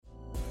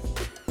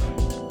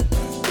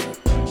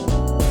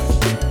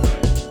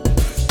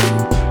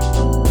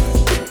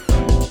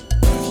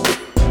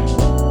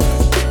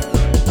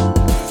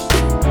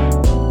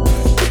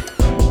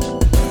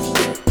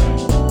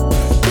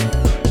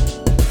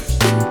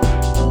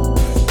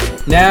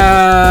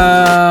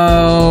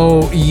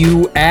Now,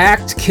 you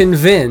act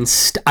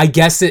convinced. I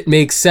guess it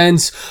makes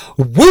sense.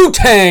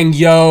 Wu-Tang,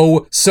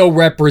 yo! So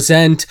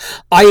represent.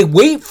 I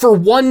wait for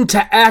one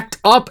to act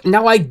up.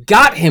 Now I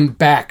got him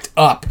backed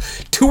up.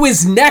 To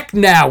his neck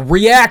now.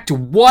 React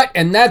what?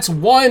 And that's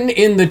one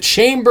in the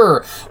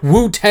chamber.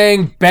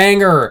 Wu-Tang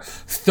banger.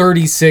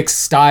 36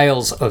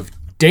 styles of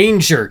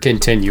danger.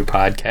 Continue,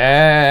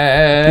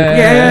 podcast.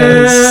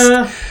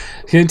 Yeah.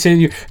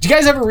 Continue. Do you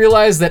guys ever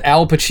realize that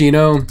Al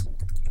Pacino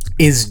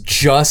is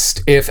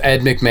just if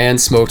Ed McMahon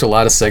smoked a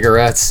lot of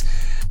cigarettes?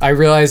 I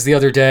realized the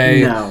other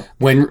day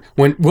when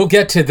we'll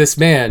get to this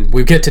man,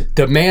 we get to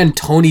the man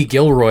Tony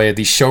Gilroy,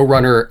 the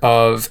showrunner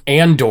of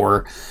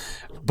Andor,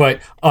 but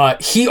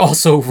he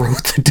also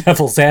wrote The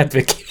Devil's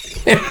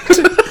Advocate.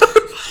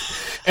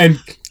 And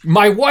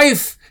my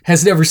wife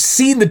has never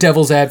seen The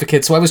Devil's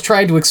Advocate, so I was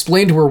trying to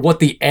explain to her what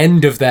the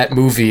end of that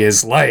movie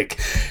is like.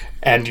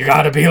 And you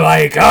gotta be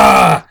like,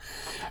 yeah,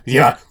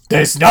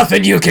 there's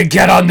nothing you can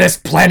get on this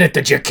planet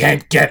that you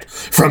can't get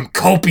from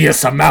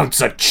copious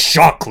amounts of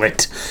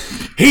chocolate.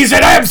 He's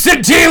an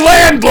absentee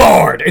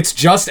landlord! It's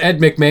just Ed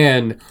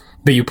McMahon,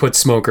 but you put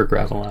smoke or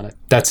gravel on it.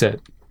 That's it.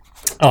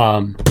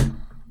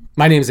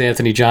 My name's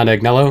Anthony John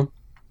Agnello,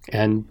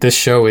 and this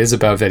show is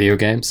about video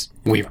games.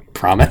 We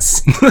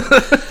promise.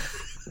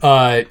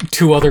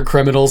 2 other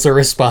criminals are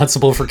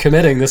responsible for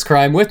committing this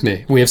crime with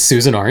me. We have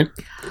Susan Arndt.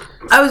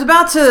 I was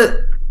about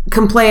to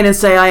complain and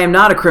say I am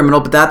not a criminal,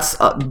 but that's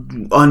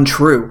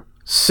untrue.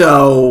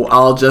 So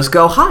I'll just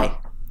go hi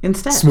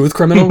instead. Smooth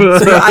criminal?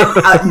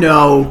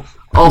 No.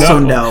 Also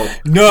no.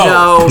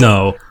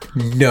 No.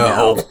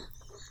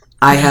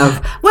 I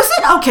have... Was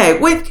it... Okay,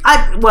 wait.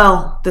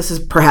 Well, this is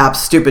perhaps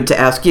stupid to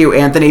ask you,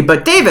 Anthony,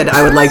 but David,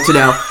 I would like to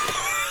know.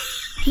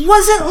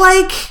 Was it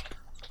like...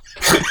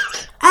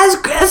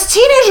 As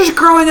teenagers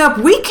growing up,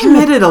 we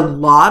committed a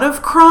lot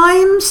of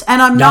crimes,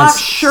 and I'm not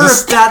sure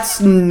if that's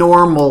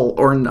normal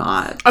or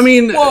not. I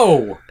mean...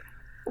 Whoa!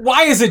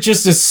 Why is it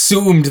just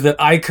assumed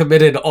that I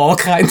committed all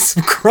kinds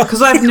of crimes?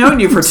 Because I've known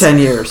you for 10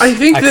 years. I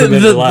think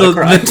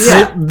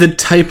the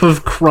type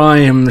of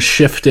crime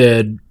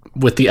shifted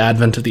with the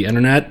advent of the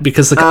internet,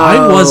 because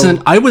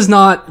I was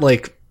not,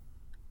 like,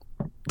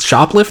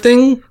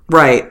 shoplifting.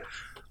 Right.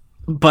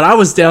 But I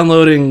was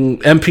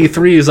downloading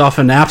MP3s off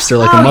of Napster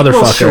like a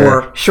motherfucker.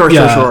 Well, sure.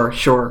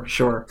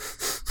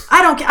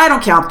 I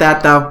don't count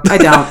that though. I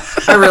don't.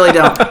 I really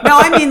don't. No,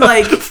 I mean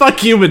like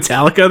fuck you,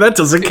 Metallica. That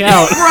doesn't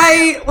count.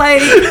 Right?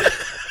 Like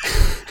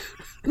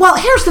well,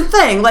 here's the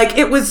thing. Like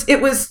it was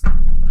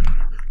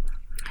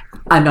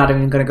I'm not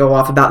even going to go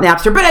off about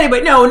Napster, but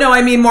anyway, no,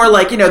 I mean more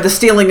like, the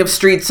stealing of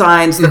street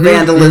signs, the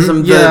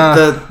vandalism,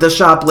 the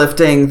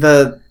shoplifting,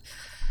 the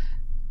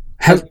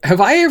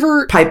Have I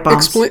ever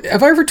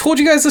have I ever told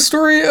you guys the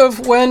story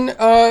of when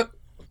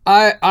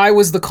I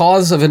was the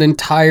cause of an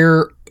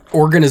entire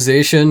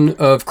organization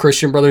of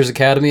Christian Brothers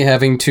Academy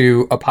having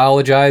to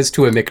apologize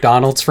to a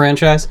McDonald's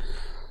franchise?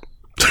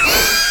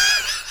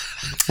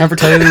 Ever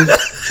tell you? Do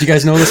you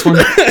guys know this one?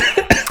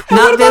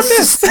 Not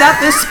this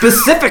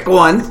specific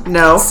one.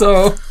 No.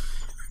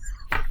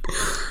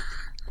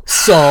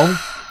 So,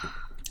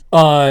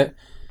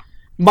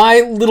 my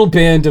little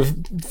band of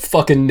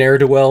fucking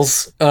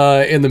ne'er-do-wells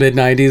in the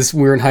mid-90s,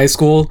 we were in high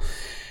school.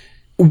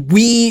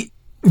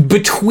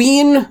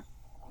 Between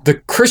the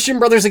Christian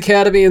Brothers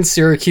Academy in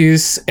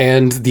Syracuse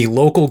and the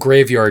local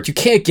graveyard, you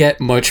can't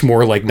get much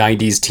more like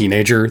 90s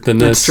teenager than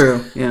this.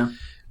 That's true, yeah.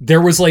 There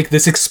was like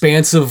this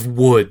expanse of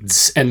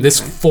woods, and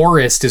this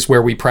forest is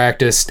where we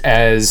practiced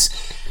as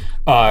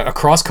a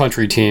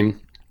cross-country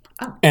team.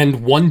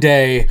 And one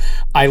day,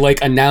 I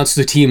announced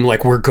the team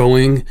we're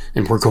going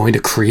to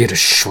create a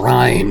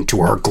shrine to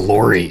our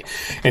glory.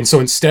 And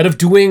so instead of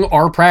doing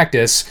our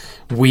practice,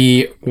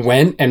 we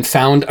went and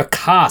found a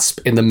cosp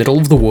in the middle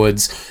of the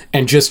woods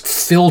and just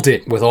filled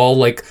it with all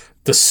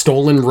the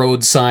stolen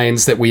road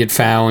signs that we had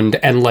found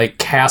and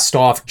cast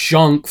off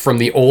junk from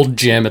the old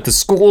gym at the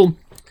school.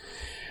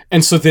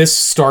 And so this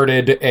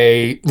started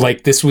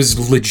this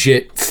was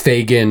legit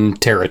Fagin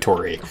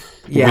territory.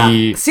 Yeah.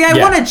 I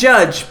want to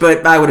judge,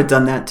 but I would have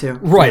done that too.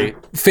 Right.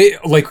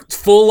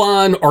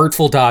 Full-on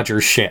Artful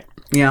Dodger shit.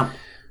 Yeah.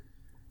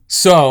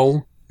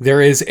 So, there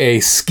is a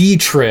ski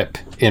trip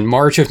in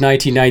March of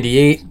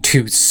 1998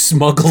 to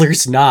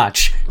Smuggler's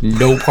Notch.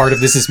 No part of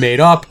this is made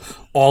up.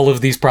 All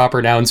of these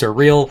proper nouns are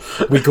real.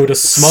 We go to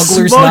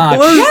Smuggler's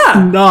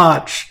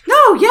Notch.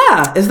 No,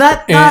 yeah. Is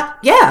that not...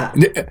 Yeah.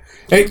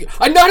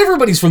 Not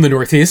everybody's from the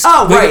Northeast.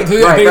 Oh, right.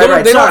 They Sorry.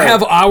 don't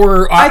have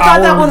our... I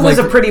thought that one was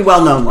a pretty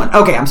well-known one.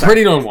 Okay, I'm sorry.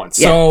 Pretty known one.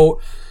 Yeah. So...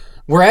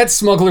 We're at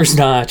Smuggler's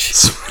Notch,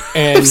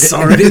 and this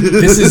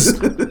is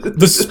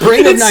the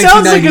spring of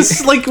 1990. It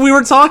sounds like we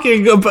were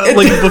talking about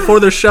before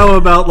the show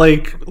about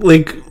like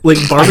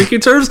barbecue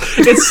terms.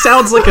 It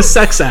sounds like a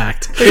sex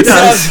act. It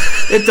does.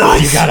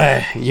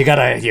 You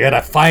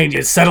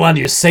gotta settle on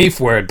your safe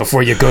word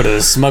before you go to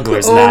the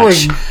Smuggler's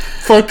Notch. My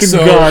fucking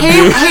god!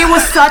 He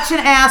was such an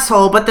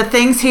asshole, but the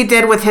things he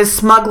did with his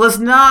Smuggler's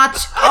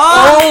Notch.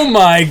 Oh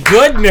my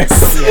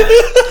goodness! Yeah.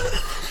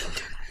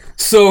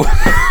 So.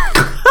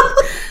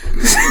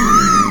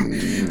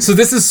 So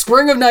this is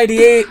spring of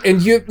 98,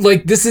 and you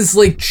like this is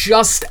like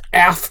just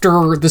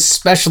after the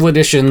special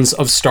editions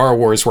of Star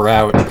Wars were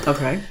out.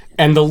 Okay.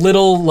 And the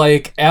little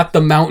like at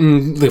the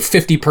mountain, the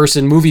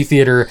 50-person movie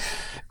theater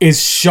is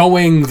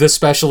showing the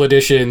special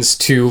editions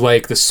to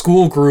like the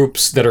school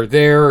groups that are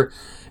there,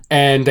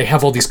 and they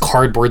have all these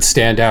cardboard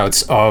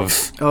standouts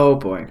of oh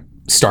boy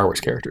Star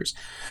Wars characters.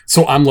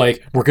 So I'm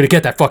like, we're gonna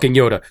get that fucking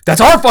Yoda. That's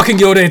our fucking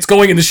Yoda. It's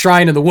going in the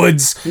shrine in the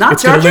woods. Not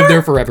it's Jar gonna Jar? live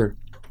there forever.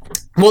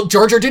 Well,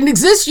 Jar Jar didn't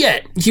exist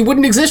yet. He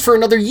wouldn't exist for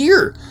another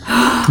year.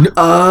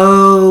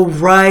 Oh,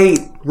 right.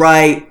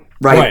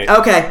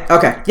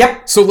 Okay.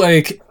 Yep. So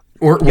like,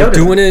 we're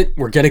doing it.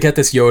 We're gonna get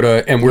this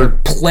Yoda, and we're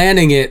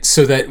planning it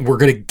so that we're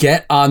gonna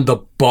get on the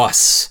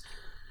bus.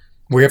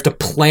 We have to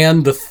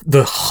plan the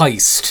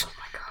heist. Oh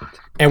my God.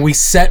 And we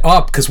set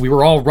up, because we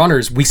were all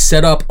runners, we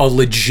set up a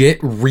legit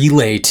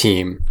relay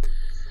team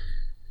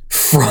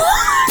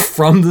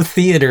from the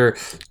theater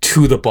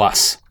to the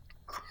bus.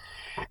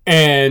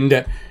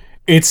 And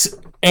it's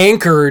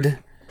anchored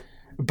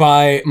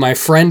by my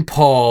friend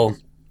Paul.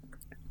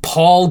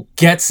 Paul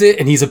gets it,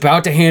 and he's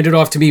about to hand it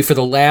off to me for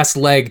the last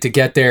leg to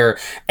get there.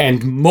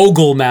 And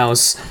Mogul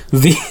Mouse,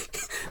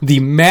 the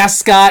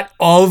mascot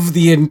of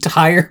the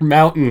entire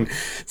mountain,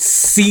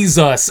 sees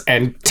us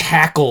and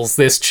tackles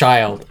this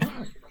child.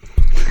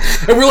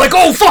 And we're like,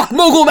 oh fuck,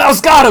 Mogul Mouse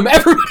got him!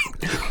 Everybody,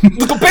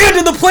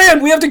 abandon the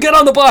plan! We have to get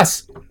on the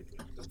bus!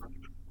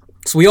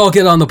 So we all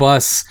get on the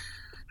bus,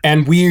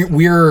 and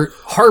we're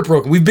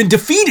heartbroken. We've been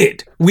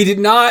defeated! We did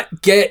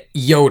not get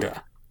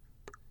Yoda.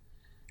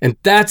 And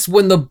that's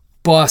when the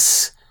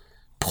bus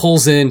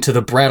pulls into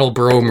the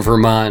Brattleboro,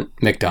 Vermont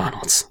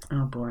McDonald's.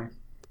 Oh boy.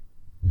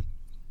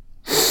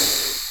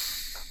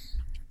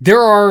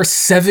 There are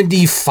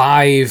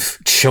 75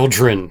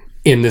 children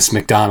in this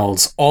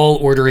McDonald's, all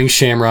ordering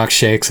Shamrock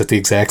Shakes at the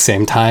exact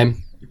same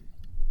time.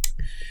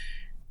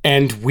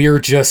 And we're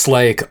just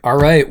like, all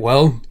right,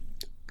 well,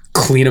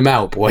 clean them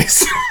out,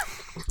 boys.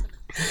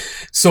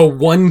 So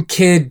one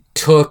kid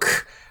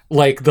took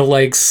like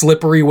the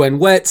slippery when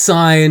wet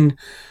sign.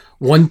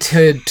 One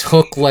kid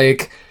took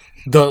the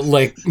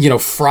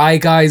Fry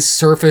Guy's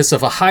surface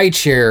of a high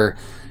chair,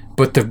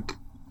 but the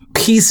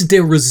piece de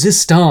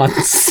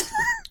resistance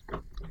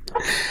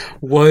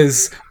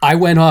was I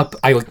went up,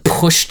 I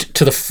pushed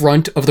to the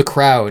front of the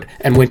crowd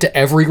and went to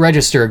every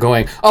register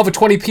going, I'll have a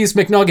 20-piece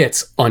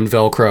McNuggets,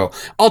 unvelcro.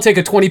 I'll take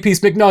a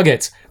 20-piece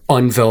McNuggets,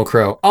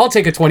 unvelcro. I'll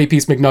take a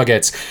 20-piece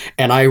McNuggets.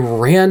 And I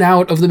ran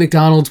out of the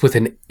McDonald's with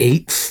an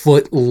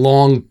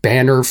 8-foot-long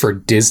banner for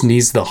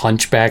Disney's The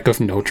Hunchback of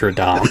Notre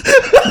Dame.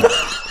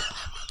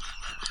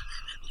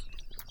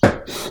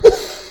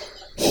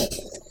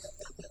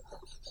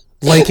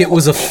 Like it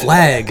was a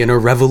flag in a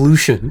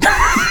revolution.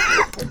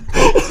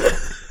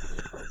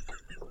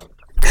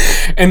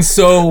 And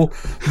so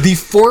the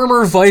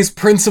former vice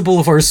principal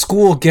of our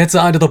school gets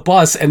onto the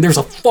bus, and there's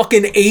a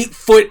fucking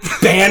 8-foot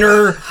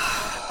banner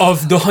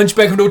of the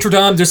Hunchback of Notre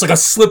Dame. There's like a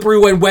slippery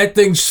when wet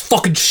thing, just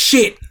fucking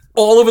shit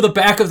all over the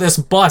back of this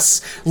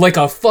bus, like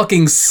a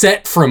fucking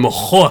set from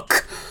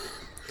Hook.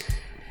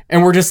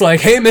 And we're just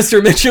like, hey,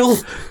 Mr. Mitchell.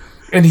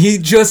 And he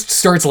just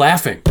starts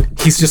laughing.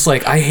 He's just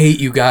like, I hate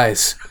you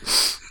guys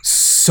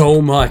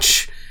so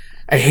much.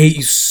 I hate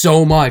you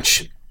so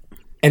much.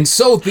 And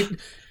so,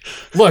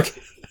 look,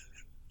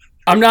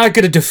 I'm not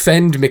going to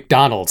defend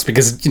McDonald's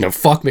because,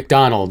 fuck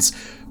McDonald's.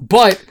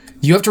 But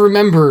you have to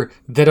remember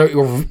that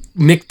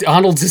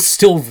McDonald's is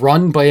still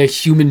run by a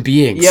human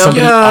being. Yep.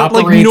 Yeah,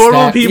 like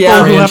normal people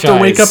who have to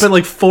wake up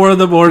at 4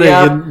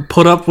 a.m. and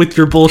put up with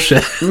your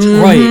bullshit.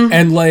 Mm-hmm. Right.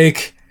 And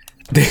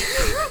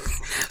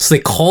so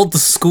they called the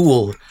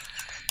school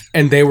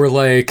and they were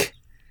like,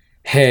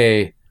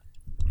 hey,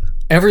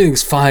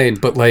 everything's fine,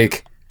 but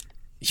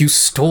you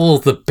stole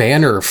the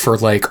banner for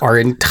our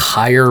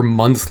entire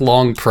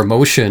month-long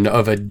promotion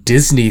of a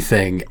Disney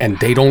thing, and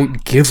they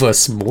don't give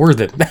us more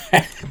than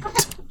that.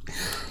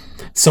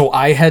 So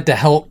I had to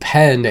help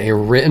pen a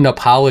written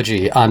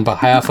apology on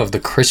behalf of the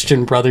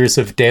Christian Brothers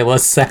of De La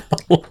Salle,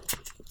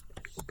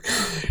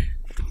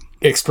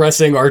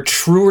 expressing our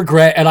true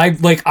regret. And I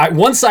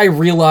once I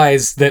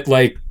realized that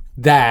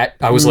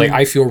I was like,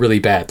 I feel really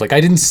bad.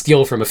 I didn't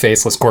steal from a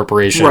faceless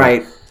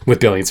corporation with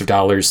billions of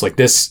dollars.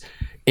 This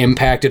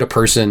impacted a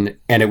person,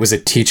 and it was a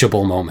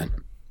teachable moment.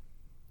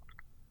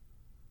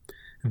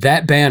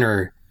 That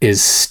banner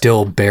is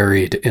still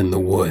buried in the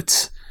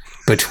woods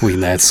between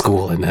that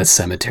school and that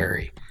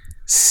cemetery.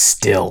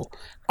 Still.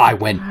 I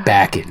went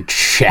back and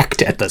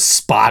checked at the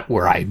spot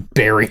where I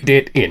buried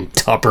it in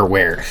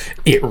Tupperware.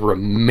 It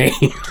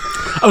remained.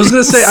 I was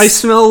going to say, I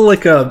smell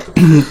like a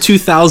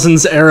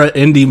 2000s era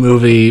indie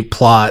movie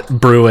plot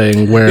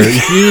brewing where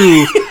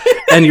you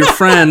and your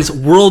friends,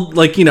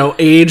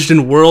 aged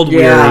and world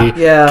weary,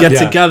 get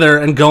together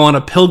and go on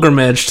a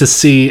pilgrimage to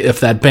see if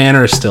that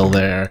banner is still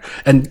there.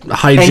 And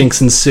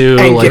hijinks ensue.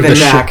 And give it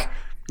back.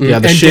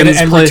 The Shins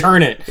and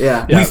return it.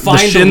 Yeah. We find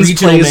the Shins the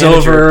regional plays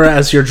manager. over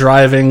as you're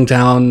driving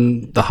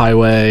down the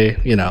highway.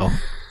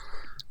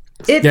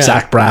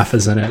 Zach Braff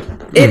is in it.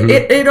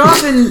 It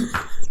often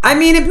I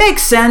mean, it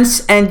makes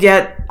sense, and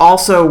yet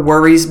also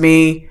worries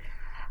me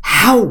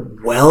how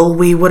well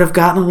we would have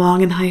gotten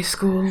along in high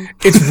school.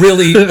 It's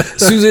really,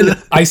 Susan,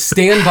 I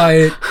stand by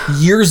it.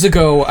 Years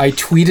ago, I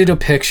tweeted a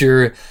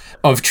picture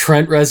of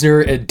Trent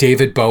Reznor and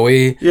David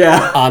Bowie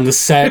on the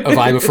set of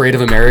I'm Afraid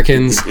of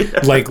Americans,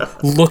 like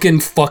looking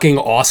fucking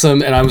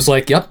awesome. And I was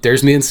like, yep,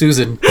 there's me and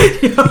Susan.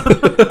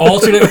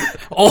 alternate.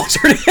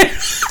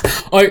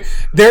 Like,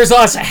 there's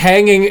us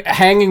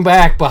hanging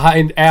back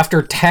behind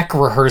after tech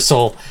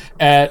rehearsal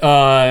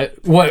at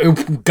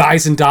what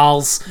Guys and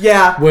Dolls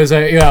was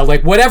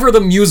like whatever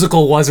the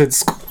musical was at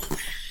school.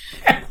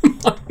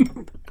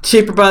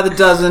 Cheaper by the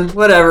dozen,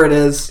 whatever it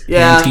is.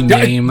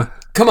 Anti-meme.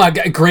 Come on,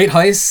 great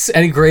heists?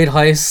 Any great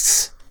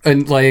heists?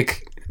 And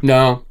like,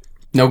 no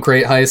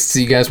great heists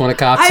you guys want to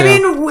cop to? I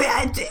mean,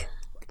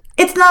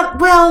 it's not,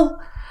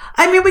 well,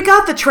 I mean, we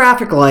got the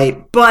traffic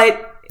light,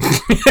 but...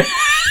 like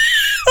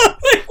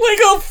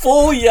a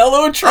full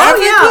yellow traffic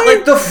light?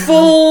 Like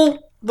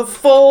the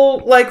full,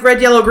 like,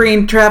 red, yellow,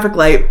 green traffic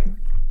light.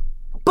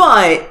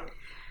 But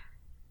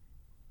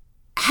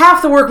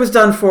half the work was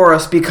done for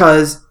us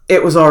because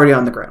it was already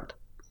on the ground.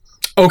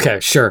 Okay,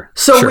 sure.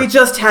 So we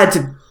just had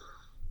to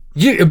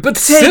but take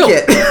still,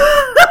 it.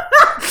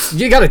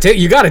 you gotta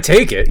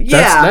take it.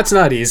 That's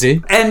not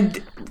easy.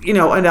 And,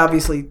 and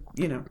obviously,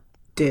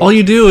 did. All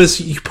you do is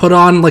you put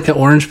on like an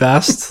orange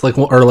vest, like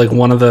or like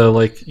one of the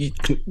like.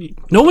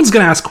 No one's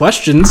gonna ask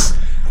questions.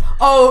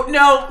 Oh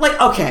no!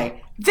 Like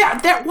okay,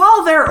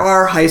 while there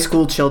are high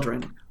school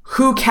children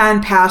who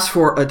can pass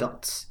for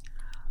adults,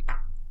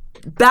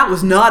 that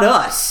was not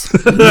us.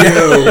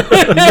 No.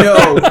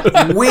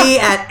 We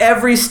at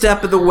every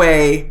step of the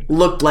way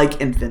looked like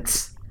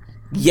infants.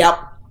 Yep.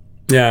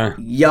 Yeah.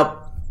 Yep.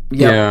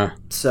 Yeah.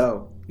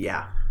 So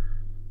yeah.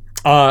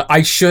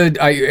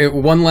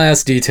 One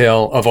last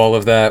detail of all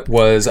of that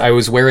was I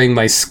was wearing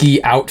my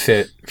ski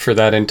outfit for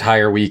that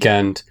entire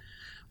weekend,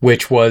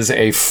 which was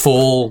a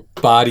full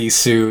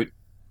bodysuit,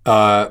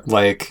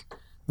 like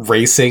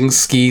racing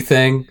ski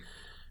thing.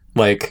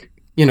 Like,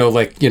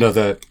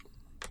 the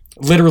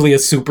literally a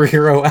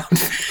superhero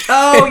outfit.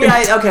 Oh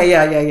yeah. Okay.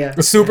 Yeah.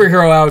 A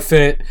superhero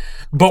outfit,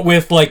 but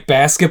with like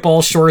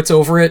basketball shorts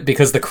over it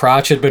because the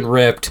crotch had been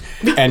ripped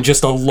and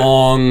just a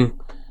long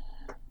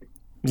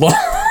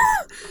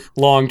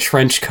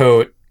trench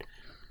coat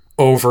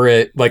over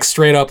it, like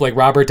straight up like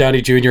Robert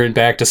Downey Jr. in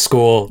Back to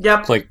School.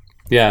 Yep. Like,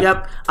 yeah.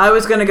 Yep. I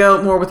was gonna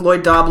go more with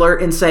Lloyd Dobler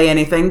and say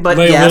anything, but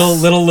like yes.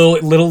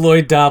 Little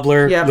Lloyd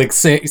Dobler. Yep. Like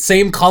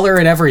same color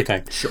and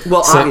everything. Sure.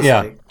 Well, obviously.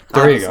 Yeah.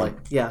 There obviously. you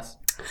go. Yes.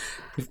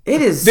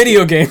 It is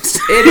video games.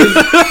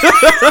 It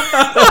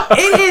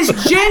is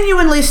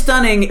genuinely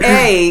stunning,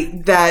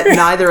 A, that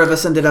neither of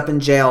us ended up in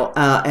jail,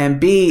 and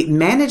B,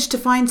 managed to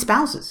find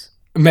spouses.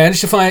 Managed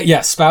to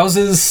find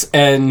spouses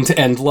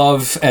and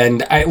love,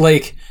 and I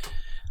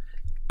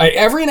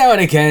every now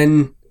and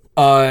again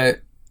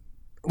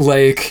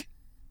like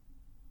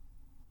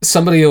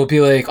somebody will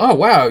be like, oh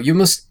wow, you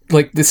must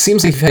like this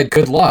seems like you've had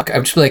good luck. I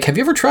would just be like, have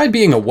you ever tried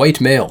being a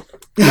white male?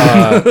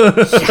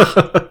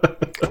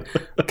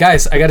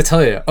 Guys, I gotta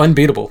tell you,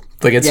 unbeatable.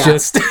 Like it's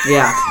just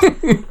yeah.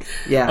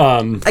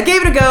 I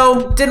gave it a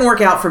go, didn't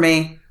work out for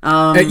me.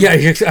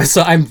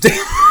 So I'm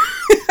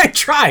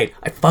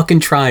I fucking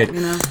tried.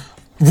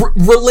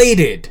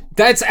 Related.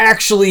 That's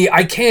actually,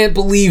 I can't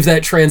believe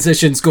that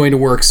transition's going to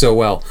work so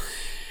well.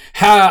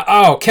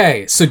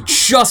 Okay, so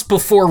just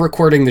before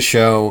recording the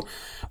show,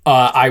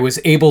 I was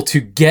able to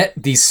get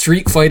the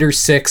Street Fighter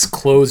 6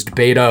 closed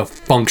beta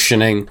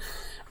functioning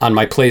on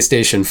my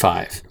PlayStation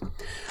 5.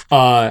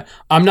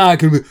 I'm not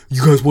gonna.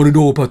 You guys want to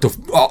know about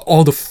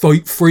all the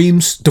fight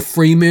frames, the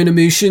frame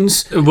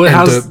animations?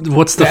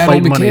 What's the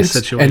fight money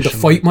situation and the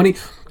fight money?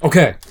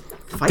 Okay,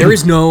 there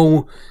is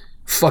no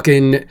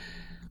fucking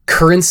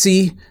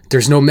currency.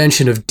 There's no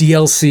mention of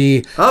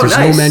DLC. There's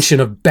no mention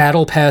of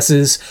battle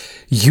passes.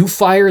 You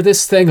fire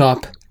this thing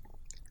up,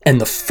 and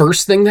the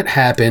first thing that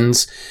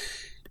happens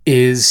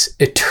is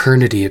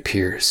Eternity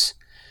appears,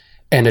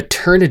 and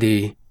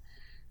Eternity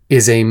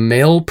is a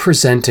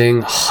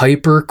male-presenting,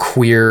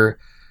 hyper-queer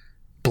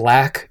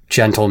black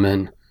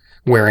gentleman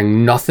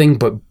wearing nothing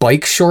but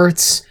bike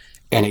shorts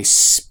and a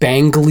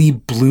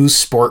spangly blue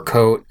sport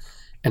coat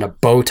and a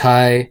bow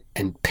tie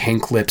and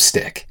pink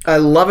lipstick. I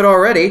love it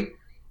already.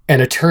 And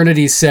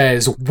Eternity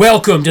says,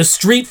 welcome to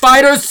Street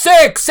Fighter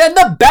 6 and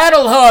the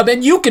Battle Hub,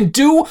 and you can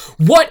do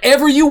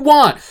whatever you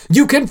want.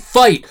 You can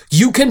fight,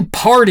 you can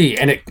party,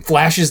 and it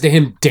flashes to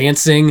him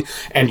dancing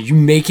and you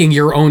making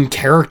your own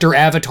character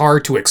avatar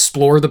to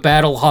explore the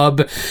Battle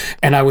Hub.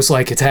 And I was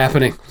like, it's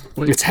happening.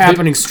 It's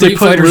happening. Street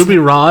Fighter. Ruby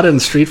Rod in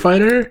Street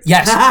Fighter?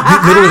 Yes,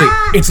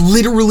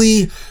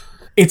 literally.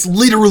 It's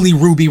literally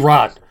Ruby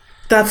Rod.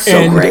 That's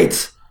so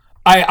great.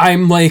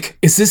 I'm like,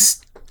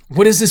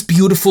 what is this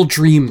beautiful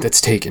dream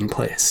that's taken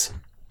place?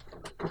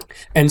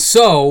 And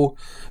so,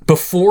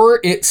 before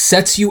it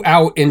sets you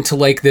out into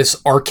like this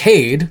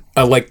arcade,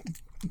 like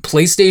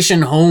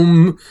PlayStation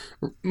Home,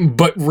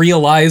 but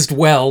realized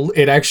well,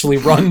 it actually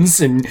runs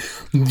and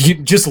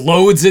just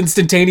loads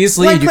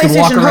instantaneously. Like you can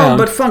walk PlayStation around, Home,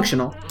 but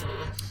functional.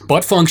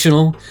 but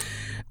functional.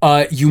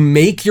 You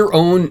make your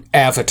own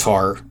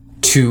avatar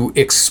to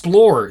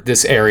explore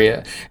this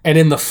area. And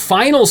in the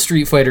final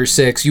Street Fighter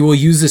 6, you will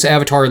use this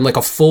avatar in like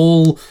a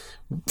full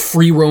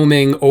free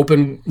roaming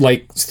open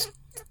like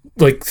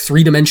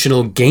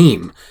 3-dimensional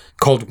game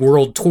called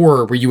World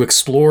Tour, where you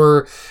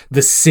explore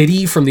the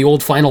city from the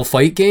old Final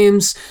Fight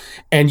games,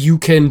 and you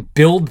can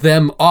build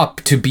them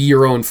up to be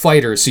your own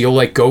fighter. So you'll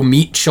like go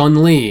meet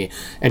Chun-Li,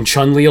 and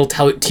Chun-Li will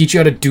teach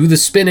you how to do the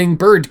spinning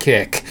bird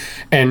kick,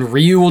 and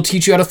Ryu will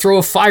teach you how to throw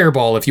a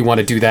fireball if you want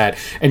to do that,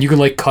 and you can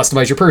like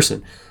customize your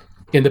person.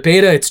 In the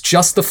beta, it's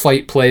just the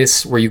fight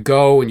place where you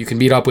go and you can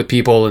meet up with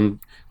people and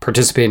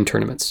participate in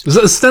tournaments.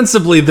 So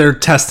ostensibly, they're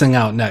testing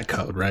out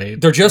netcode, right?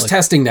 They're just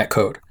testing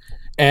netcode.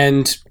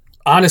 And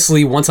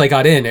honestly, once I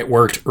got in, it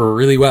worked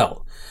really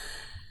well.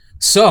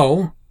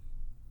 So,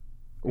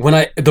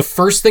 the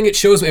first thing it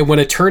shows me, when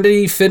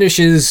Eternity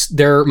finishes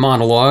their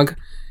monologue,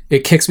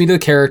 it kicks me to the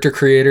character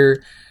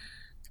creator.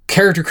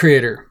 Character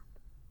creator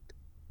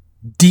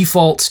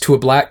defaults to a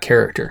black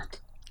character.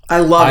 I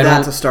love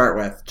that to start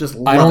with. Just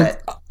love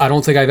it. I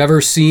don't think I've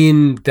ever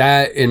seen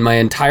that in my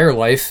entire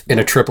life in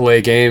a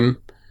AAA game.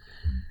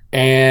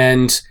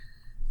 And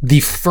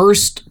the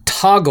first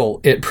toggle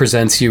it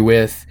presents you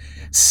with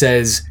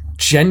says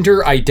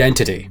gender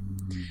identity.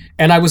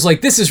 And I was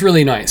like, this is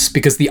really nice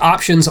because the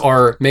options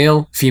are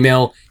male,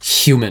 female,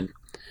 human.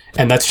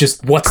 And that's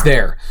just what's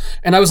there.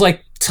 And I was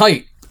like,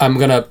 tight. I'm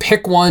going to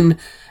pick one,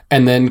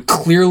 and then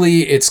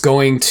clearly it's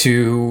going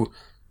to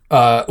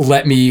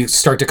let me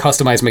start to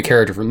customize my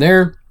character from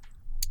there.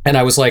 And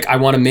I was like, I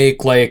want to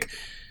make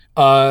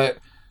an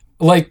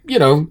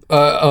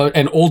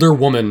older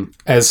woman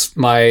as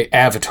my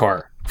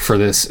avatar for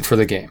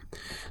the game.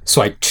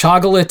 So I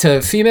toggle it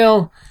to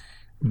female,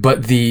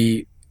 but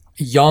the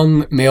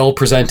young male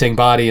presenting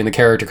body in the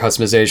character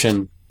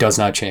customization does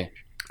not change.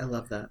 I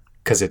love that.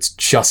 Because it's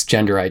just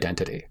gender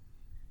identity.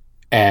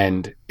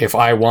 And if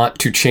I want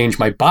to change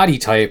my body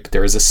type,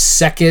 there is a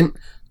second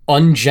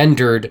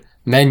ungendered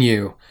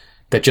menu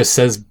that just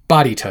says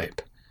body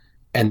type.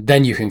 And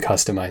then you can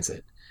customize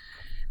it.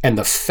 And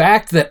the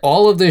fact that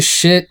all of this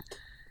shit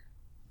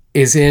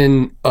is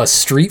in a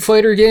Street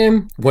Fighter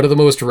game, one of the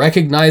most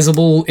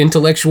recognizable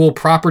intellectual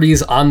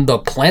properties on the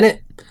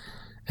planet,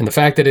 and the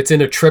fact that it's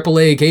in a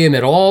AAA game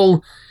at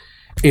all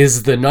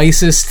is the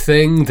nicest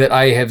thing that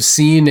I have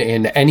seen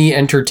in any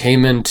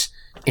entertainment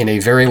in a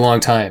very long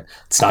time.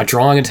 It's not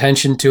drawing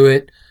attention to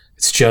it.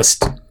 It's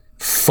just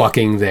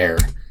fucking there.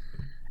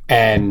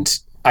 And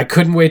I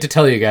couldn't wait to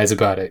tell you guys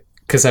about it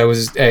because I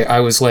was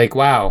like,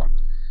 wow.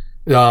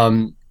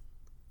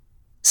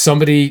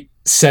 Somebody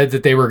said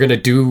that they were going to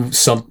do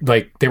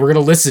they were going to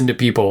listen to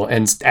people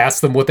and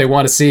ask them what they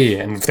want to see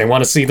and if they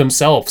want to see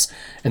themselves,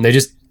 and they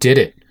just did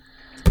it.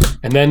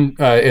 And then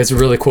it's a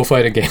really cool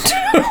fighting game too.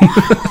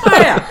 Oh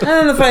yeah, and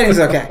then the fighting's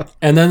okay.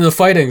 And then the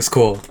fighting's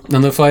cool.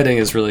 And the fighting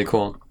is really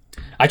cool.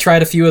 I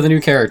tried a few of the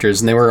new characters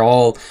and they were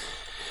all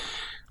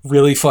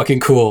really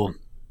fucking cool.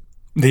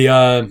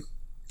 One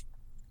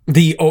of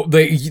the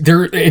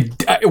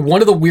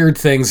weird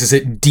things is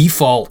it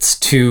defaults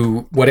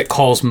to what it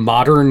calls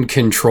modern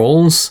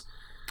controls,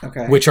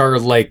 which are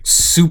like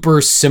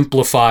super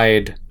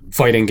simplified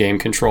fighting game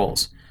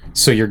controls.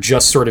 So you're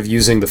just sort of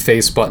using the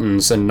face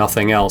buttons and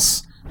nothing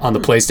else on the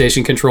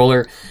PlayStation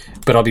controller.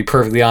 But I'll be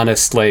perfectly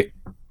honest, like,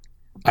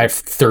 I have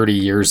 30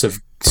 years of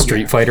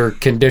Street Fighter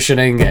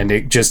conditioning, and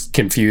it just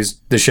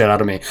confused the shit out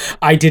of me.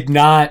 I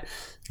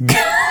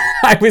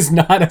was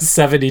not a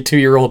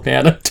 72-year-old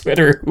man on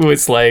Twitter who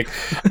was like,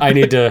 I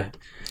need to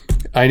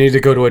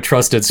go to a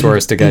trusted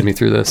source to guide me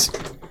through this.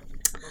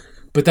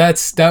 But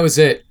that was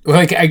it.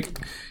 Like,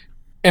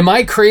 am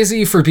I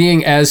crazy for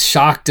being as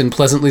shocked and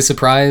pleasantly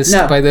surprised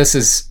by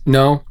this?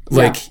 No,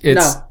 not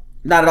at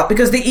all.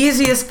 Because the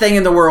easiest thing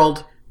in the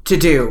world to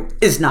do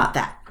is not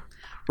that,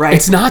 right?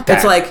 It's not that.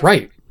 It's like,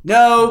 right.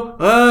 No,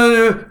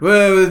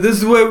 this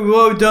is the way we've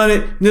always done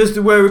it. This is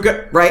the way we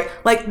go, right?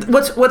 Like,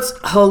 what's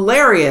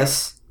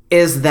hilarious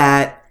is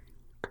that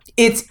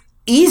it's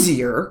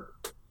easier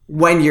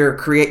when you're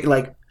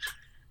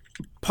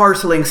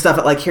parceling stuff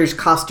at, like, here's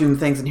costume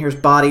things and here's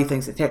body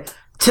things,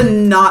 to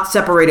not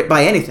separate it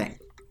by anything.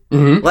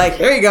 Mm-hmm. Like,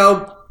 here you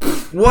go,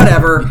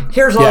 whatever.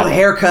 Here's all the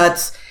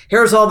haircuts.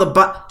 Here's all the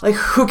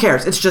who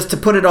cares? It's just to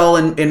put it all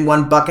in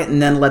one bucket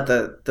and then let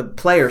the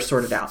player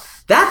sort it out.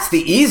 That's the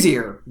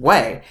easier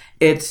way.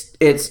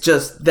 It's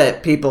just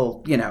that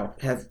people,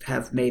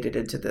 have made it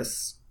into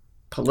this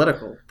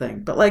political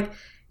thing. But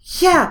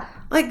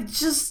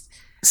just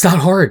it's not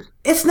hard.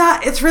 It's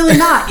not. It's really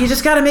not. You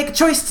just got to make a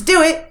choice to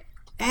do it.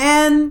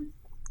 And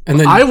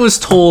then I was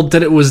told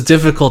that it was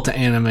difficult to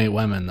animate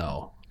women,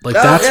 though. Like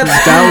that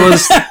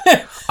was.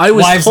 I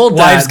was told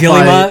that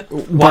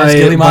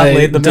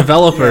by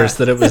developers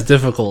that it was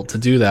difficult to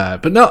do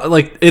that. But no,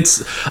 like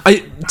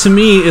to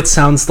me it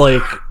sounds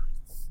like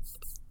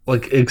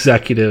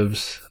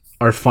executives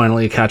are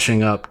finally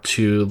catching up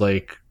to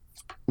like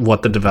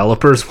what the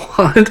developers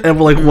want and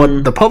like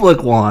what the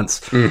public wants,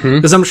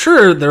 because I'm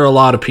sure there are a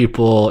lot of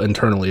people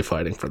internally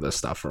fighting for this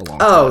stuff for a long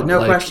time. Oh,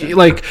 no question.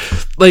 Like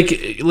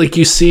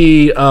you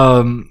see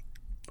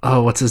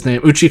what's his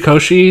name,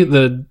 Uchikoshi,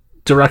 the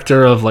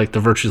director of like the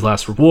Virtue's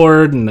Last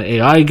Reward and the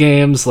AI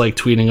games, like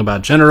tweeting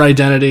about gender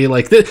identity.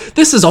 Like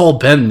this has all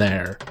been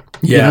there.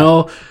 You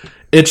know,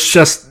 it's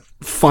just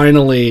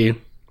finally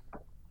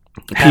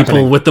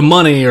people with the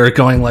money are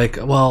going like,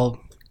 well,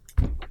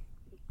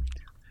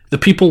 the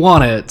people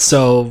want it,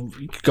 so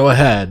go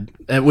ahead.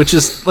 Which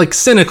is like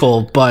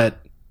cynical, but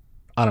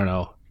I don't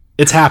know,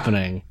 it's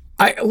happening.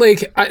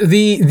 It's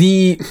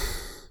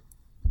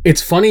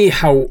funny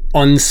how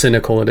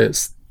uncynical it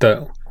is,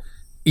 though.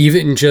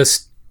 Even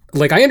just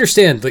like, I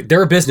understand, like,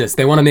 they're a business,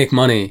 they want to make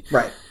money,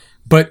 right?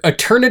 But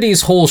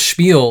Eternity's whole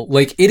spiel,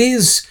 like, it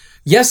is,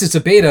 yes, it's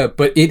a beta,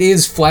 but it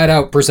is flat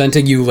out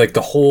presenting you like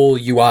the whole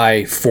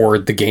UI for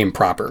the game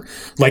proper.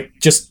 Like,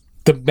 just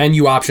the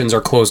menu options are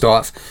closed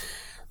off.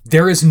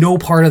 There is no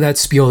part of that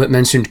spiel that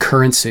mentioned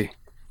currency.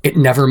 It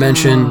never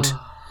mentioned.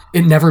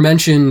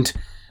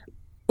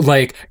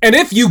 Like, and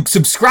if you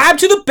subscribe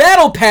to the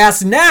Battle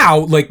Pass now,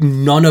 like,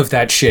 none of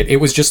that shit. It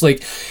was just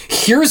like,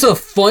 here's a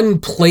fun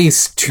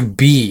place to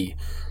be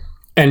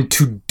and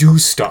to do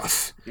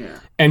stuff. Yeah.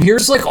 And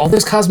here's like all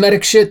this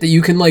cosmetic shit that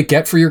you can like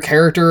get for your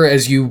character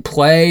as you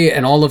play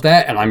and all of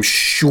that. And I'm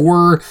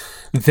sure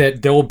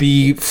that there'll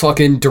be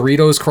fucking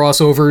Doritos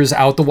crossovers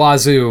out the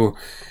wazoo,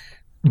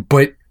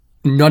 but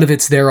none of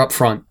it's there up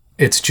front.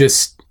 It's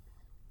just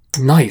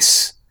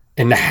nice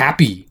and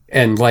happy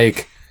and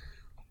like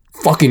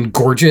fucking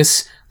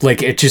gorgeous.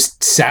 Like, it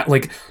just sat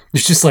like,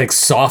 it's just like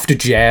soft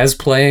jazz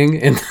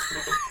playing and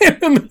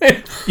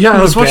yeah,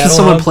 I was watching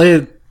someone play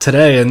it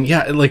today, and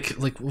yeah, like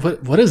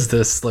what is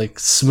this like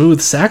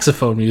smooth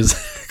saxophone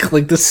music?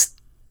 Like this,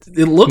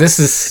 it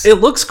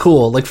looks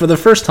cool. Like, for the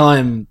first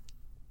time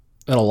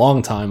in a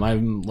long time,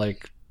 I'm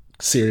like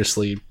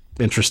seriously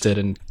interested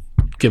in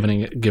giving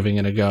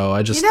it a go.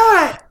 I just, you know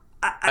what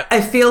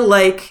I feel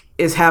like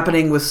is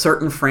happening with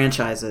certain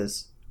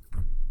franchises.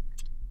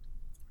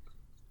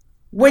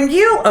 When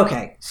you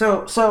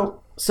so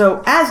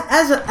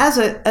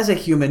as a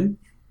human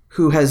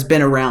who has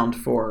been around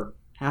for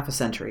half a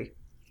century,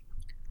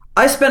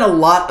 I spent a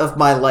lot of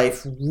my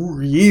life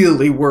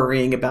really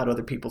worrying about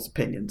other people's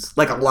opinions,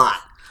 like a lot.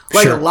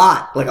 And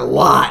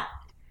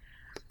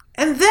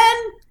then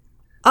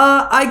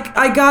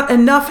I got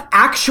enough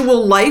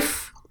actual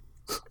life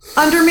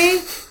under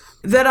me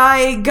that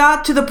I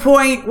got to the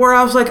point where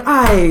I was like,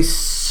 I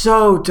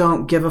so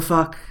don't give a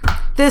fuck.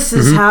 This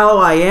is how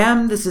I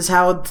am. This is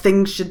how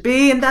things should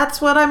be, and that's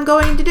what I'm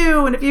going to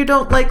do. And if you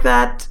don't like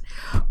that,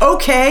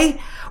 okay,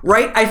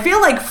 right? I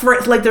feel like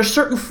there's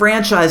certain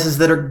franchises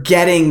that are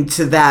getting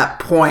to that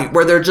point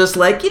where they're just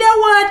like, you know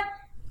what?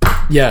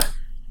 Yeah.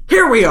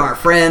 Here we are,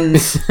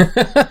 friends.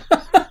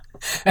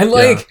 And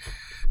like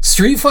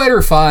Street Fighter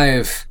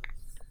V,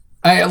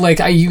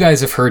 you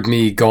guys have heard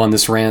me go on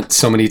this rant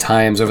so many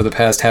times over the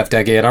past half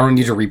decade. I don't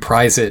need to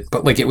reprise it,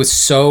 but like, it was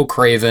so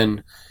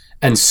craven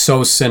and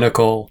so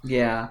cynical.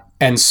 Yeah.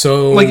 And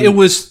so like, it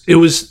was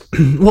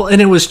well,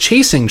 and it was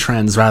chasing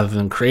trends rather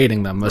than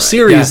creating them. A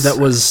series that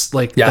was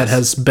like that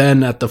has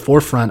been at the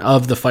forefront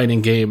of the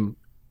fighting game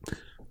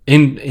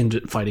in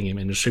fighting game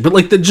industry, but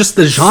like the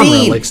genre,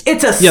 scene. Like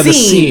it's a scene. The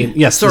scene.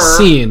 Yes, sir.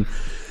 The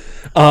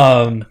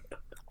scene.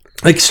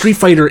 Like, Street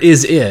Fighter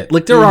is it.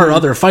 Like, there are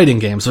other fighting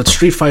games, but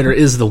Street Fighter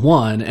is the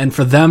one. And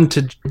for them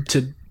to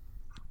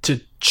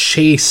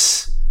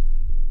chase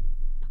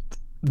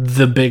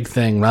the big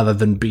thing rather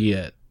than be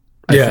it,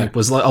 I think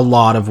was a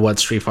lot of what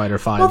Street Fighter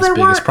V's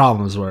biggest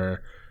problems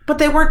were. But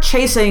they weren't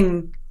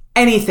chasing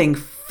anything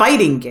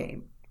fighting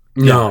game.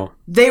 No.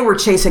 They were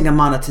chasing a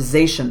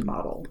monetization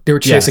model. They were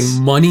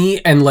chasing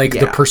money and like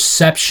the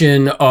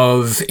perception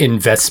of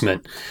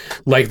investment.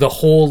 Like, the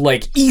whole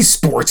like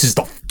esports is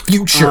the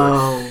future.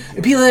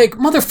 It'd be like,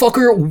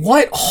 motherfucker,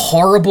 what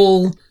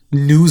horrible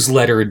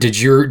newsletter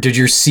did your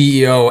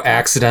CEO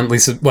accidentally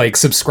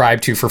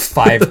subscribe to for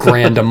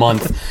 $5,000 a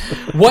month?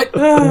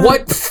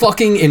 What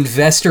fucking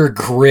investor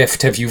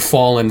grift have you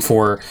fallen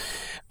for?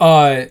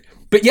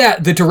 But yeah,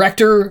 the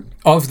director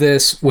of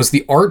this was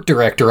the art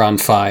director on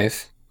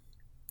 5.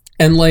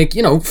 And like,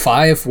 you know,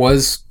 5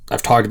 was,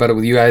 I've talked about it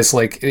with you guys,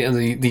 like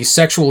the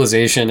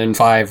sexualization in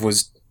 5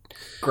 was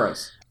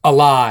gross. A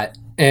lot.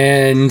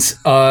 And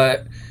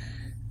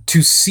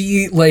to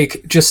see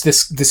like just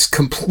this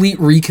complete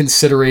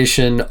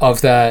reconsideration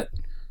of that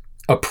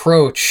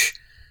approach,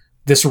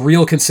 this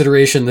real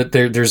consideration that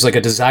there's like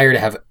a desire to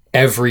have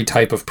every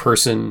type of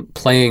person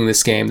playing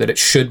this game, that it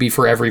should be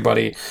for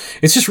everybody.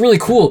 It's just really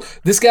cool.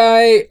 This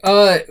guy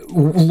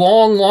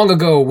long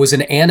ago was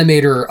an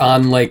animator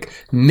on like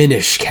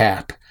Minish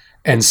Cap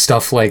and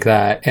stuff like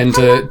that. And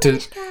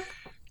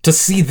to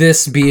see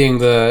this being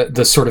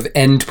the sort of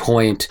end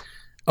point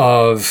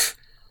of,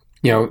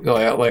 you know,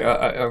 like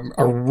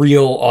a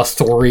real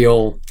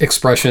authorial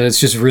expression, it's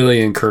just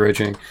really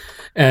encouraging.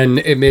 And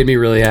it made me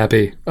really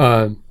happy.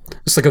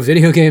 It's like a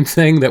video game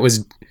thing that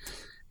was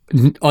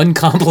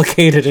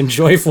uncomplicated and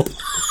joyful.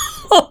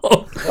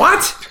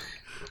 What?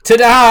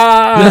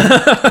 Ta-da!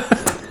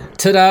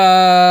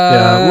 Ta-da!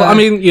 Yeah, well, I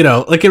mean,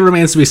 it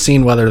remains to be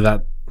seen whether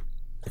that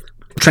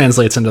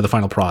translates into the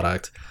final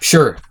product.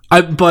 Sure.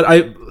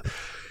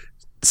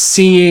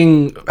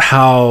 Seeing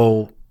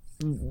how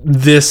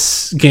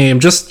this game,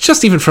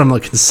 just even from a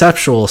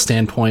conceptual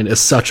standpoint, is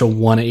such a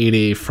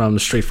 180 from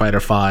Street Fighter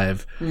V.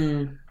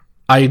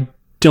 I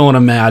don't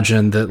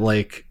imagine that,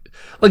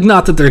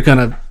 not that they're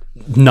gonna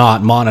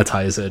not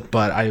monetize it,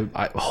 but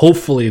I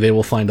hopefully they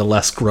will find a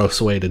less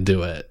gross way to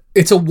do it.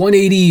 It's a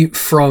 180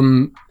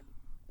 from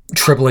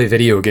AAA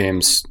video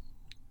games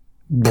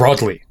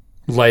broadly.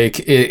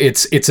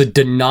 It's a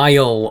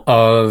denial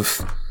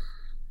of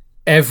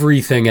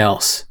everything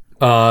else.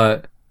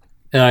 And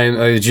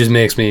it just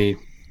makes me,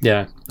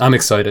 I'm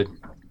excited.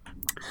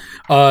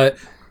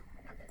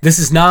 This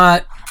is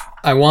not,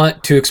 I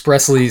want to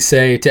expressly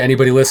say to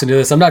anybody listening to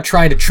this, I'm not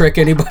trying to trick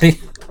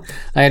anybody.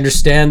 I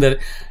understand that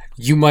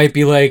you might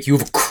be like, you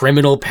have a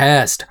criminal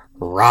past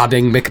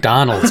robbing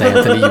McDonald's,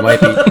 Anthony. You might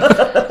be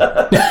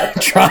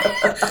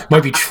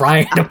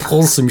trying to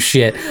pull some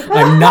shit.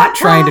 I'm not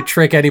trying to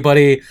trick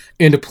anybody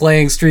into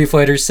playing Street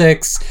Fighter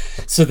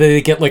 6 so that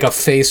they get a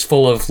face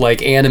full of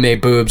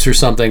anime boobs or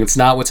something. It's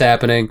not what's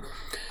happening.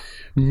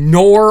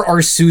 Nor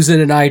are Susan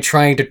and I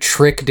trying to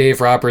trick Dave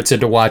Roberts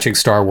into watching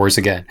Star Wars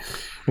again.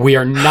 We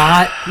are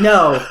not.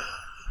 No.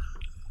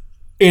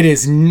 It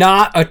is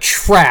not a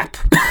trap.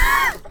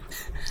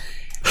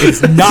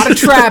 It's not a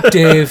trap,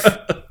 Dave.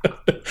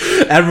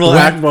 Admiral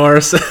Akbar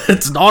said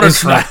it's not a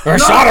trap.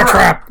 It's not a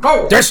trap.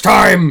 No. This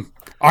time,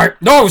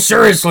 no,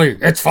 seriously,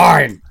 it's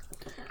fine.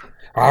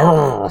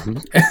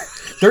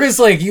 There is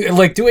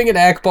doing an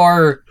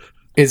Akbar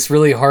is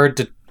really hard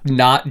to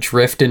not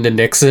drift into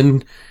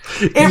Nixon.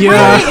 It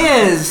really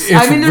is.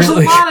 There's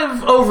a lot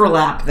of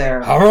overlap there.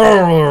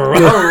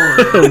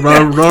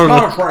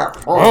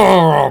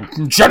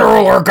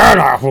 General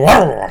Organa.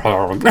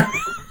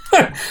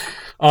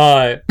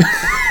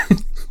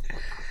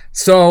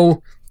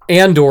 So,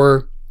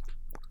 Andor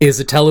is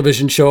a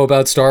television show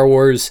about Star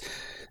Wars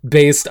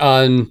based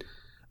on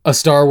a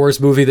Star Wars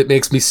movie that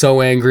makes me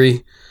so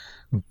angry.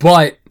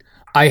 But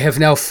I have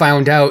now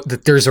found out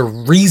that there's a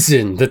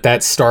reason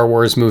that Star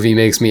Wars movie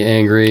makes me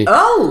angry.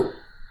 Oh!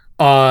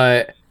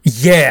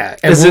 Yeah.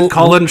 Is it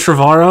Colin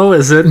Trevorrow?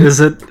 Is it?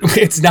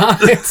 It's not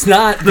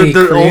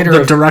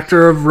the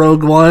director of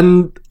Rogue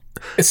One.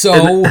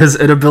 So his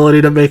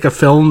inability to make a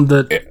film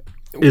that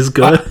is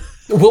good.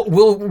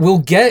 We'll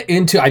get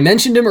into. I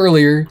mentioned him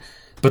earlier,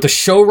 but the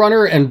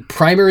showrunner and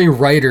primary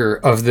writer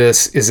of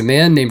this is a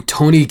man named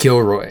Tony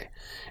Gilroy,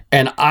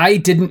 and I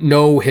didn't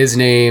know his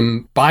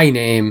name by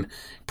name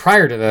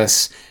prior to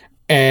this.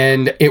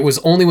 And it was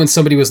only when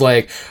somebody was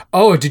like,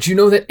 "Oh, did you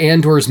know that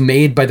Andor's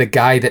made by the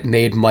guy that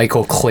made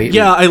Michael Clayton?"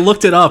 Yeah, I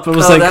looked it up. I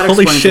was like,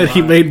 "Holy shit,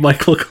 he made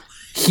Michael Clayton."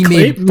 He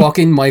made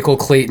fucking Michael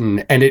Clayton,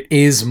 and it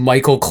is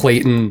Michael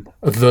Clayton,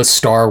 the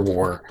Star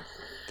War.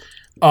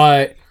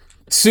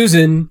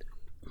 Susan,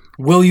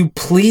 will you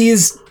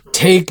please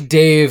take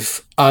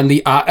Dave on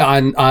the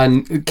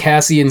on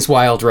Cassian's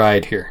wild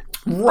ride here?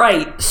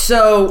 Right.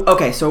 So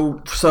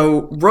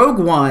Rogue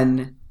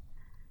One,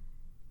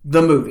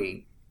 the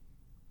movie,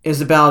 is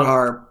about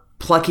our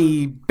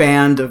plucky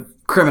band of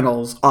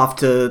criminals off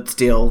to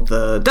steal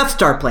the Death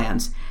Star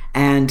plans,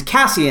 and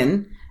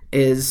Cassian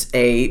is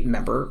a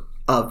member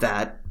of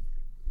that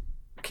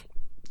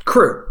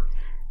crew.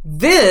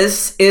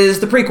 This is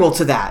the prequel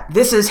to that.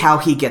 This is how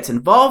he gets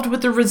involved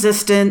with the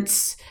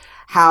Resistance,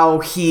 how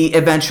he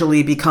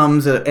eventually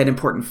becomes an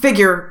important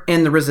figure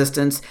in the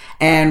Resistance,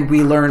 and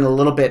we learn a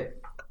little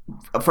bit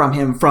from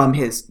him from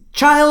his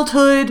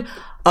childhood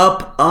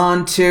up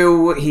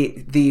onto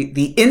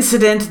the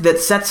incident that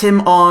sets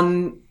him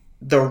on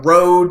the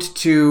road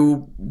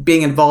to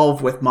being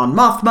involved with Mon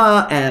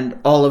Mothma and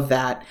all of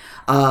that.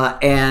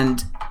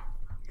 And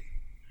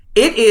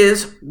it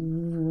is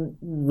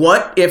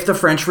what if the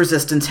French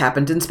Resistance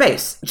happened in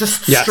space?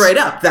 Just straight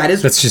up.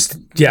 That's just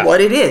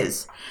what it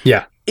is.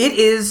 Yeah. It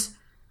is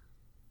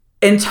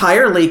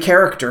entirely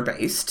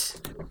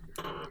character-based.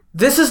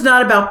 This is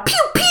not about pew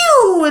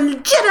pew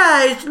and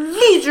Jedi's and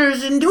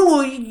lasers and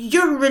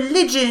your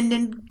religion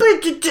and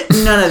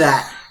none of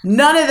that.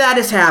 None of that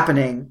is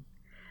happening.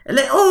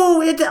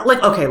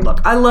 Okay,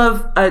 look,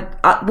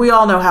 we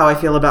all know how I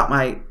feel about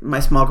my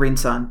small green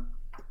son.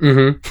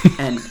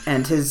 Mm-hmm.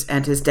 and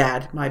his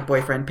dad, my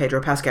boyfriend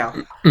Pedro Pascal.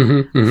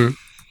 Mm-hmm. Mm-hmm.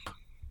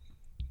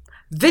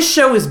 This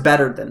show is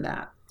better than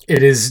that.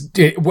 It is.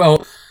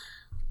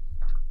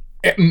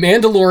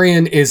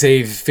 Mandalorian is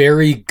a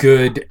very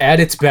good at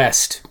its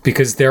best,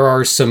 because there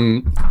are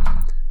some.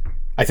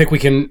 I think we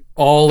can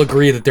all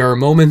agree that there are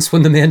moments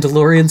when the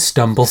Mandalorian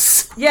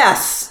stumbles.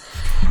 Yes.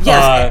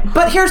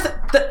 But here's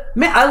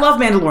I love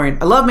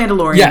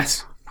Mandalorian.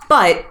 Yes.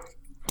 But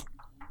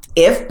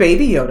if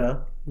Baby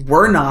Yoda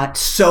were not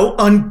so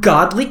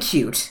ungodly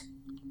cute,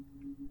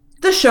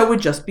 the show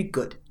would just be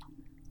good.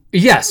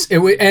 Yes, it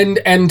would, and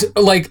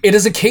it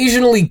is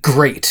occasionally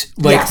great,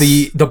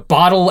 the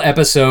bottle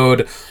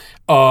episode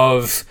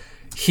of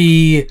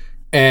he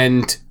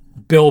and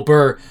Bill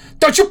Burr,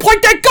 don't you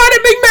point that gun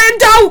at me,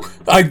 Mando!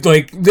 I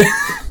like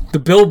the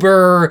Bill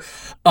Burr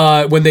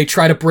when they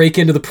try to break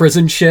into the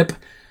prison ship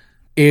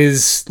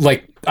is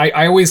like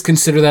I always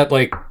consider that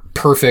like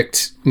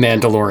perfect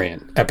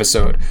Mandalorian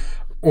episode.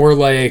 Or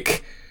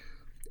like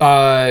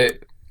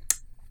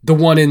the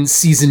one in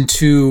season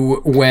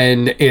 2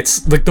 when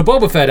it's like the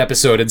Boba Fett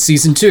episode in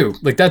season 2.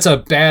 Like that's a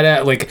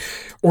badass like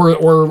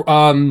or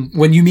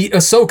when you meet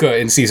Ahsoka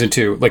in season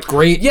 2. Like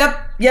great. Yep.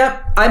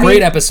 I mean,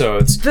 great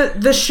episodes.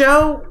 The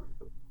show,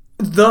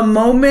 the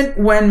moment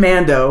when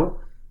Mando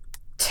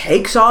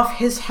takes off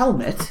his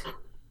helmet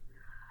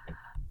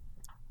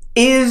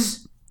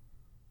is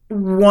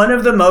one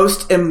of the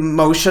most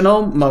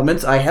emotional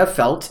moments I have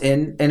felt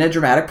in a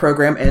dramatic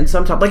program in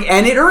some time. Like,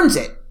 and it earns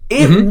it.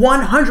 It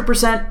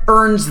 100%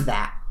 earns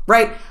that,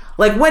 right?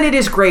 Like when it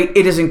is great,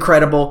 it is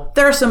incredible.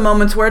 There are some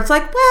moments where it's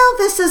like, well,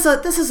 this is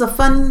a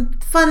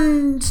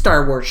fun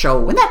Star Wars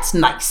show, and that's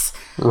nice,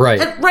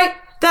 right? Right?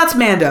 That's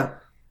Mando.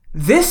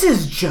 This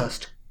is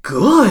just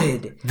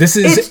good. This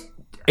is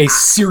a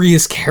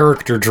serious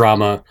character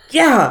drama.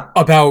 Yeah,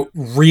 about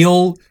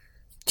real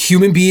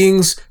human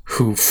beings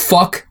who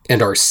fuck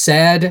and are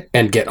sad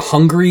and get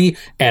hungry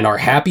and are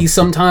happy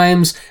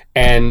sometimes,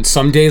 and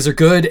some days are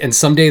good and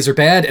some days are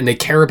bad, and they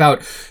care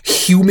about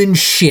human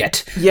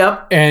shit.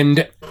 Yep.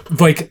 And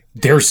like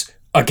there's,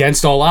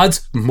 against all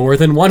odds, more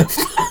than one of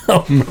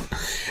them.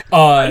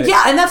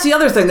 Yeah, and that's the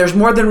other thing. There's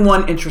more than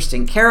one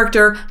interesting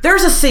character.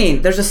 There's a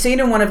scene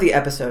in one of the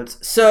episodes.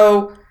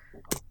 So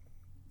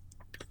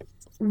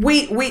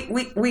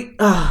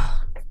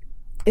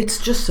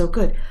it's just so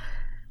good.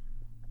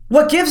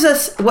 What gives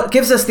us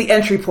the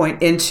entry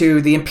point into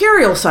the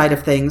Imperial side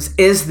of things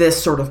is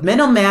this sort of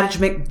middle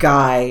management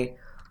guy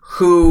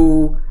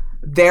who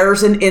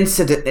there's an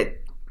incident.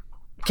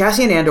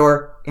 Cassian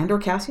Andor.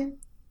 Cassian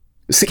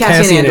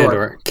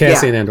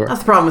Andor.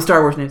 That's the problem with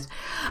Star Wars news.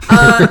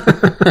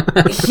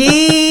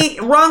 He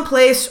wrong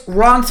place,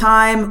 wrong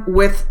time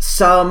with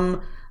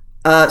some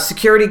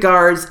security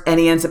guards, and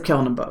he ends up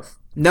killing them both.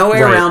 No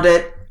way around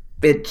it.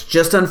 It's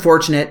just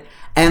unfortunate.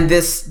 And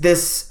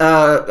this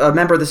a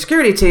member of the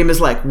security team is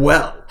like,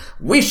 well,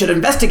 we should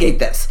investigate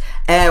this,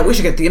 and we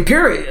should get the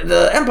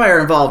Empire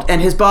involved.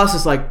 And his boss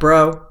is like,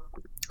 bro,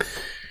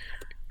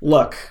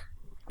 look,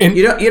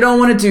 you don't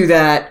want to do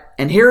that,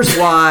 and here's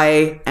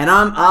why. And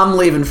I'm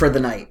leaving for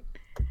the night.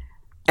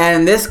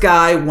 And this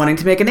guy, wanting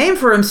to make a name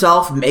for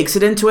himself, makes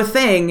it into a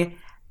thing,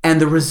 and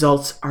the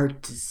results are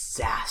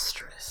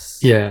disastrous.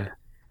 Yeah.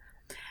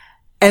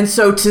 And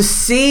so to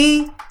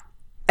see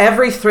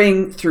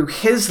everything through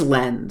his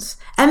lens,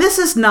 and this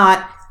is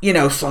not,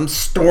 some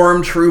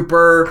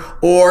stormtrooper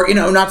or,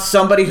 not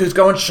somebody who's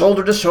going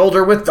shoulder to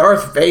shoulder with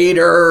Darth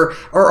Vader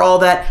or all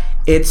that.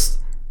 It's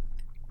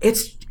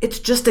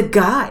just a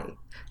guy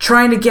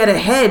trying to get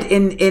ahead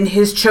in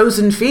his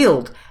chosen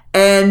field.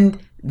 And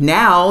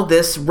now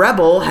this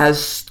rebel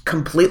has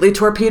completely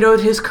torpedoed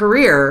his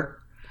career.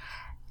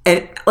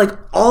 And like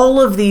all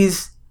of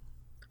these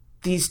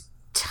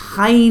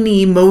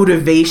tiny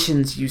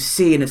motivations you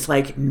see, and it's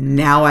like,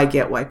 now I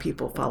get why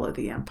people follow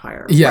the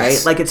Empire.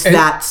 Yes. Right? Like it's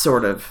that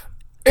sort of.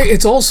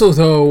 It's also,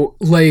 though,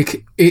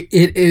 like it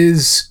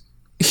is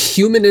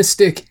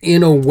humanistic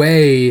in a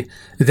way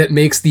that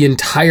makes the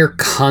entire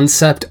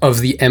concept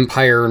of the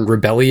Empire and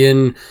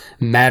Rebellion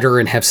matter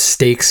and have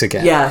stakes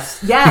again.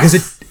 Yes.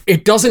 Because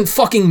it doesn't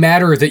fucking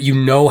matter that you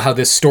know how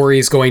this story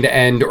is going to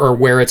end or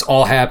where it's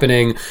all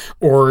happening,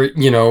 or,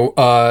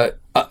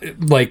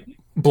 like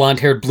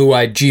blonde-haired,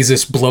 blue-eyed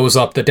Jesus blows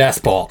up the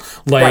Death Ball.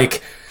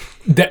 Like,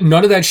 that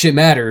none of that shit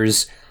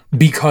matters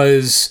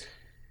because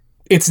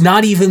it's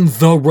not even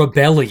the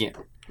rebellion.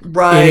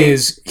 Right. It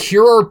is,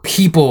 here are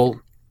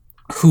people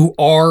who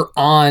are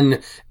on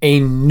a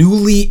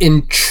newly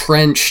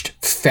entrenched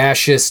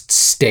fascist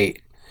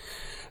state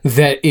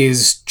that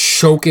is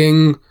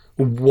choking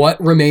what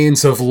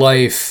remains of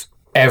life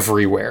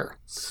everywhere.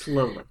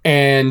 Slowly.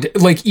 And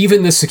like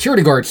even the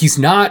security guard, he's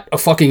not a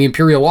fucking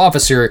Imperial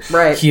officer.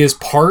 Right. He is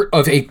part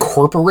of a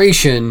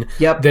corporation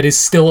that is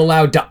still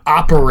allowed to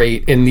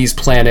operate in these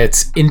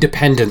planets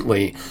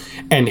independently.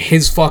 And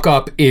his fuck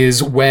up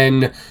is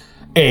when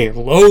a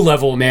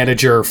low-level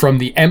manager from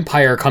the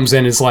Empire comes in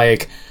and is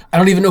like, I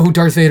don't even know who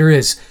Darth Vader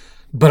is,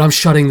 but I'm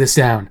shutting this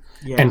down.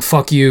 Yeah. And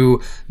fuck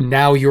you.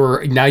 Now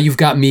you've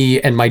got me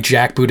and my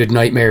jackbooted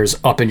nightmares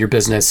up in your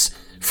business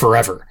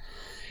forever.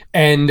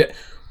 And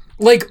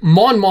like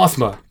Mon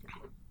Mothma,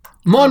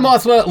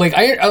 like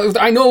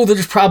I know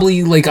there's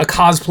probably like a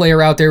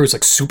cosplayer out there who's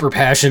like super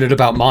passionate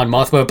about Mon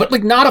Mothma, but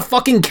like not a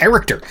fucking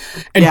character.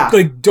 And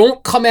like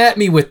don't come at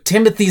me with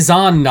Timothy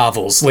Zahn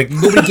novels. Like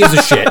nobody gives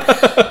a shit.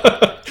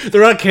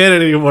 They're not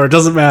canon anymore. It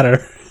doesn't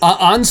matter.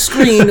 On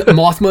screen,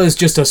 Mothma is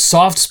just a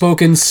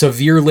soft-spoken,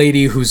 severe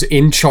lady who's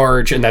in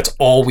charge, and that's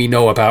all we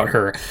know about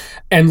her.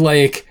 And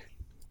like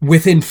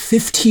within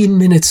 15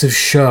 minutes of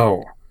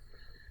show,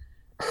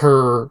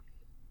 her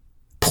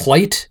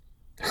plight,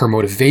 her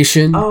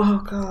motivation,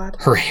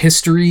 her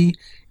history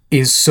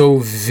is so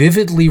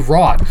vividly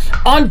wrought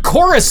on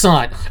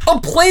Coruscant,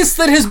 a place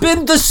that has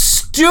been the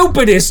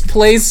stupidest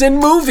place in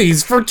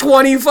movies for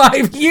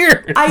 25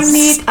 years.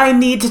 I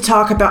need to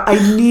talk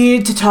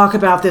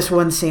about this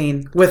one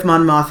scene with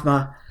Mon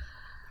Mothma.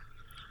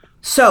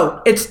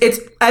 So it's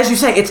as you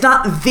say, it's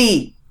not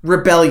the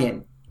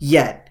rebellion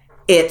yet.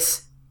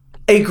 It's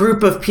a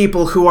group of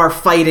people who are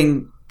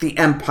fighting the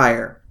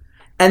Empire,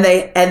 and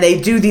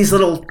they do these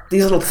little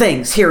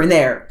things here and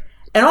there,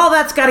 and all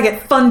that's got to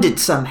get funded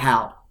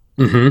somehow.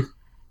 Mm-hmm.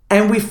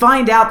 And we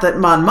find out that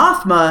Mon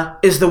Mothma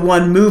is the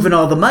one moving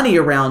all the money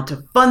around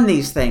to fund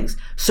these things.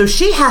 So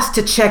she has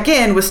to check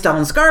in with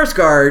Stellan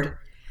Skarsgård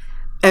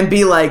and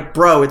be like,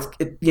 "Bro,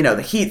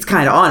 the heat's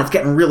kind of on.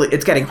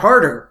 It's getting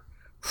harder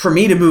for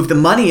me to move the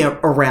money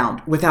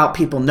around without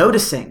people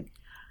noticing."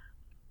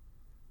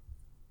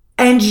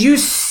 And you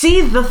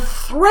see the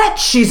threat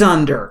she's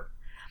under.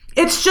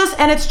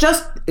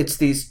 It's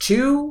these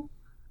two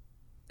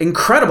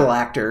incredible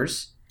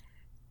actors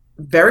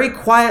very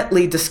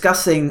quietly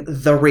discussing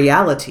the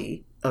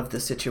reality of the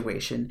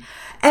situation.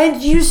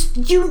 And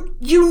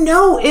you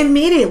know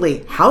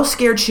immediately how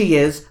scared she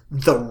is,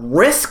 the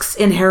risks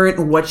inherent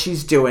in what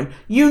she's doing.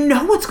 You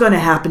know what's going to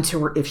happen to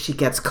her if she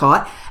gets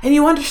caught, and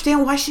you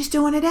understand why she's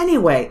doing it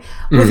anyway,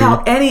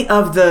 without any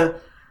of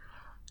the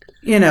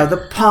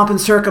pomp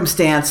and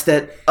circumstance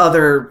that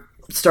other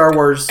Star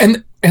Wars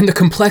and the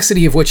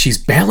complexity of what she's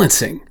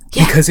balancing,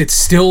 because it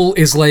still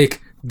is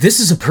like,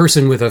 this is a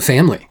person with a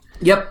family.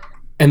 Yep.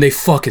 And they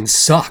fucking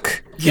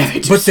suck. Yeah,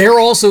 but they're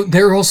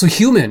also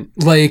human.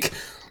 Like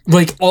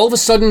all of a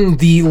sudden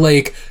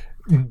the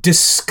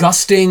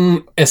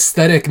disgusting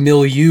aesthetic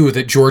milieu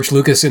that George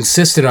Lucas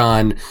insisted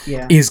on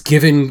is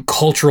given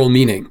cultural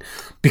meaning,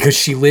 because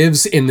she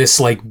lives in this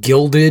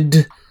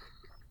gilded,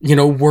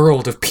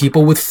 world of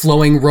people with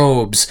flowing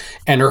robes,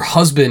 and her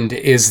husband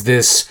is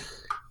this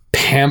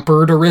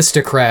pampered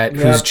aristocrat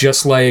who's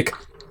just I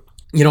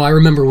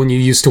remember when you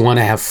used to want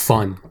to have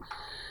fun.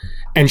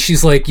 And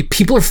she's like,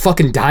 people are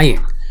fucking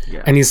dying.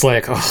 Yeah. And he's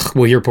like, oh,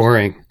 well, you're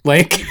boring.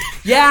 I'm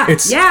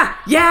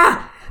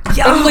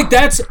like,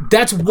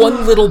 that's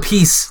one little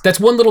piece. That's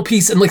one little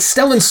piece. And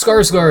Stellan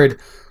Skarsgård,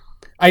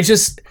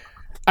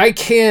 I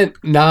can't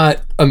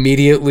not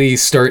immediately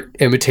start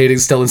imitating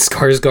Stellan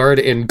Skarsgård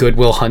in Good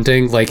Will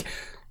Hunting.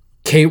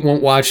 Kate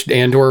won't watch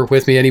Andor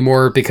with me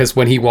anymore because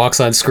when he walks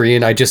on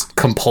screen, I just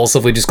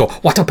compulsively just go,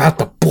 what about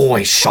the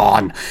boy,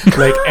 Sean?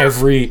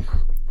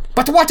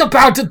 But what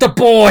about the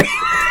boy?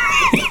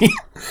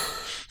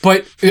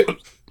 But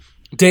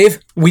Dave,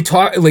 we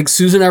talk,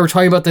 Susan and I were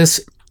talking about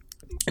this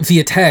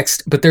via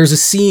text, but there's a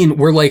scene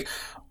where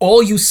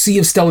all you see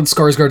of Stellan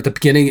Skarsgård at the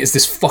beginning is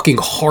this fucking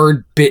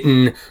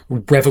hard-bitten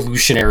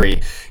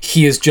revolutionary.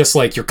 He is just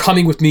you're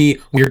coming with me,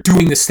 we're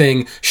doing this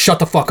thing, shut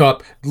the fuck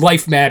up,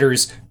 life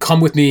matters, come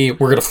with me,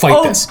 we're gonna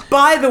fight this.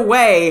 By the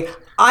way,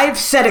 I've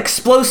set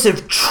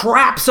explosive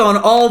traps on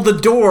all the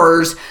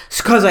doors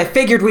because I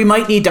figured we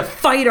might need to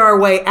fight our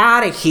way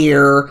out of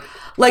here.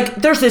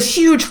 There's this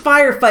huge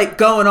firefight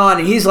going on,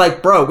 and he's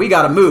like, bro, we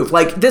gotta move.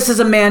 This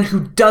is a man who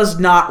does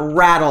not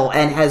rattle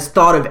and has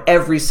thought of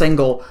every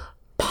single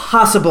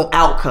possible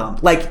outcome.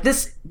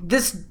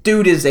 This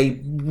dude is a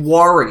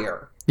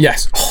warrior.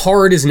 Yes,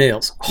 hard as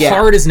nails.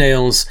 Hard as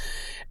nails.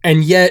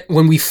 And yet,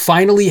 when we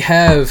finally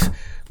have...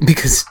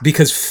 Because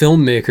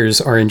filmmakers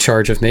are in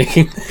charge of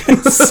making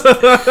this,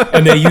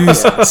 and they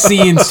use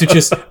scenes to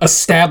just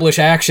establish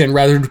action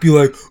rather than to be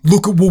like,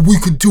 look at what we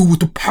could do with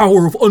the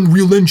power of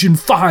Unreal Engine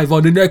 5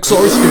 on an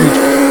XR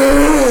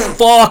stage.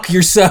 Fuck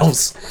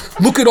yourselves.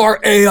 Look at our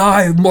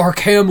AI, Mark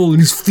Hamill,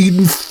 and he's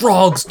feeding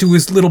frogs to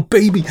his little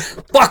baby.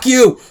 Fuck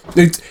you.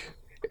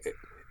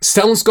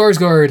 Stellan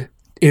Skarsgård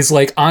is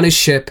on his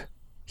ship.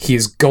 He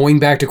is going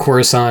back to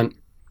Coruscant.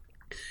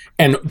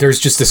 And there's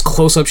just this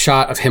close-up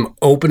shot of him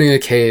opening a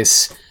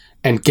case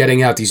and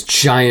getting out these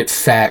giant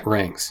fat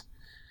rings.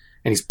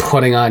 And he's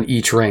putting on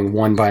each ring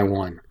one by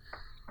one.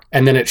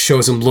 And then it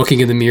shows him looking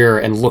in the mirror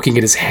and looking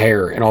at his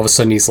hair. And all of a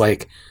sudden he's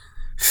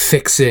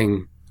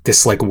fixing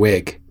this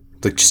wig.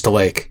 Just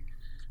to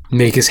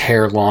make his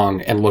hair long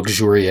and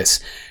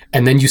luxurious.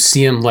 And then you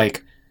see him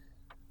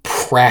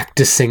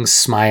practicing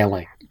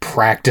smiling.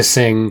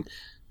 Practicing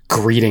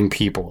greeting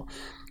people.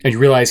 And you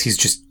realize he's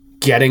just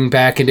getting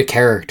back into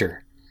character.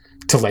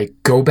 To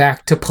go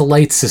back to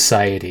polite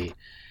society.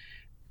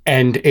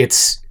 And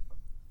it's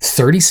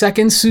 30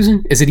 seconds,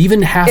 Susan? Is it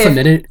even half a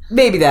minute?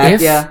 Maybe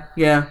that,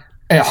 yeah.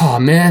 Oh,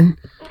 man.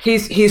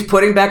 He's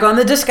putting back on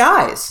the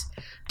disguise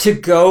to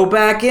go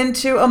back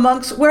into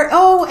amongst where,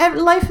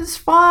 life is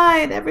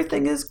fine,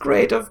 everything is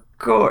great, of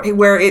course.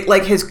 Where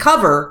his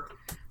cover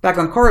back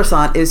on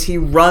Coruscant is he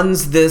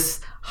runs this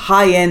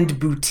high-end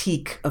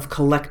boutique of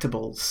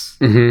collectibles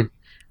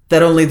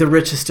that only the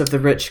richest of the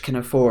rich can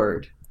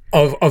afford.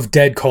 Of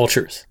dead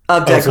cultures.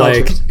 Of dead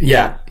cultures.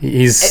 Yeah.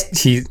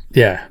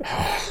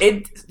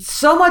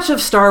 So much of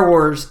Star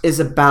Wars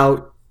is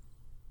about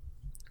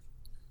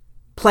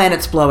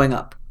planets blowing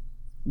up,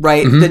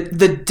 right?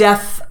 The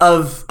death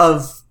of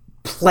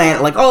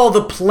planet, all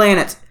the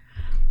planets.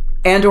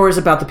 Andor is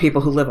about the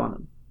people who live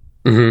on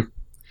them.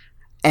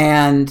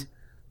 And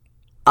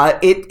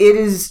it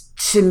is,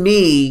 to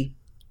me,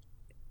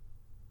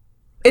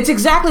 It's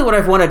exactly what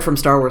I've wanted from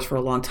Star Wars for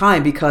a long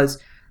time, because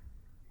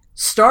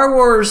Star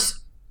Wars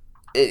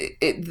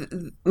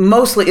it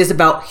mostly is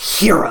about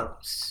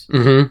heroes.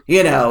 Mm-hmm.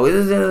 You know,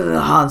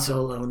 Han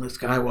Solo and Luke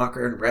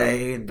Skywalker and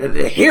Rey and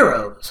the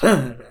heroes.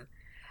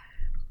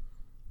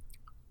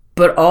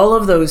 But all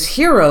of those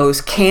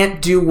heroes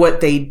can't do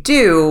what they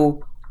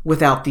do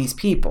without these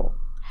people.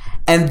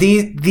 And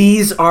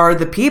these are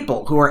the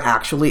people who are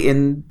actually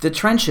in the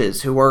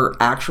trenches, who are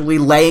actually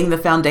laying the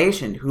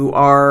foundation, who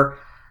are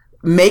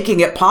making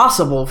it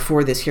possible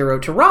for this hero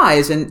to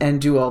rise and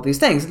do all these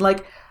things. And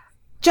like,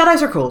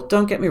 Jedis are cool.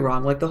 Don't get me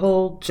wrong. Like, the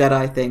whole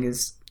Jedi thing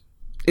is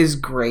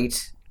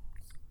great.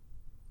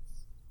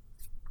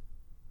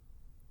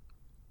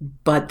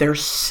 But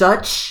there's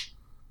such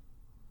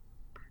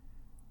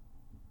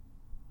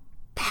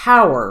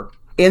power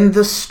in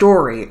the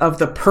story of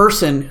the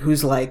person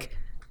who's like,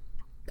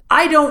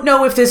 I don't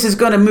know if this is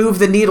going to move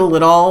the needle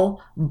at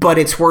all, but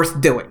it's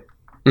worth doing.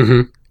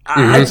 Mm-hmm.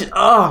 I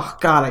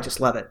just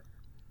love it.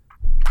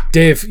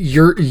 Dave,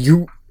 your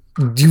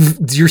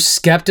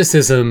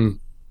skepticism,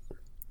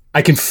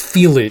 I can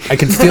feel it.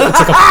 It's like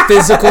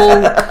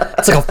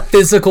a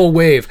physical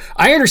wave.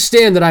 I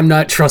understand that I'm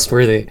not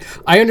trustworthy.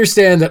 I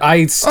understand that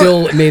I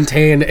still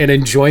maintain an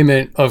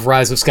enjoyment of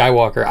Rise of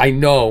Skywalker. I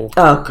know.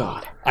 Oh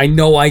God. I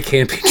know I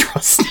can't be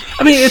trusted.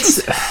 I mean, I've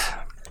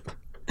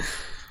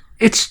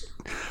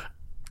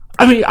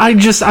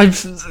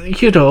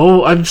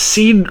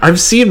seen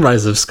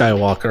Rise of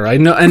Skywalker. I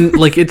know, and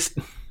like it's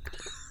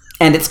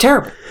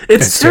terrible.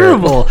 It's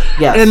terrible.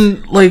 Yes.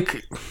 And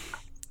like,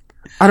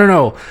 I don't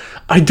know.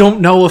 I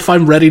don't know if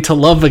I'm ready to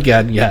love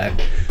again yet.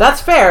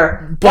 That's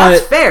fair.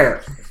 That's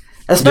fair.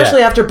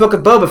 Especially after Book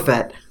of Boba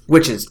Fett,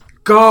 which is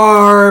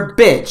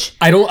garbage.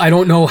 I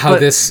don't know how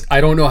this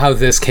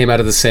came out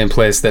of the same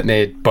place that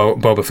made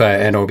Boba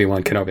Fett and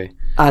Obi-Wan Kenobi.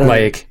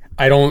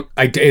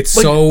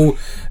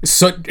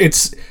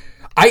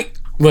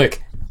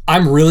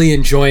 I'm really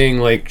enjoying,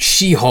 like,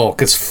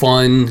 She-Hulk is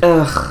fun.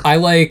 Ugh. I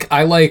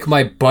like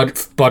my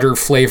butter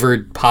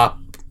flavored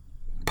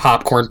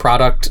popcorn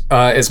product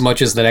as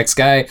much as the next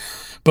guy.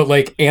 But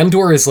like,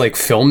 Andor is like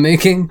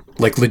filmmaking,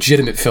 like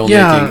legitimate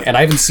filmmaking, and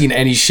I haven't seen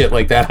any shit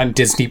like that on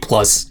Disney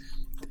Plus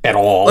at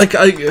all. Like,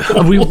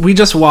 we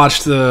just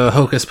watched the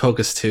Hocus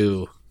Pocus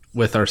 2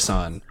 with our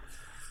son.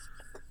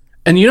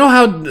 And you know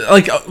how,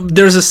 like,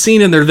 there's a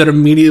scene in there that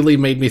immediately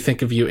made me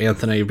think of you,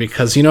 Anthony,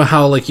 because you know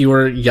how, like, you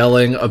were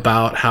yelling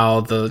about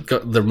how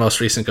the most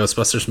recent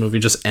Ghostbusters movie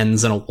just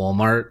ends in a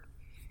Walmart?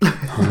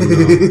 Oh,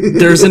 no.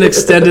 There's an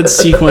extended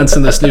sequence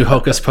in this new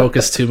Hocus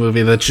Pocus 2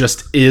 movie that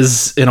just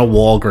is in a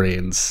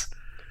Walgreens.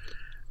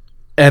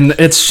 And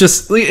it's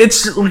just,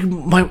 it's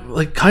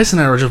like Kais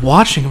and I were just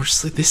watching, and we're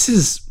just like, this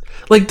is,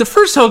 like, the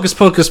first Hocus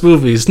Pocus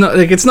movie is not,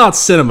 like, it's not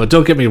cinema,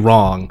 don't get me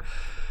wrong.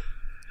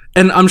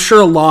 And I'm sure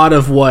a lot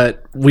of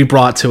what we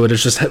brought to it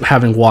is just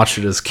having watched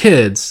it as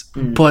kids.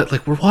 But,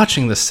 like, we're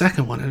watching the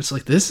second one, and it's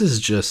like, this is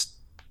just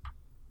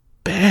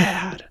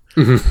bad.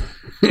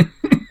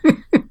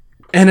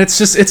 And it's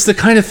the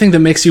kind of thing that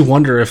makes you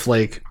wonder if,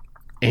 like,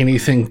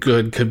 anything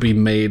good could be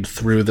made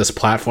through this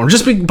platform.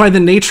 Just by the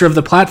nature of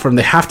the platform,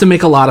 they have to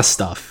make a lot of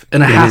stuff,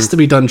 and it has to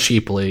be done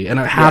cheaply, and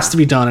it has to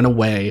be done in a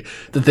way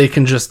that they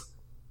can just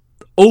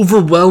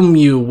overwhelm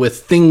you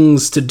with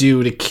things to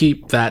do to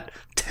keep that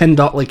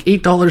 $10, like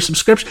 $8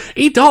 subscription.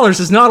 $8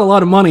 is not a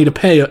lot of money to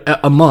pay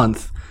a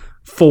month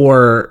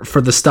for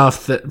the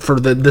stuff that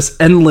this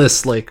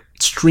endless, like,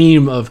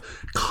 stream of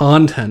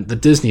content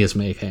that Disney is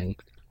making.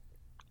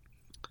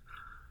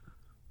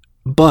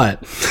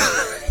 But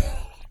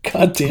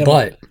God damn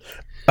it.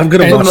 I'm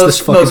gonna watch this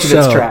fucking most show.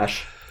 Of it's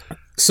trash.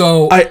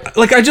 So I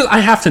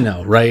have to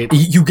know, right?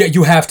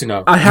 You have to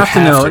know. I have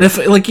to know. And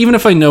if, like, even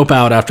if I nope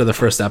out after the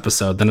first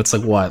episode, then it's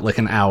like, what, like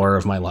an hour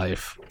of my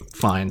life.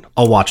 Fine,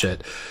 I'll watch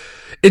it.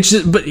 It's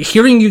just, but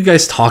hearing you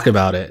guys talk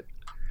about it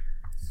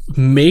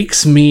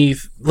makes me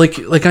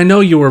like I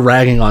know you were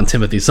ragging on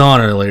Timothy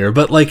Zahn earlier,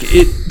 but like,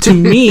 it to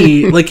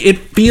me, like, it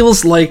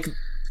feels like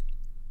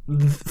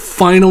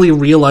finally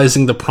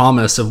realizing the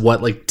promise of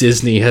what, like,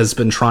 Disney has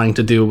been trying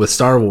to do with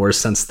Star Wars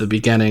since the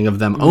beginning of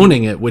them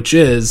owning it, which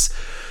is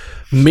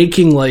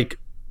making, like,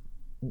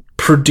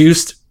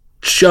 produced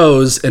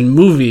shows and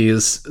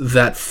movies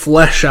that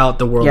flesh out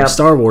the world of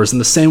Star Wars in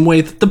the same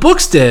way that the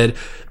books did,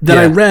 that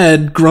I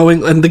read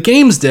growing, and the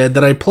games did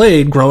that I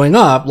played growing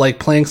up, like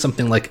playing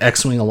something like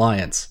X-Wing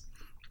Alliance,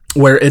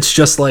 where it's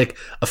just like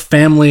a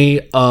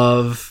family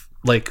of,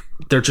 like,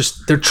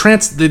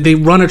 they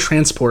run a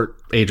transport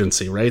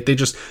agency, right? They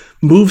just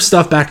move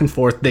stuff back and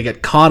forth. They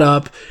get caught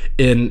up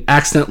in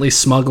accidentally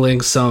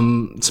smuggling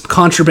some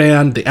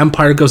contraband. The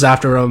Empire goes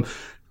after them.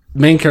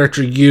 Main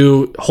character,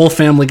 whole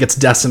family gets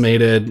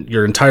decimated.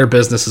 Your entire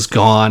business is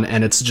gone,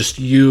 and it's just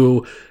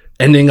you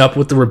ending up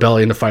with the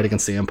rebellion to fight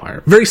against the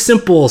Empire. Very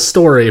simple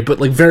story, but,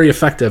 like, very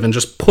effective, and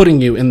just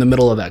putting you in the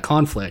middle of that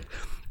conflict.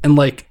 And,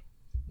 like,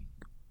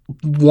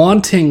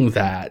 wanting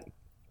that,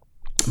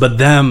 but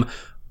them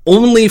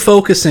only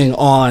focusing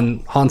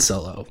on Han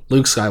Solo,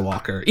 Luke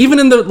Skywalker. Even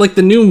in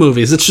the new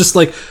movies, it's just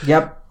like,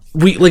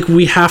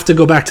 we have to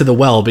go back to the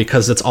well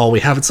because it's all we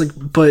have. It's like,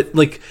 but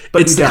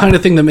it's the kind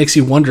of thing that makes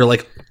you wonder,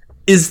 like,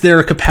 is there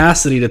a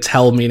capacity to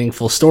tell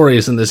meaningful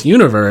stories in this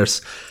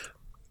universe?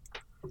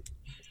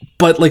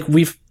 But like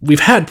we've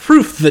had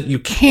proof that you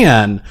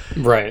can.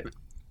 Right.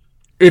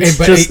 It's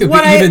just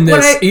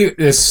this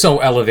is so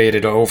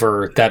elevated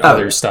over that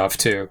other stuff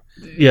too.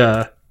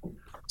 Yeah.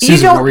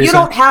 Susan, you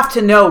don't have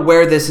to know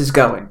where this is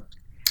going.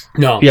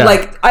 No. Yeah.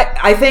 Like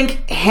I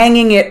think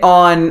hanging it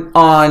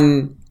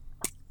on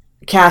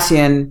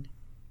Cassian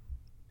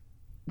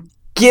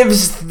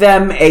gives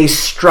them a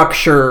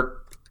structure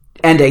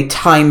and a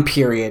time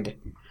period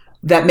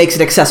that makes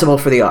it accessible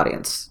for the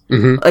audience.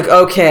 Mm-hmm. Like,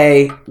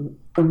 okay,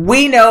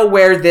 we know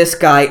where this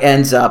guy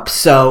ends up,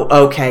 so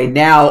okay,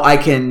 now I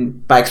can,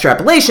 by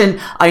extrapolation,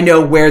 I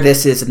know where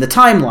this is in the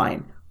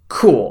timeline.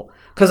 Cool.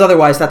 Because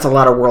otherwise that's a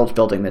lot of world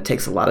building that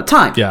takes a lot of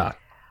time. Yeah.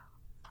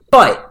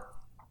 But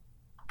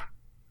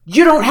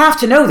you don't have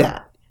to know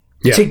that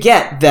to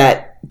get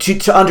that,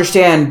 to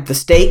understand the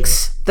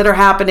stakes that are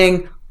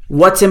happening,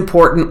 what's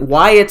important,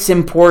 why it's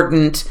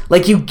important.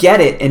 Like, you get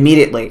it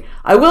immediately.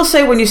 I will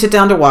say, when you sit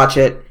down to watch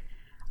it,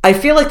 I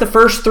feel like the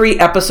first 3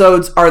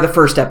 episodes are the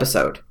first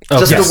episode.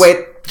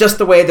 Just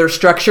the way they're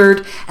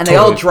structured, and they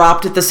all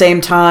dropped at the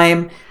same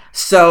time.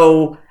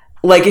 So,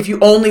 like, if you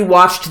only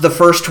watched the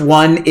first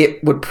one,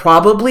 it would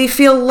probably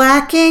feel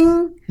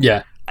lacking.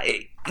 Yeah.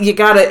 You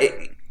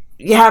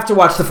have to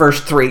watch the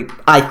first 3,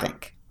 I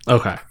think.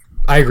 Okay.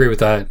 I agree with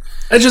that.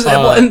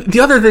 And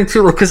the other thing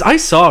too, because I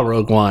saw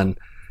Rogue One.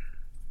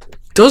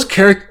 Those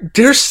characters,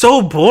 they're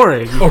so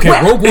boring. Okay,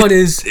 Rogue One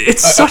is...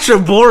 It's such a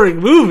boring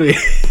movie.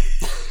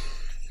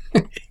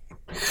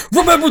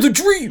 Remember the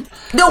dream!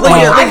 No,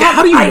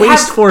 how do you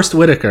waste Forrest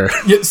Whitaker?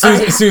 Yeah,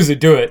 Susan,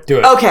 do it.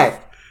 Okay.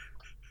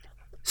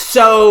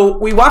 So,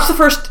 we watched the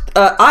first...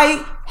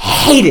 I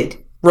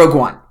hated Rogue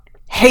One.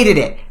 Hated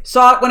it.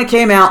 Saw it when it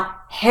came out.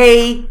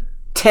 Hated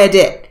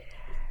it.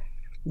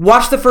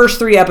 Watched the first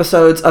 3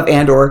 episodes of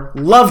Andor.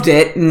 Loved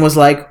it. And was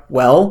like,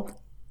 well,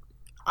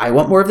 I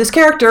want more of this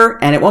character.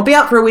 And it won't be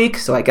out for a week.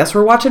 So I guess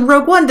we're watching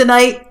Rogue One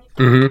tonight.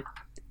 Mm-hmm.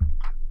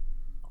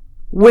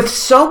 With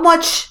so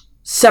much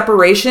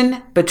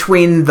separation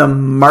between the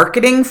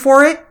marketing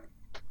for it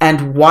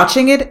and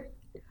watching it,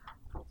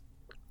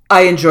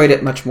 I enjoyed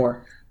it much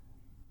more.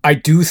 I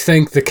do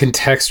think the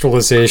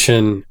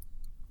contextualization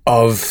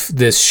of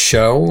this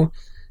show,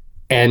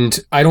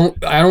 and I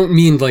don't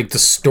mean like the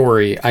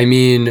story, I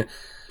mean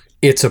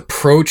its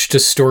approach to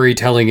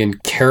storytelling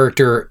and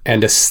character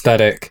and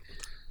aesthetic.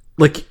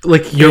 Like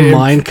your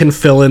mind can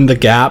fill in the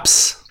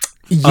gaps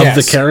of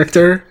the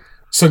character.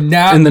 So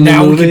now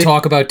we can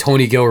talk about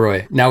Tony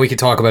Gilroy.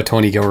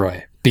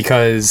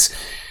 Because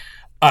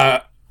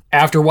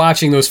after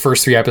watching those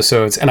first 3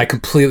 episodes, and I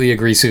completely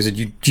agree,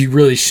 Susan, you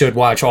really should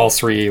watch all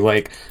 3.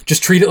 Like,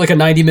 just treat it like a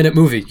 90-minute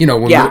movie. You know,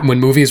 when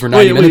movies were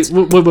 90 minutes.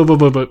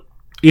 Wait.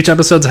 Each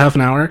episode's half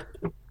an hour?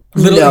 A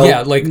little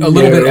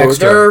bit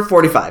extra. They're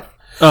 45.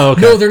 Oh,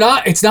 okay. No, they're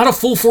not. It's not a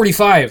full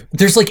 45.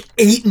 There's like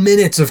 8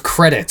 minutes of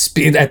credits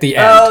at the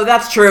end. Oh,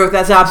 that's true.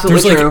 That's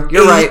absolutely true.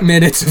 You're right. 8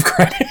 minutes of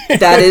credits.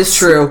 That is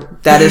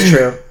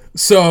true.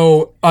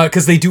 So,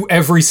 because they do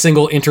every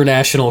single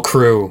international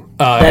crew.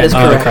 That is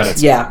correct.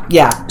 Credits.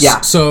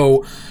 Yeah.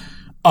 So,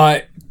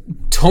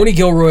 Tony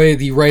Gilroy,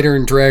 the writer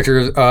and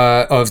director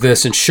of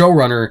this and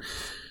showrunner,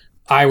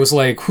 I was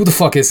like, who the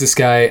fuck is this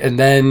guy? And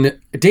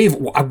then, Dave,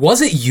 was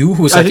it you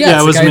who was like,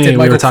 it was the guy me. Did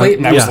Michael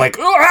Clayton? I was like,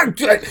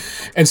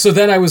 and so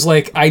then I was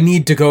like, I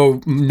need to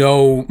go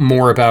know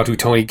more about who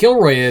Tony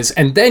Gilroy is.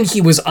 And then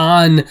he was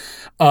on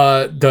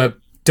the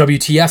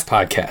WTF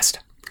podcast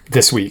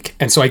this week.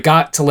 And so I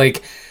got to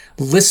like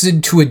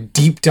listen to a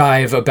deep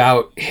dive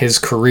about his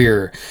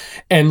career.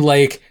 And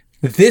like,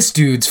 this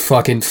dude's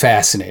fucking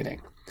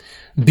fascinating.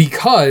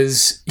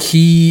 Because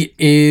he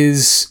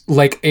is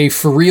like a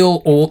for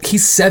real old,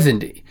 he's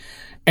 70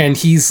 and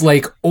he's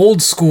like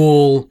old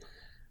school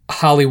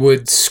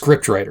Hollywood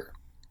scriptwriter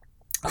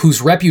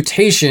whose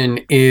reputation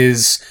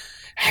is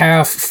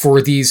half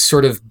for these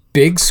sort of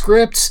big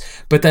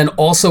scripts, but then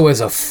also as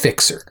a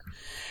fixer.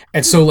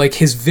 And so like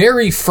his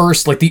very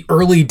first, like the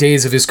early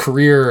days of his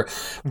career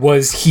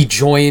was he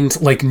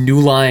joined like New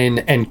Line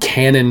and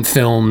Canon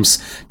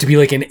Films to be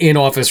like an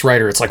in-office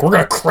writer. It's like, we're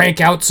going to crank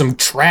out some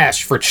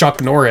trash for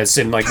Chuck Norris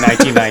in like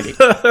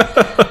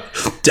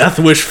 1990. Death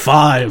Wish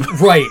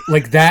 5. Right.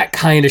 Like that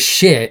kind of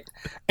shit.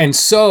 And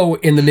so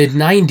in the mid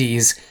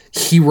 90s,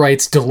 he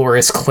writes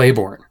Dolores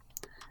Claiborne.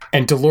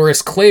 And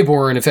Dolores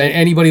Claiborne, if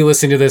anybody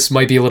listening to this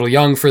might be a little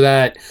young for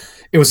that,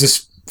 it was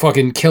this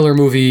fucking killer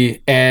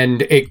movie,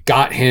 and it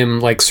got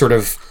him like sort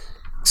of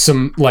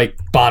some like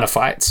bona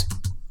fides.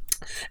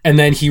 And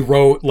then he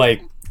wrote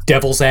like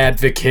Devil's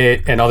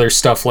Advocate and other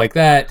stuff like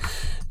that.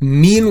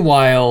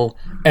 Meanwhile,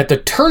 at the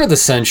turn of the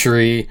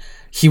century,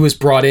 he was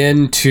brought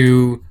in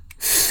to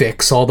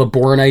fix all the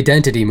Bourne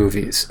Identity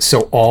movies.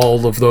 So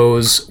all of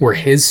those were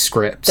his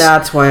scripts.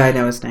 That's why I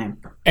know his name.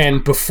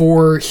 And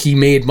before he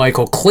made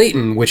Michael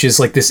Clayton, which is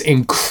like this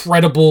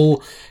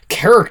incredible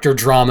character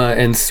drama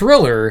and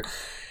thriller,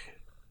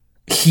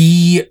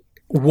 he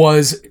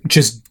was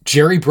just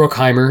Jerry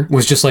Bruckheimer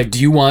was just like, do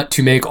you want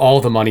to make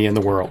all the money in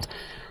the world?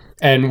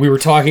 And we were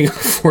talking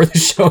before the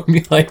show,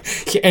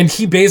 and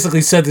he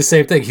basically said the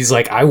same thing. He's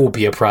like, I will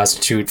be a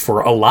prostitute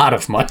for a lot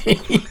of money.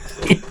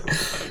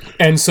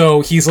 And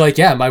so he's like,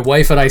 yeah, my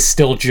wife and I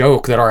still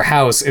joke that our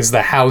house is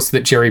the house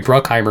that Jerry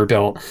Bruckheimer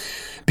built,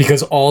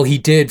 because all he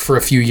did for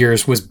a few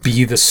years was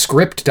be the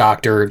script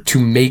doctor to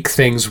make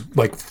things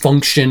like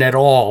function at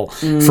all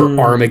for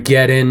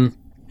Armageddon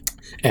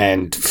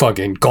and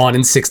fucking Gone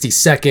in 60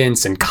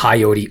 Seconds and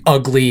Coyote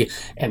Ugly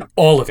and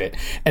all of it.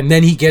 And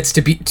then he gets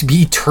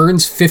he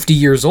turns 50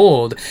 years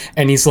old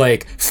and he's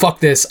like, fuck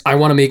this, I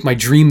want to make my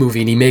dream movie.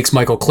 And he makes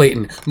Michael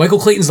Clayton. Michael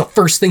Clayton's the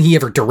first thing he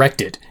ever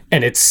directed,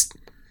 and it's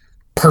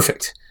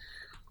perfect.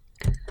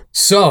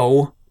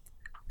 So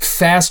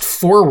fast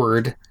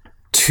forward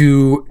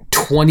to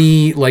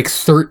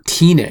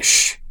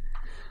 2013ish,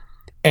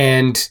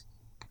 and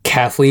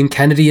Kathleen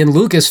Kennedy and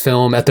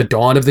Lucasfilm at the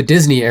dawn of the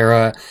Disney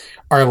era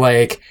are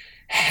like,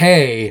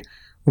 hey,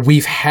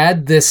 we've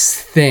had this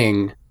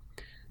thing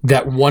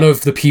that one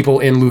of the people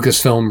in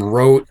Lucasfilm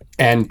wrote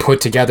and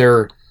put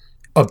together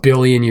a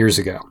billion years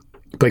ago,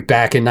 like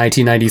back in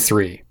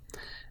 1993.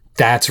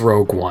 That's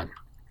Rogue One.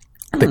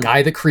 The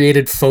guy that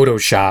created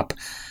Photoshop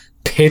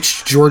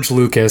pitched George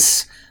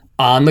Lucas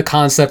on the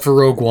concept for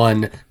Rogue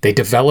One. They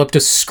developed a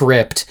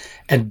script,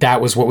 and that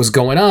was what was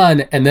going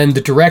on. And then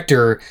the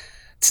director,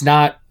 it's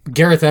not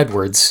Gareth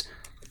Edwards.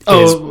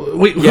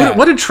 What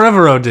did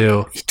Trevorrow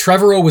do?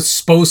 Trevorrow was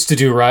supposed to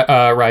do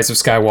Rise of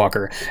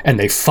Skywalker, and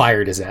they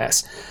fired his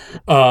ass.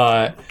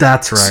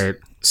 That's right.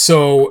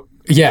 So,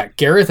 yeah,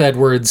 Gareth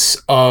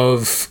Edwards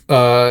of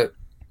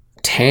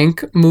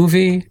Tank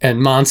movie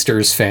and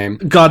Monsters fame.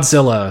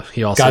 Godzilla,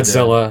 he also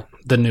Godzilla. did.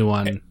 The new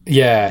one.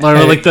 Yeah.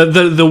 Or like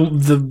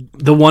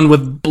the one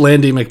with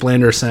Blandy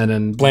McBlanderson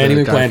and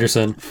Blandy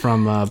McBlanderson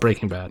from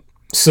Breaking Bad.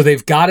 So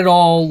they've got it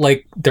all,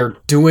 like, they're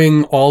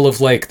doing all of,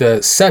 like,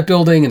 the set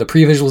building and the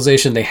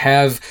pre-visualization they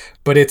have,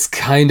 but it's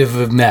kind of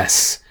a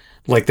mess.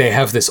 Like, they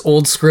have this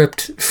old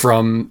script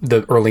from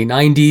the early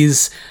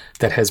 90s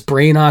that has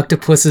brain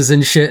octopuses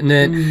and shit in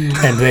it,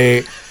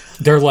 and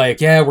they're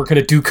like, yeah, we're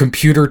going to do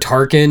computer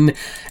Tarkin.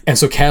 And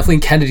so Kathleen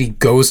Kennedy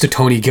goes to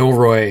Tony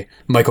Gilroy,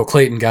 Michael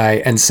Clayton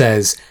guy, and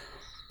says,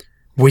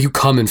 will you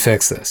come and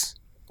fix this?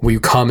 Will you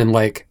come and,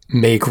 like,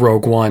 make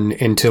Rogue One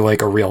into,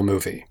 like, a real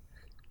movie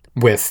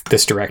with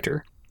this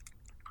director?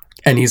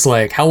 And he's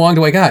like, how long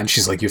do I got? And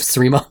she's like, you have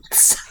 3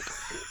 months.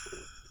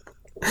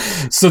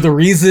 So the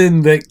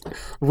reason that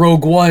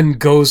Rogue One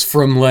goes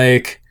from,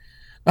 like,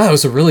 oh, it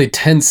was a really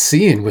tense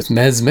scene with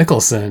Mads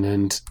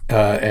Mikkelsen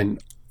and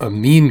a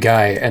mean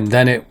guy, and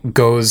then it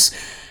goes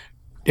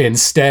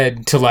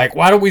instead to, like,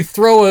 why don't we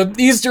throw an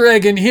Easter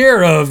egg in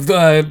here of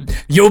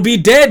You'll Be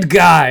Dead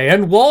guy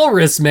and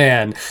Walrus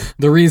Man.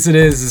 The reason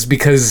is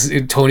because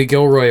Tony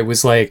Gilroy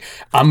was like,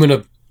 I'm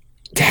gonna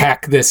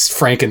hack this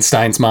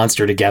Frankenstein's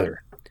monster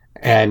together.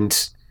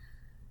 And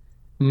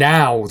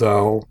now,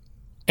 though,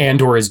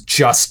 Andor is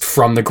just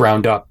from the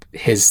ground up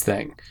his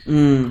thing.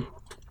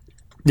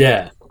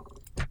 Yeah,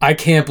 I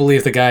can't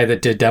believe the guy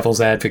that did Devil's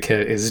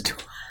Advocate is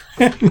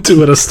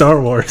doing a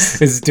Star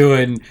Wars. is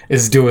doing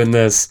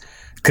this,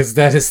 because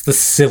that is the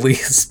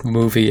silliest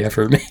movie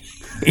ever made.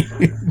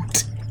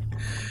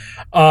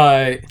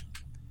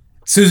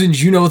 Susan,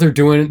 do you know what they're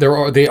doing?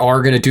 They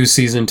are going to do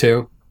season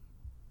 2.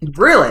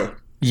 Really?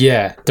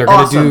 Yeah, they're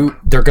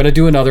gonna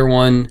do another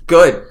one.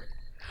 Good.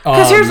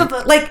 Because here's the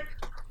like,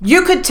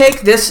 you could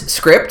take this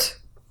script,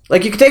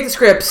 like, you could take the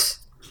scripts.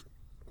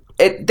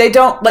 They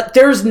don't, like,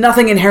 there's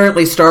nothing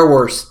inherently Star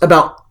Wars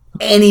about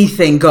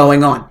anything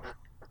going on.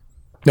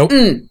 Nope.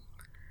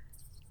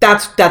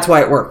 That's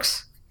why it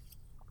works.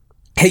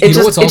 Hey, it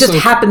just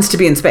happens to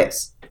be in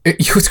space. You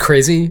know what's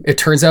crazy? It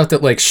turns out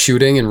that, like,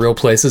 shooting in real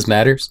places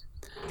matters.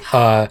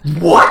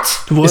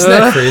 What? Isn't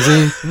that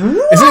crazy?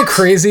 What? Isn't it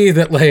crazy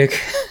that,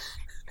 like,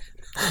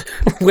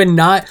 when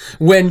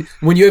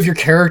you have your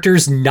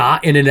characters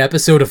not in an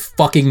episode of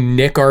fucking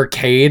Nick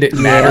Arcade, it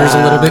matters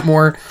a little bit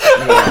more.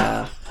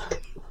 Yeah.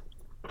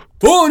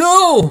 Oh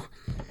no!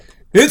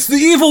 It's the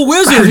evil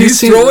wizard! He's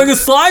throwing a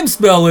slime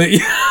spell at you!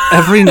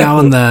 Every now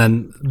and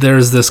then,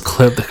 there's this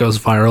clip that goes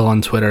viral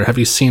on Twitter. Have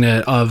you seen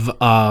it of,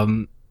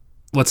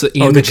 what's it,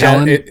 Ian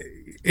McKellen?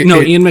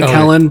 Ian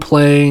McKellen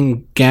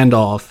playing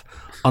Gandalf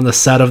on the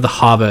set of The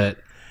Hobbit.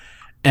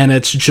 And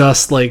it's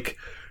just like,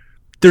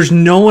 there's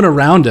no one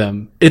around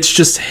him. It's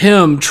just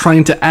him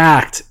trying to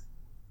act,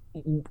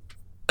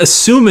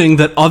 assuming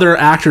that other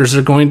actors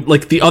are going,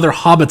 like, the other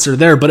hobbits are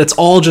there, but it's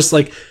all just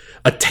like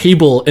a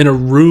table in a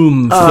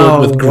room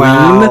filled with green.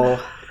 Wow.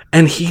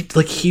 And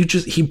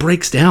he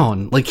breaks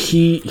down. Like,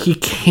 he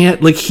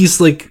can't, like, he's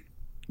like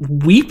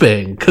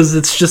weeping because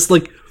it's just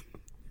like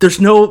there's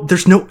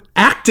no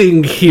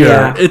acting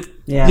here.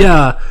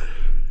 Yeah.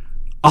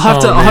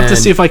 I'll have to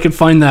see if I can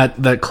find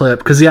that clip,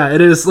 because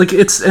it is like,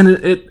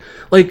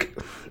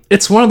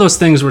 it's one of those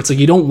things where it's like,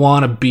 you don't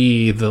want to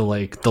be the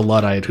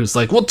Luddite who's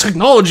like, well,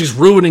 technology's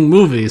ruining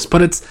movies,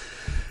 but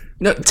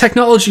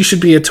technology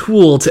should be a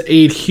tool to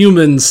aid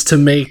humans to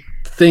make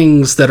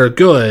things that are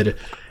good.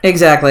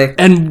 Exactly.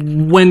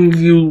 And when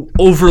you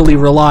overly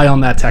rely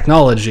on that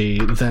technology,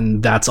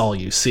 then that's all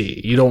you see.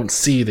 You don't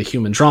see the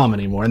human drama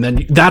anymore. And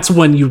then that's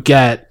when you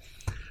get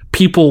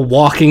people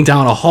walking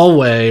down a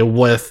hallway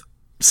with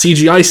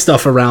CGI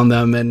stuff around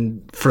them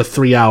and for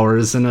 3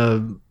 hours in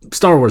a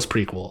Star Wars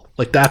prequel.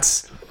 Like,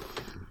 that's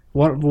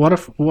what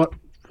if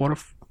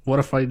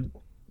I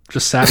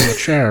just sat in a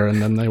chair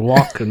and then they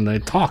walk and they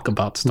talk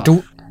about stuff?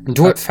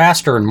 Do it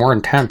faster and more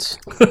intense.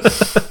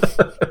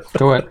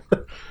 Do it.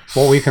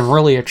 What we can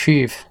really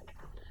achieve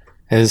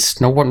is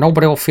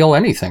nobody will feel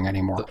anything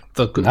ananymore.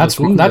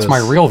 That's my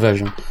real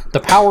vision. The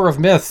power of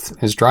myth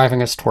is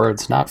driving us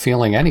towards not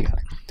feeling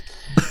anything.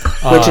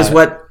 Which is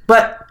what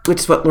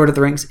Lord of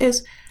the Rings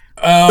is.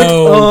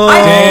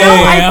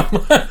 I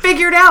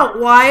figured out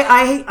why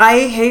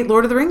I hate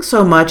Lord of the Rings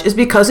so much is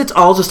because it's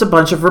all just a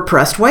bunch of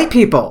repressed white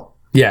people.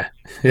 Yeah,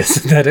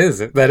 yes, that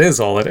is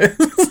all it is.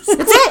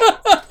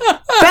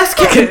 That's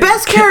it.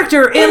 Best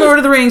character in Lord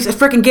of the Rings is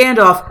freaking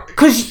Gandalf,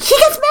 because he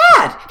gets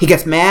mad. He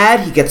gets mad.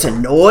 He gets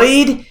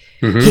annoyed.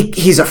 Mm-hmm.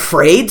 He's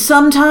afraid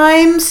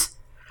sometimes.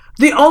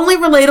 The only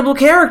relatable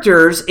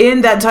characters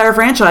in that entire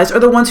franchise are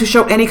the ones who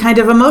show any kind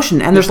of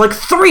emotion, and there's like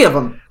 3 of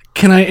them.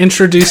 Can I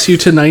introduce you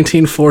to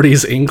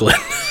 1940s England?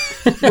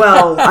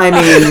 Well, I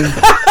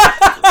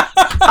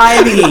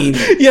mean,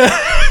 yeah.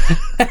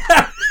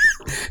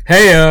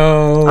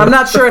 Heyo. I'm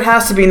not sure it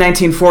has to be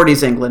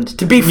 1940s England,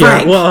 to be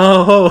frank. Yeah,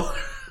 whoa.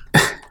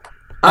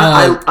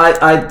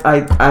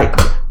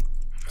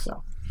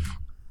 So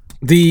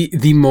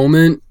the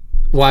moment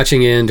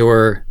watching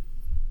Andor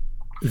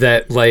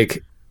that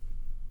like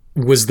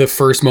was the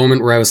first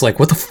moment where I was like,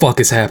 what the fuck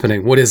is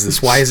happening? What is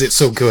this? Why is it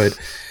so good?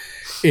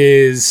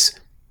 Is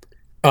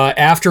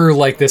after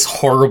like this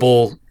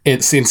horrible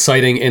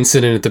inciting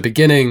incident at the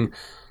beginning,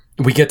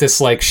 we get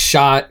this like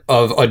shot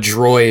of a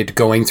droid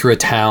going through a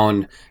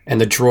town,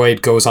 and the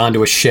droid goes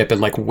onto a ship and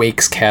like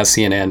wakes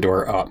Cassian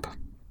Andor up.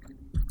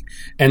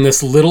 And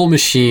this little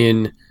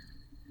machine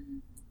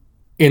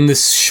in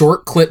this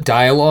short clip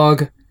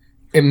dialogue,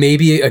 it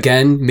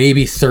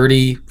maybe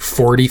 30,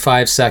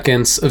 45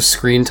 seconds of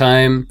screen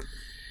time,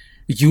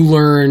 you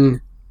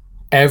learn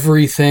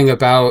everything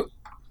about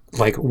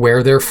like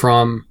where they're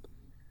from,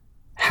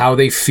 how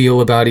they feel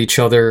about each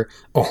other,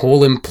 a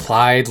whole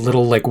implied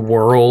little like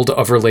world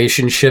of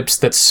relationships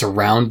that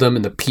surround them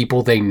and the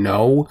people they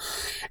know,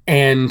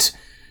 and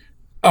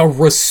a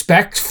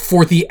respect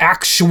for the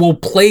actual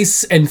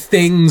place and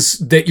things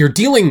that you're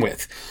dealing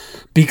with.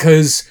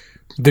 Because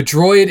the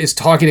droid is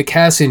talking to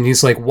Cassian and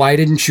he's like, why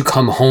didn't you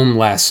come home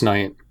last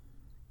night?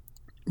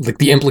 Like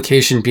the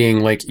implication being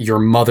like, your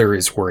mother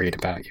is worried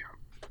about you.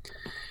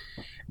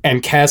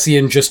 And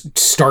Cassian just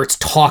starts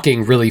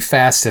talking really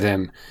fast at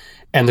him.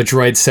 And the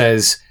droid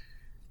says,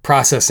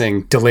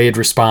 processing, delayed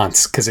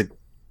response, because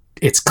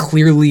it's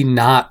clearly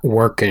not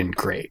working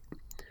great.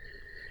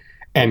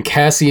 And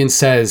Cassian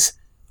says,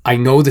 I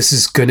know this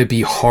is going to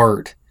be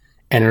hard,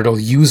 and it'll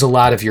use a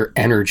lot of your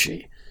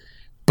energy,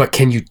 but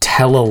can you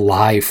tell a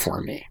lie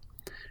for me?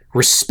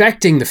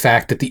 Respecting the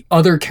fact that the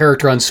other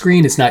character on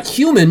screen is not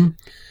human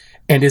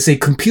and is a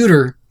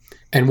computer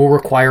and will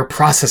require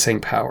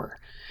processing power.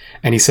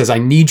 And he says, I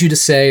need you to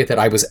say that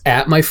I was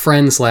at my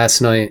friend's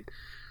last night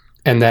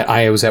and that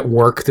I was at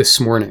work this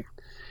morning.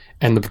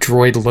 And the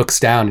droid looks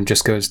down and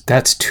just goes,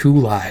 that's 2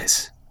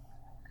 lies.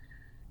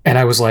 And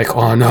I was like,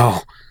 oh no,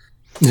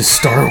 the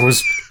Star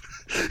Wars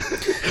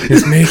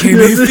is making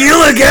me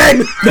feel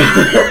again.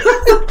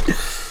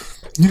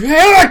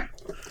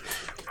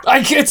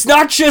 It's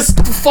not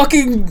just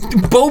fucking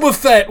Boba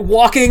Fett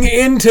walking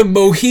into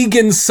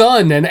Mohegan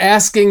Sun and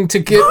asking to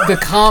get the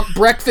comp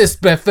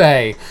breakfast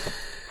buffet.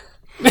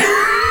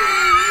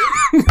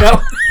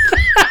 No.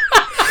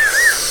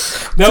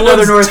 It's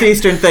another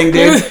Northeastern thing,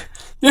 dude.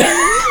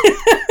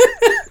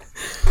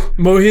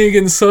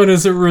 Mohegan Sun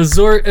is a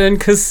resort and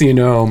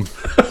casino.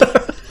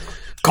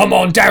 Come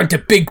on down to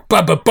Big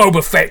Bubba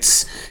Boba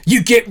Fett's.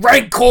 You get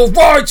Rancor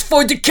rewards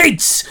for the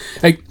kids.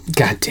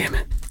 God damn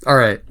it. All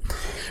right.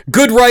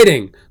 Good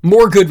writing.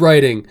 More good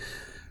writing.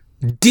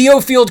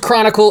 DioField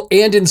Chronicle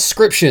and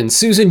Inscription.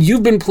 Susan,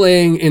 you've been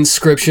playing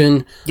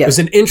Inscription. Yes. It was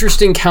an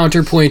interesting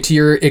counterpoint to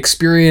your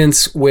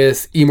experience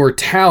with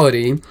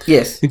Immortality.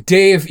 Yes.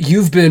 Dave,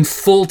 you've been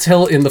full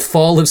tilt in the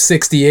fall of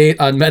 68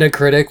 on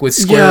Metacritic with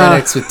Square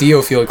Enix with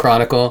DioField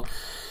Chronicle.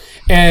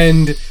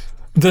 And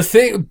the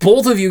thing,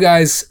 both of you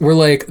guys were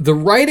like, the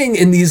writing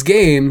in these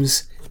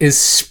games is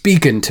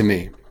speaking to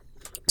me.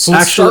 So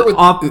let's start with...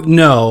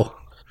 no.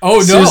 Oh,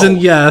 no. Susan,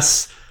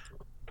 yes.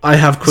 I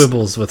have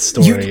quibbles with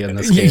story in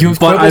this game,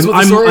 but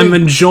I'm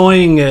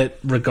enjoying it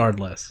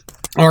regardless.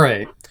 All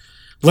right,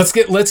 let's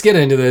get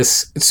into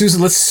this, Susan.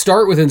 Let's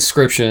start with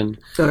Inscription.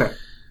 Okay.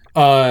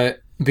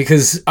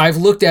 Because I've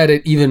looked at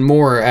it even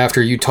more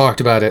after you talked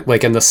about it,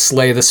 like in the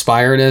Slay the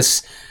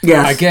Spire-ness.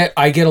 Yes.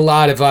 I get a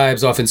lot of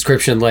vibes off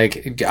Inscription.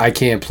 Like I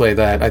can't play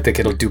that. I think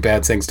it'll do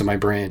bad things to my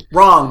brain.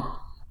 Wrong.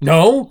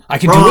 No, I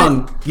can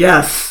Wrong. do it.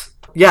 Yes.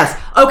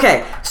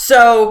 Okay.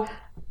 So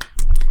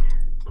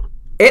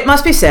it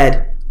must be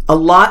said, a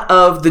lot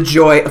of the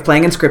joy of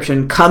playing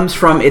Inscryption comes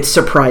from its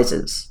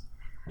surprises.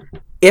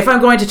 If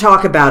I'm going to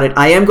talk about it,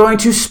 I am going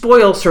to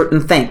spoil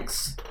certain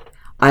things.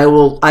 I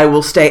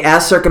will stay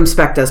as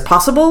circumspect as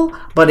possible,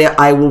 but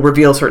I will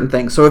reveal certain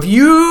things. So if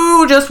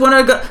you just want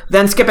to go,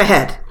 then skip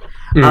ahead.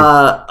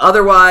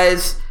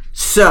 Otherwise,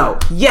 so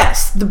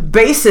yes, the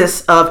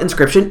basis of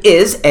Inscryption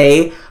is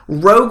a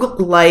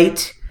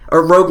roguelite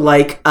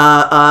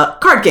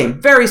card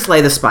game. Very Slay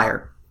the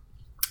Spire.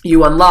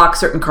 You unlock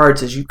certain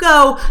cards as you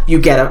go. You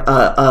get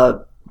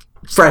a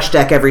fresh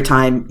deck every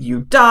time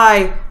you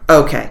die.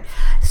 Okay.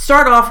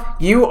 Start off,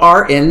 you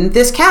are in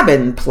this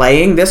cabin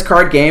playing this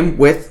card game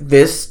with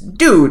this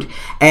dude.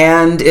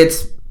 And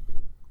it's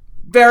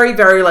very,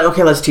 very like,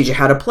 okay, let's teach you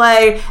how to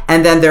play.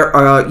 And then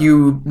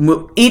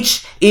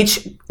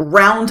each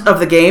round of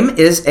the game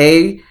is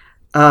a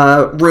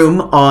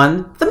room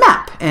on the map.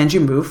 And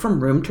you move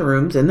from room to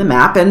rooms in the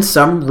map, and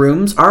some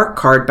rooms are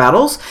card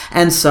battles,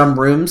 and some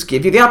rooms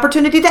give you the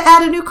opportunity to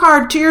add a new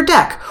card to your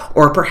deck,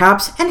 or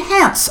perhaps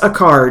enhance a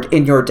card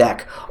in your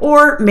deck,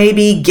 or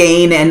maybe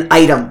gain an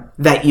item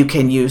that you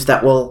can use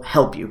that will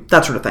help you,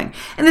 that sort of thing.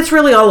 And it's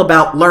really all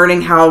about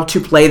learning how to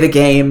play the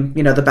game,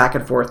 the back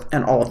and forth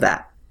and all of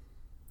that.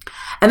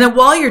 And then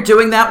while you're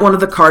doing that, one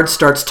of the cards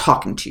starts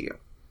talking to you.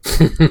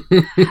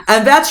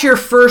 And that's your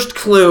first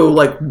clue,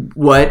 like,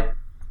 what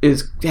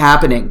is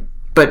happening?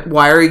 But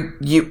why are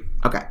you...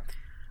 Okay.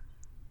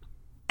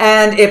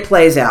 And it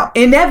plays out.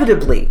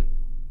 Inevitably,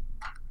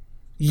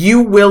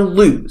 you will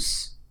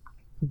lose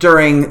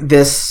during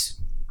the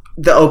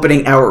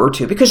opening hour or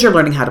two, because you're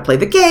learning how to play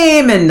the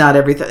game, and not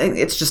everything...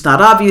 It's just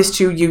not obvious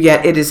to you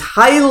yet. It is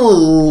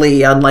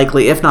highly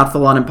unlikely, if not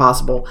full-on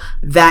impossible,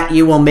 that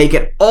you will make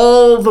it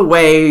all the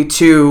way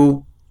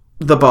to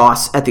the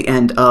boss at the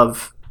end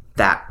of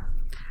that.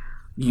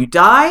 You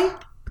die.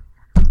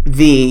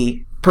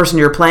 The person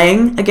you're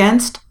playing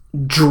against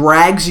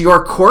drags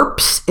your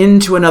corpse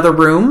into another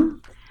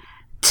room,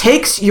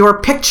 takes your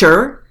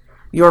picture,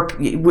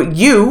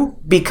 you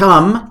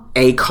become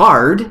a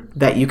card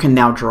that you can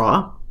now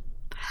draw,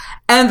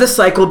 and the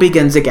cycle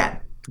begins again.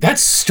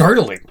 That's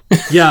startling.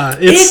 Yeah,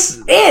 it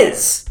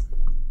is.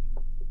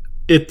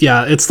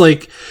 It's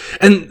like,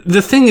 and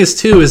the thing is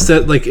too is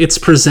that like it's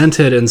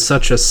presented in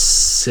such a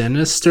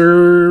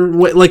sinister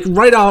way, like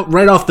right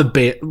off the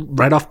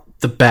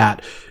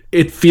bat.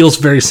 It feels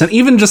very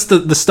even just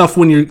the stuff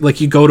when you're like,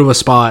 you go to a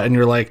spot and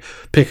you're like,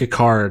 pick a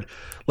card,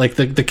 like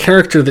the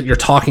character that you're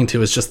talking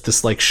to is just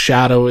this like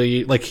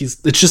shadowy, like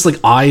it's just like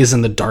eyes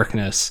in the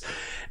darkness,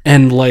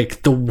 and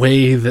like the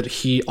way that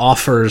he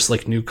offers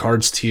like new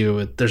cards to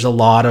you, there's a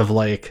lot of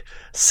like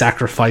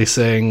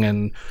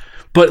sacrificing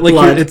but like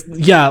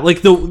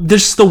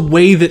there's the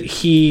way that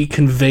he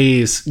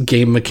conveys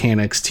game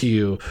mechanics to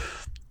you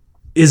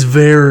is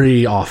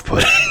very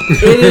off-putting.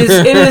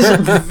 It is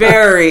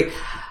very.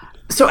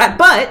 So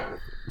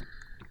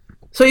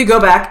you go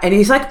back, and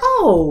he's like,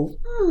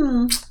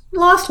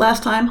 lost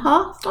last time,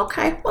 huh?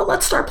 Okay, well,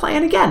 let's start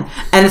playing again.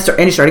 And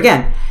you start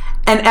again.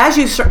 And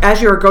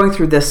as you're going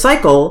through this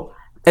cycle,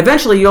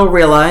 eventually you'll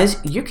realize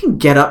you can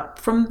get up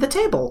from the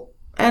table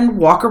and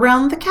walk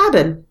around the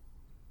cabin.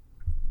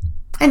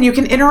 And you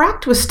can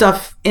interact with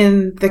stuff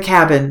in the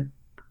cabin.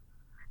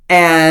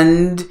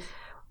 And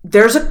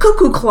there's a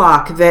cuckoo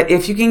clock that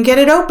if you can get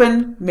it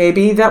open,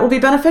 maybe that will be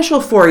beneficial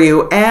for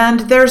you. And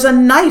there's a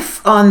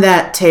knife on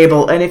that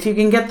table. And if you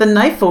can get the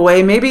knife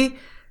away, maybe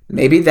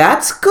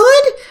that's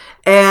good.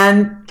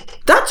 And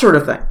that sort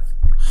of thing.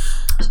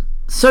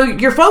 So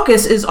your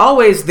focus is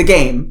always the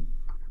game.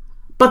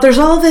 But there's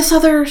all this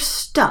other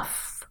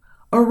stuff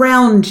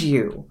around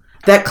you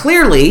that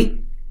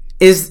clearly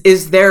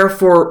is there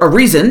for a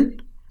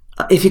reason,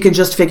 if you can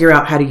just figure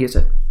out how to use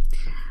it.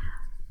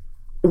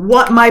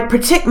 What my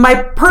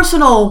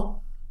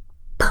personal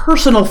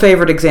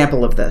favorite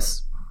example of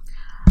this,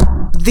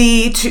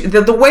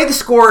 the way the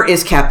score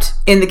is kept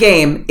in the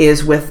game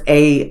is with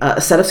a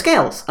set of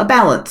scales, a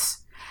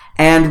balance.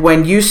 And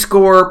when you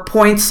score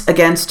points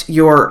against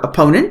your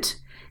opponent,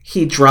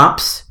 he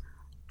drops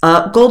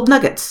gold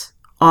nuggets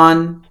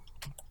on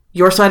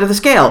your side of the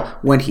scale.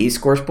 When he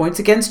scores points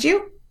against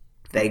you,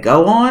 they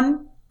go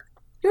on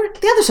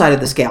the other side of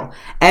the scale.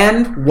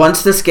 And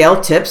once the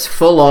scale tips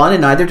full on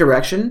in either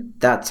direction,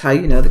 that's how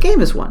you know the game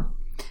is won.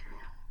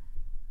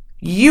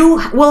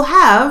 You will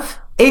have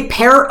a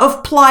pair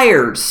of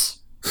pliers,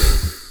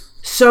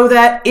 so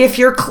that if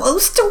you're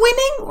close to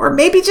winning, or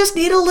maybe just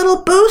need a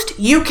little boost,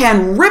 you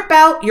can rip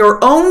out your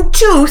own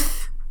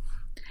tooth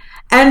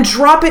and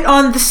drop it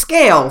on the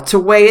scale to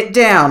weigh it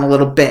down a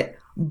little bit.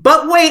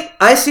 But wait,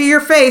 I see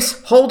your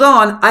face. Hold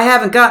on, I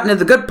haven't gotten to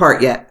the good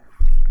part yet.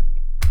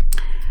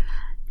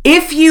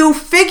 If you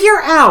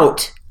figure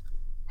out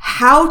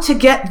how to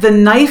get the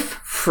knife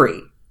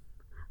free,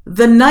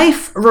 the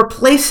knife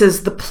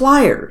replaces the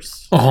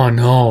pliers. Oh,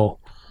 no.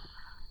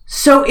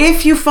 So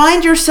if you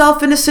find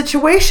yourself in a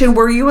situation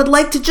where you would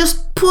like to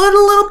just put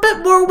a little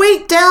bit more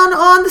weight down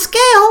on the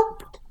scale,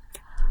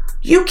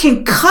 you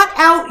can cut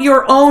out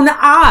your own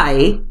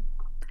eye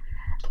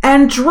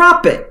and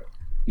drop it.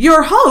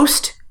 Your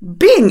host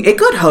being a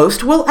good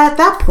host will at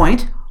that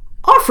point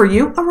offer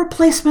you a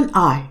replacement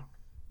eye.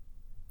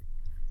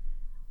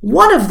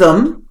 One of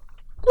them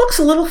looks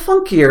a little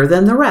funkier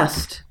than the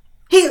rest.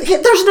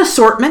 There's an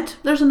assortment.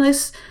 There's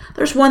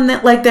one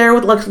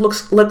that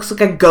looks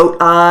like a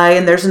goat eye,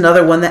 and there's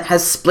another one that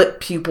has split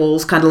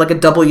pupils, kind of like a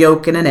double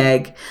yolk and an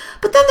egg.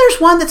 But then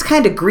there's one that's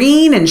kind of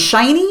green and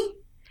shiny.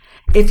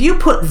 If you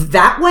put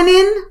that one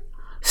in,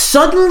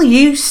 suddenly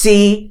you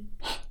see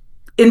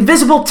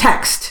invisible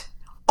text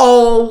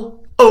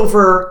all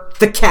over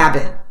the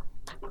cabin.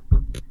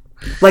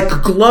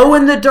 Like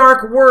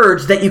glow-in-the-dark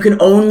words that you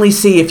can only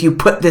see if you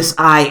put this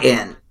eye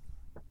in.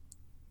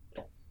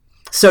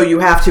 So you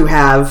have to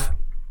have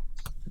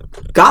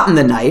gotten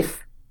the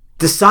knife,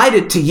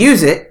 decided to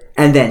use it,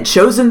 and then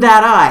chosen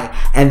that eye,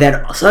 and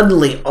then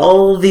suddenly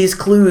all these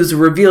clues are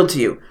revealed to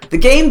you. The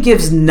game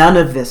gives none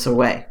of this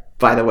away,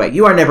 by the way.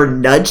 You are never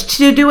nudged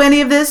to do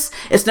any of this.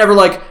 It's never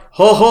like,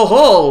 ho, ho,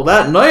 ho,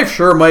 that knife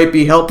sure might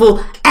be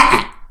helpful.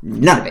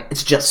 None of it.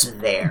 It's just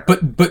there.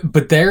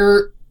 But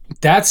there...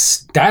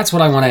 That's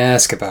what I want to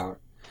ask about.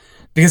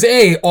 Because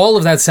all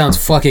of that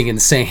sounds fucking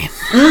insane.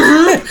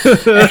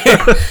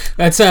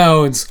 That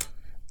sounds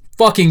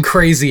fucking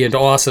crazy and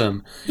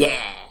awesome. Yeah.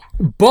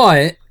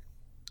 But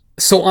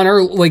so on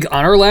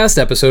our last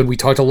episode, we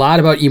talked a lot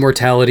about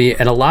immortality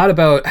and a lot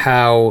about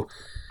how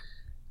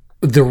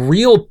the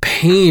real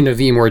pain of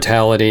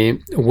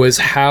immortality was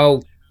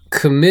how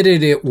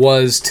committed it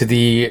was to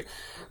the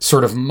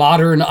sort of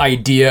modern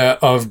idea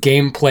of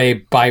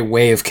gameplay by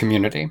way of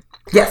community.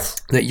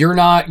 Yes. That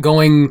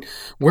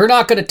we're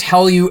not going to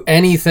tell you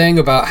anything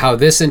about how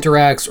this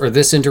interacts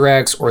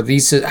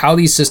or how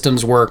these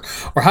systems work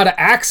or how to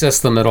access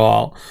them at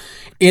all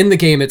in the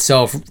game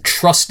itself,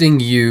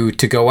 trusting you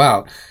to go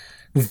out.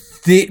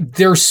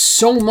 There's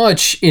so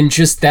much in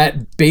just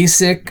that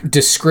basic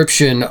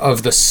description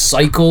of the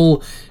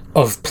cycle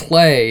of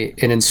play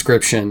in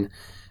Inscryption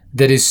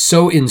that is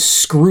so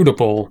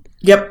inscrutable.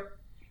 Yep.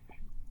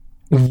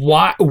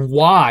 Why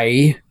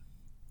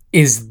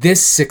is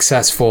this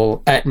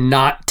successful at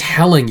not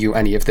telling you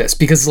any of this?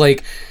 Because does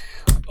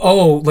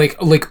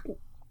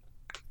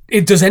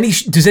any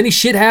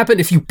shit happen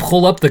if you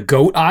pull up the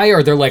goat eye?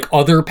 Are there like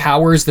other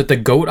powers that the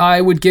goat eye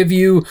would give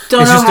you? It's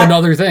just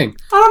another thing.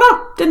 I don't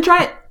know. Didn't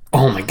try it.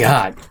 Oh my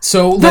god.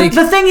 So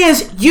the thing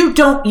is, you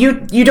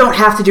don't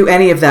have to do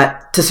any of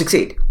that to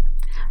succeed.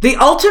 The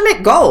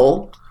ultimate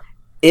goal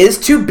is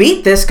to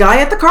beat this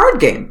guy at the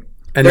card game.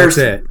 And that's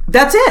it.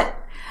 That's it.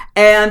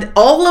 And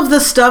all of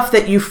the stuff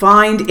that you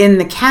find in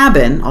the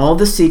cabin, all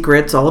the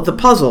secrets, all of the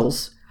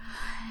puzzles,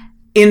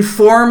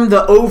 inform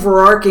the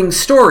overarching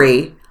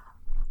story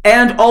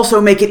and also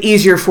make it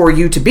easier for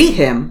you to beat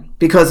him,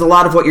 because a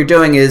lot of what you're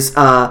doing is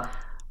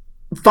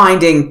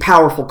finding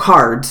powerful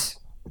cards.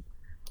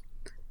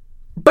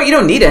 But you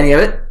don't need any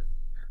of it.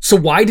 So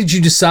why did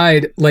you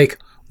decide,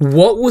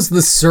 what was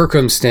the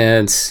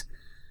circumstance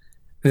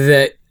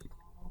that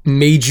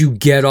made you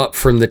get up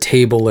from the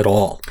table at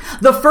all?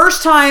 The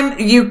first time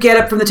you get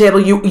up from the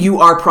table, you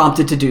are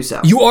prompted to do so.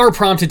 You are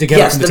prompted to get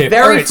up from the table.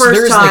 Yes, the very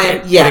first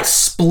time, an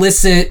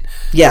explicit,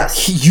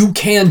 yes, you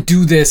can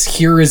do this,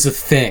 here is a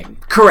thing.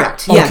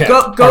 Correct. Yeah, okay.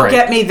 Go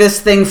get me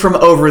this thing from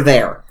over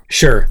there.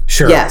 Sure.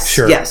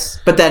 Yes.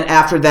 But then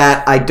after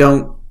that, I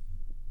don't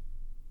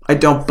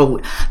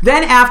believe.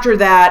 Then after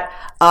that,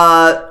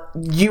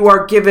 you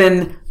are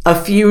given a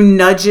few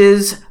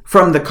nudges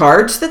from the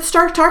cards that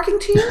start talking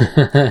to you.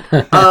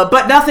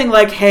 But nothing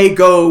like, hey,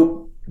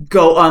 go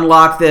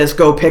unlock this,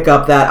 go pick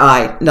up that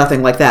eye.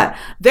 Nothing like that.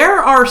 There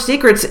are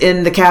secrets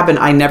in the cabin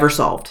I never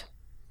solved.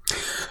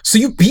 So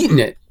you've beaten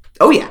it.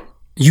 Oh, yeah.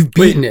 You've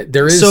beaten it.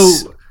 There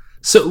is...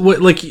 So what,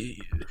 because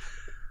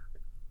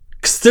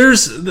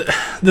there's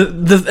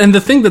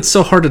the thing that's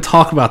so hard to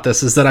talk about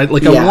this is that I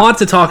want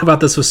to talk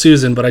about this with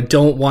Susan, but I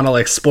don't want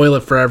to spoil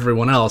it for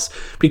everyone else,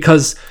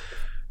 because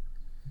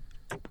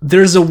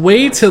there's a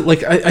way to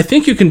I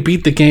think you can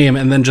beat the game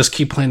and then just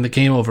keep playing the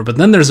game over, but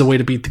then there's a way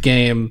to beat the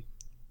game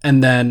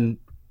and then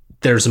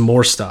there's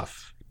more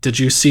stuff. Did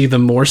you see the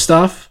more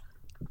stuff?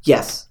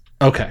 Yes.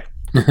 Okay.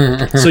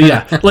 So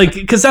yeah,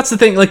 because that's the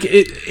thing,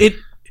 it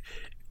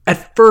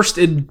at first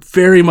it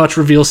very much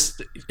reveals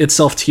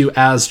itself to you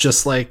as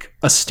just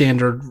a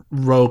standard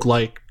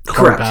roguelike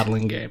card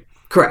battling game.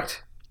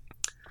 Correct.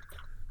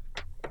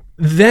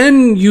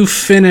 Then you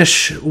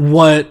finish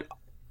what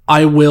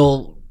I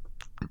will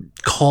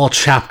call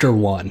chapter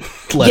 1,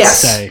 let's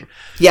say.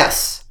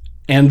 Yes.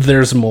 And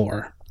there's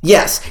more.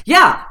 Yes.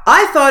 Yeah,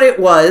 I thought it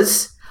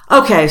was,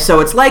 okay,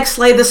 so it's like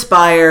Slay the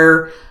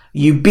Spire,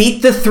 you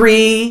beat the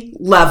 3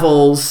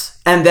 levels,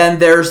 and then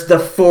there's the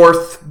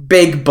 4th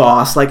big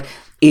boss.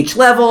 Each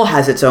level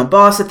has its own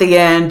boss at the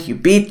end, you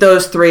beat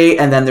those 3,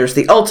 and then there's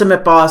the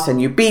ultimate boss,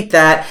 and you beat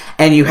that,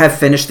 and you have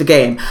finished the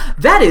game.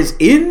 That is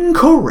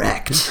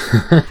incorrect.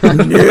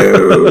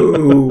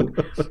 No.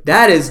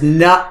 That is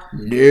not...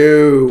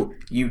 No.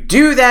 You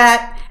do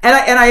that, and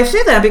I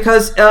say that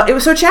because it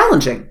was so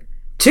challenging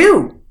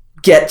to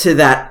get to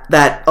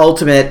that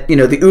ultimate,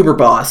 the uber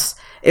boss,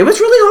 it was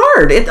really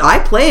hard. I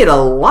played a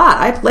lot.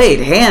 I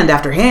played hand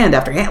after hand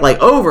after hand, like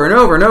over and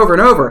over and over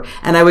and over,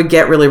 and I would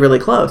get really, really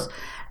close.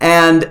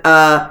 And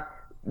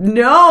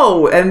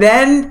no, and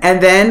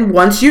then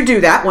once you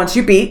do that, once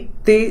you beat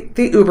the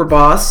Uber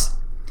boss,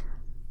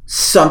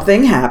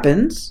 something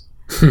happens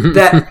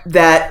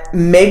that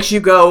makes you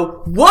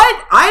go,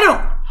 what?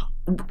 I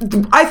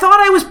thought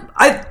I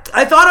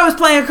was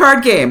playing a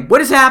card game.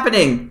 What is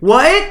happening?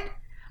 What?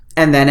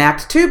 And then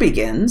Act 2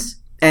 begins,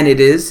 and it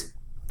is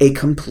a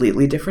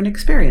completely different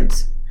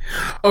experience.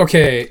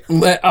 Okay.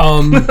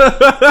 All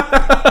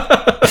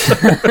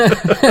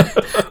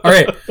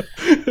right.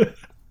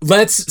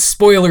 Let's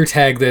spoiler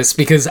tag this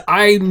because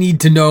I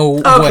need to know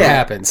what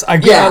happens.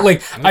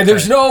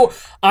 There's no.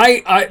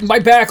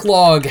 My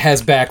backlog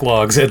has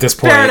backlogs at this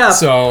point. Fair enough.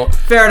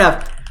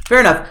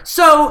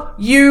 So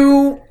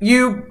you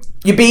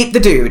beat the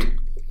dude,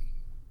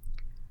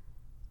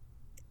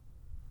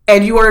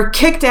 and you are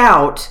kicked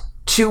out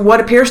to what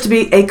appears to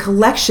be a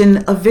collection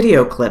of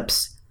video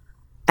clips,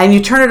 and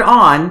you turn it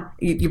on.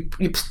 You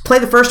play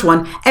the first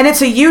one, and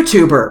it's a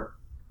YouTuber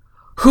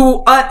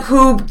who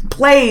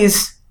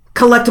plays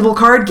collectible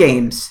card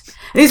games.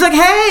 And he's like,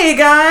 hey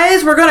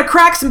guys, we're gonna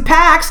crack some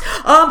packs.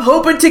 I'm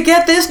hoping to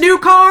get this new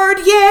card.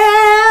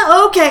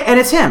 Yeah, okay. And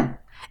it's him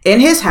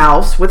in his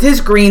house with his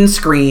green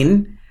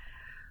screen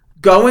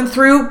going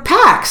through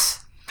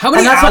packs. How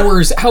many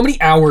hours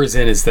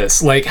in is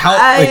this? Like how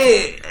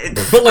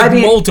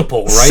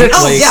multiple, right?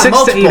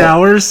 6 to 8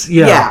 hours.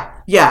 Yeah.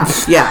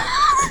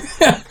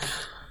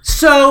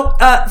 So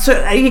as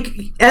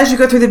you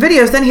go through the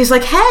videos, then he's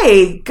like,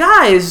 hey,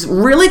 guys,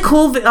 really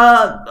cool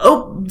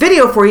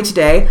video for you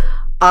today.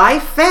 I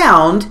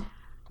found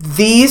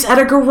these at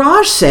a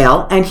garage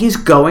sale, and he's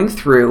going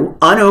through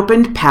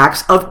unopened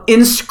packs of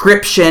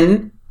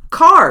Inscryption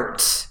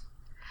cards.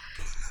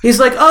 He's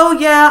like, oh,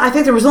 yeah, I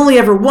think there was only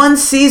ever one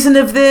season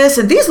of this,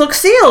 and these look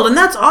sealed, and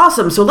that's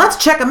awesome, so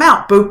let's check them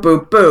out. Boop,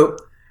 boop, boop.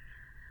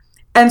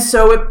 And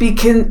so it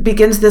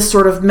begins this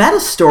sort of meta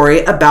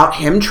story about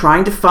him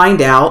trying to find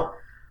out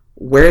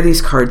where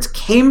these cards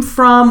came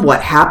from,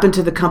 what happened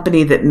to the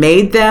company that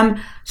made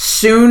them.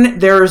 Soon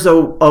there's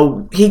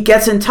he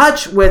gets in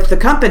touch with the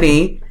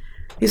company.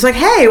 He's like,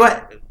 hey,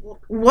 what?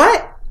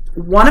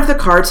 One of the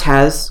cards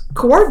has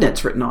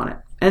coordinates written on it,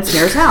 and it's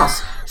near his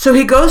house. So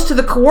he goes to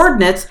the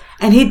coordinates,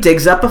 and he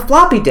digs up a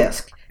floppy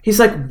disk. He's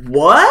like,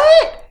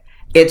 what?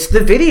 It's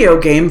the video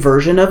game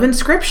version of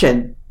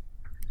Inscryption.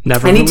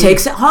 And he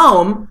takes it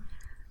home,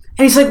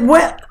 and he's like,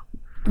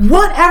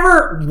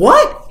 whatever,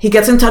 what? He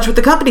gets in touch with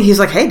the company. He's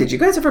like, hey, did you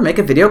guys ever make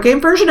a video game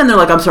version? And they're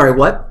like, I'm sorry,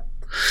 what?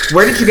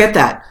 Where did you get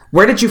that?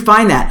 Where did you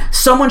find that?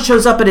 Someone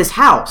shows up at his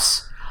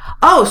house.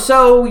 Oh,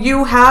 so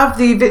you have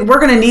we're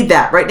going to need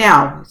that right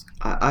now.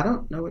 I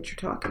don't know what you're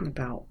talking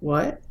about.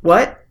 What?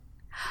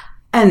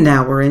 And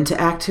now we're into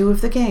Act 2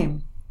 of the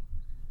game.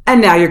 And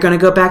now you're going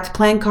to go back to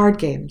playing card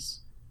games.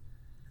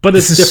 But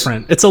it's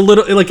different. It's a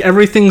little like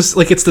everything's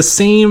like it's the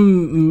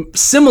same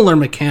similar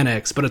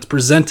mechanics, but it's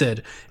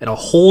presented in a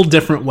whole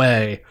different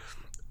way.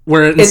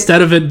 Where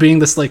instead of it being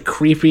this like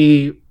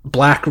creepy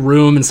black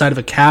room inside of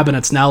a cabin,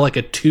 it's now like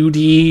a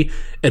 2D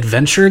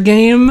adventure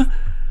game.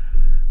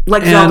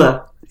 Like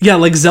Zelda. Yeah,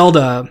 like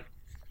Zelda.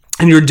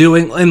 And you're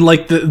doing and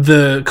like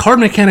the card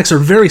mechanics are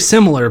very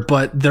similar,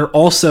 but they're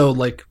also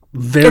like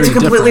it's a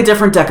completely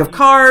different deck of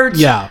cards.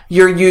 Yeah.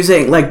 You're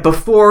using, like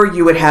before,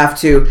 you would have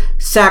to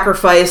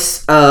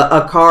sacrifice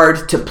a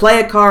card to play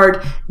a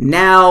card.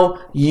 Now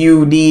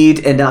you need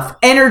enough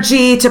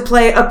energy to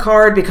play a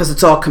card because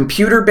it's all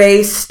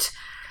computer-based.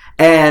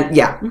 And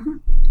yeah. Mm-hmm.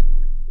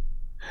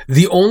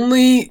 The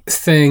only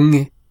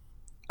thing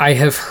I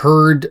have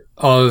heard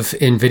of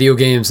in video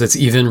games that's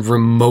even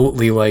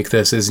remotely like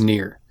this is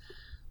Nier.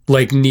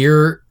 Like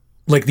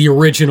the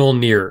original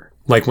Nier.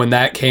 Like when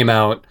that came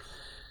out.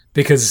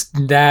 Because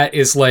that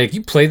is like,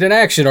 you played an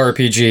action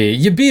RPG,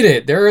 you beat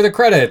it, there are the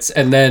credits,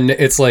 and then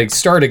it's like,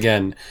 start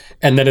again.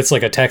 And then it's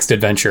like a text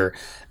adventure.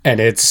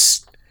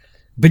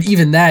 But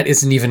even that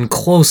isn't even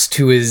close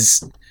to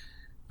as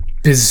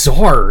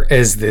bizarre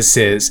as this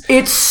is.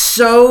 It's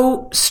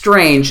so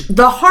strange.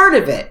 The heart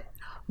of it,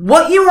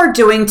 what you are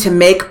doing to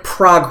make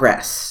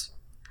progress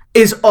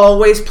is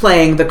always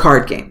playing the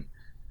card game.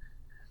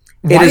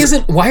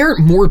 Why aren't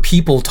more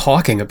people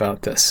talking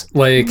about this?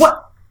 Like, what?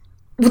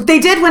 They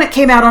did when it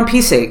came out on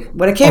PC.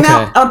 When it came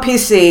out on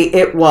PC,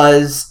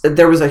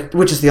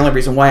 which is the only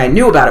reason why I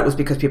knew about it was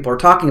because people were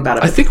talking about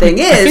it. But the thing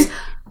is,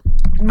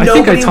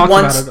 nobody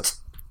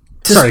wants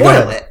to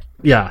spoil it.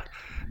 Yeah.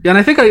 And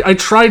I think I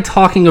tried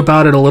talking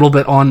about it a little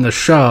bit on the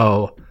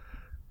show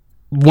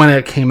when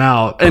it came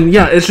out. And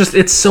yeah,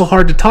 it's so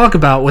hard to talk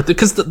about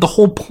because the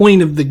whole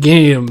point of the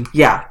game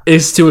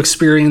is to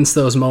experience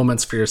those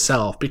moments for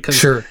yourself.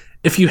 Because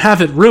if you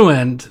have it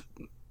ruined,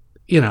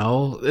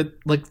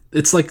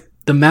 it's like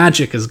the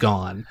magic is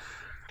gone.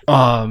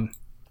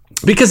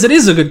 Because it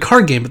is a good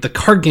card game, but the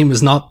card game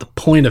is not the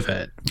point of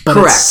it. But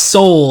it's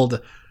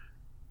sold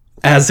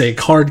as a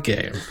card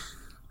game.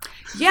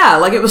 Yeah,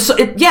 like it was.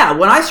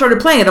 When I started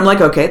playing it, I'm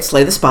like, okay, it's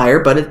Slay the Spire,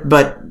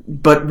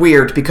 but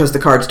weird because the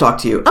cards talk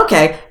to you.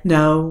 Okay,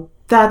 no,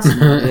 that's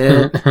not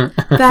it.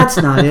 That's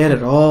not it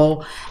at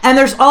all. And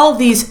there's all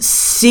these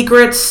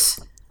secrets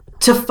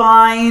to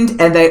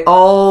find, and they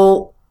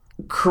all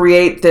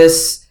create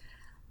this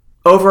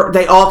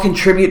they all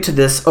contribute to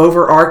this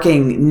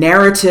overarching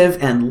narrative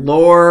and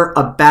lore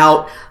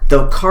about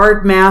the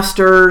card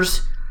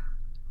masters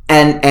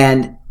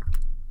and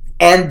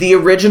the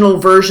original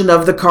version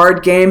of the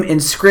card game,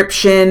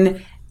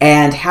 Inscryption,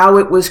 and how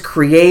it was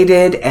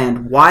created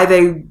and why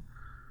they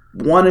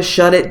want to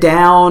shut it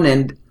down.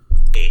 And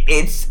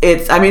it's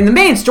I mean, the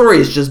main story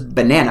is just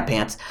banana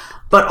pants,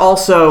 but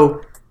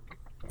also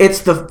it's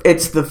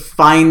the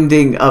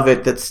finding of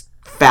it that's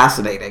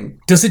fascinating.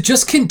 Does it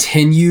just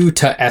continue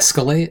to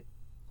escalate?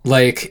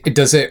 Like,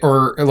 does it,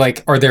 or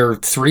like, are there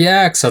 3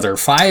 acts? Are there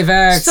 5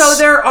 acts? So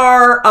there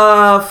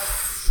are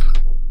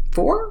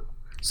 4.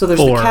 So there's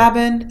 4. The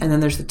cabin, and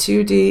then there's the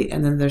 2D,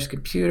 and then there's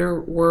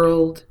computer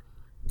world,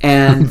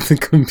 and the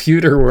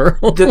computer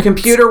world. The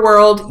computer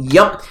world.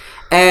 Yep.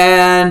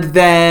 And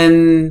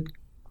then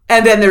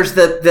there's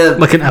the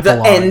like an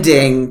epilogue. The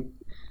ending.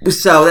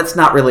 So that's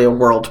not really a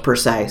world per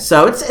se.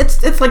 So it's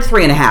like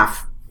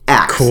 3.5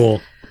 acts. Cool.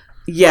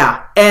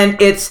 Yeah, and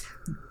it's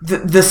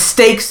the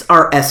stakes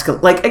are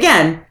escalating. Like,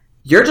 again,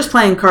 you're just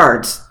playing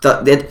cards,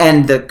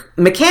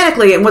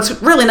 mechanically. And what's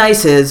really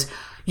nice is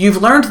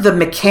you've learned the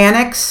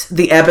mechanics,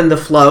 the ebb and the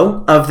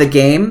flow of the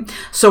game.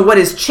 So what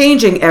is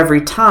changing every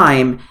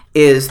time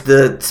is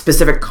the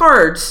specific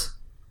cards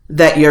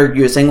that you're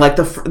using. Like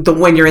the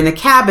when you're in the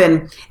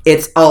cabin,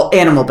 it's all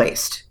animal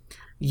based.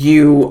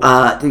 You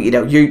have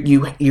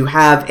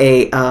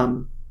a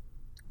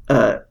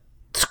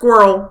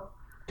squirrel.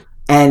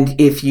 And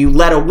if you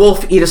let a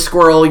wolf eat a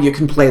squirrel, you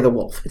can play the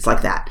wolf. It's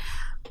like that.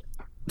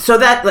 So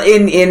that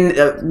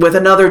with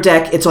another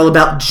deck, it's all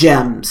about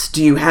gems.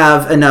 Do you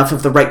have enough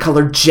of the right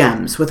colored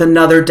gems? With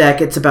another deck,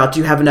 it's about,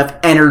 do you have enough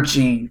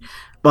energy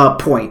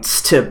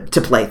points to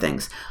play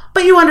things?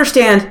 But you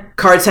understand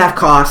cards have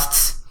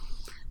costs.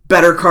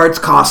 Better cards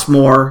cost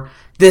more.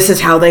 This is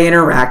how they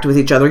interact with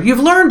each other. You've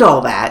learned all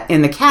that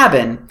in the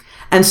cabin.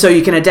 And so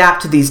you can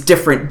adapt to these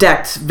different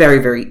decks very,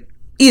 very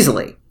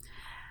easily.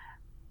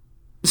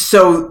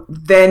 So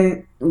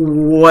then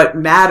what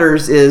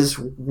matters is,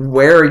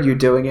 where are you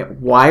doing it?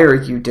 Why are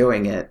you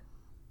doing it?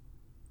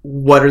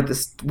 What are the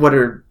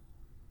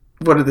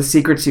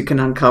secrets you can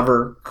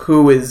uncover?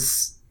 Who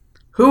is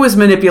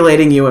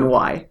manipulating you and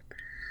why?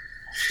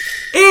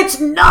 It's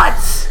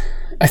nuts.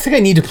 I think I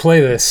need to play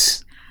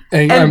this.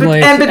 And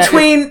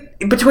between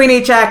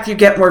each act you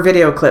get more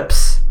video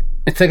clips.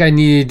 I think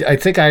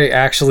I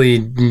actually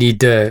need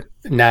to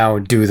now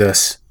do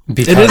this,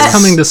 because it is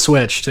coming to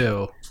Switch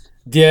too.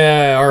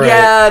 Yeah, all right.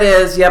 Yeah, it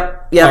is.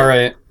 Yep. All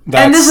right.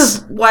 And this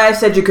is why I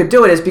said you could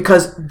do it, is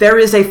because there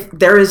is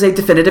a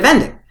definitive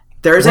ending.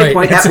 There is a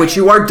point at which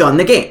you are done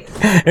the game.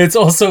 It's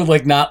also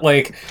like not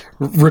like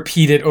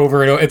repeat it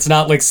over and over. It's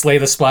not like Slay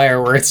the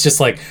Spire where it's just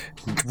like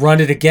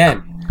run it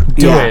again.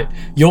 Do it.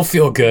 You'll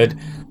feel good.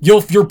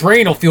 Your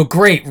brain will feel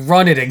great.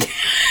 Run it again.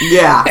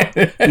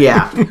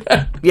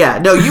 Yeah.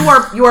 No,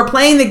 you are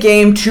playing the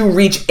game to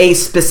reach a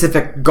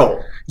specific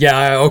goal.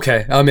 Yeah,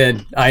 okay. I'm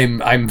in.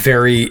 I'm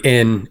very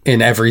in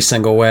every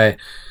single way.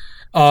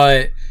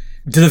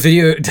 Does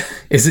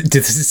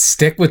it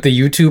stick with the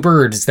YouTuber,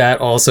 or does that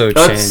also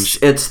change?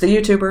 It's the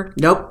YouTuber.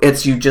 Nope.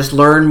 It's you just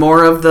learn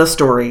more of the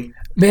story.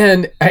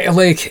 Man, I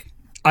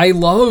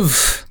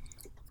love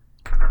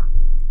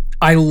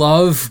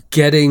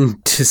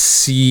getting to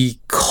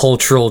see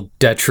cultural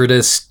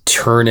detritus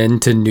turn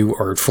into new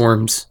art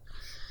forms.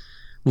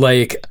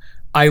 Like,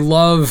 I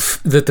love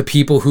that the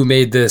people who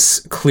made this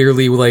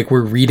clearly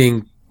were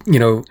reading,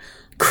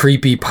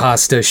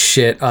 creepypasta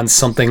shit on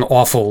something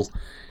awful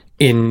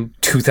in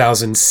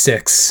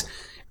 2006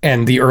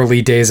 and the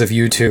early days of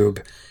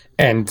YouTube,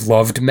 and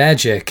loved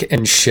magic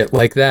and shit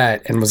like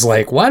that, and was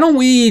like, why don't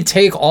we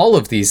take all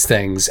of these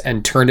things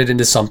and turn it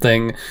into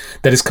something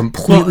that is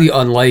completely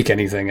unlike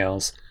anything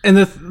else? And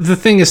the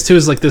thing is too,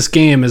 is like, this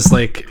game is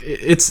like,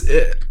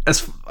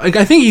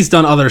 I think he's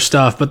done other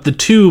stuff, but the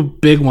 2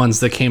 big ones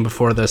that came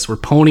before this were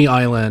Pony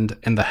Island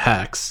and The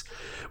Hex,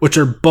 which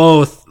are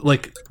both,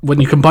 like, when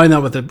you combine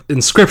that with the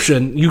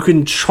Inscryption, you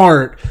can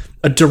chart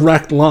a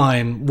direct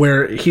line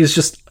where he's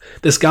just,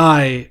 this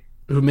guy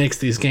who makes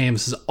these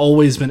games has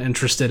always been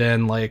interested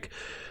in, like,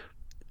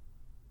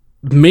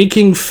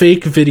 making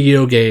fake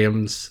video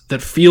games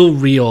that feel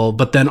real,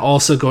 but then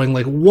also going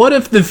like, what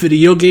if the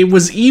video game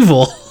was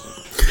evil?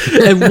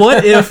 And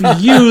what if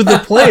you, the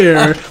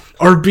player,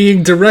 are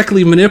being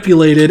directly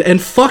manipulated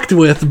and fucked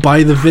with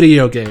by the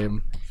video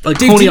game? Like,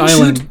 Dave, Pony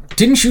Island.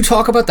 Didn't you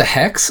talk about The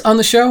Hex on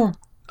the show?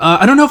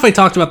 I don't know if I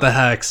talked about The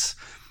Hex.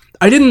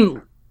 I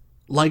didn't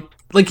like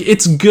like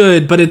it's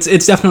good, but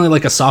it's definitely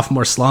like a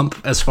sophomore slump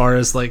as far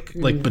as like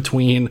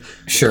between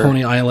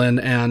Pony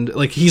Island and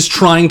like he's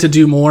trying to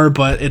do more,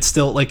 but it's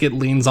still like it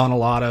leans on a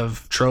lot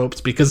of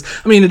tropes because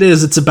I mean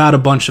it's about a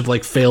bunch of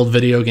like failed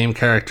video game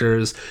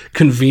characters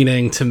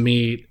convening to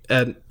meet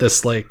at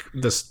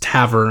this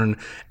tavern,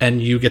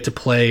 and you get to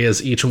play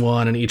as each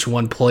one, and each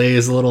one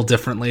plays a little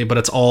differently, but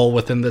it's all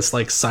within this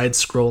like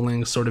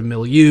side-scrolling sort of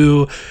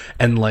milieu,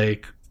 and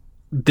like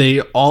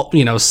they all,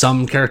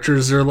 some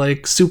characters are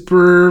like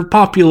super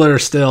popular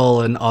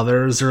still, and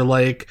others are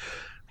like,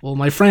 well,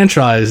 my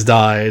franchise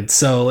died.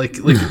 So like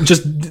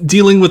just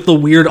dealing with the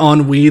weird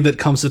ennui that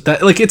comes with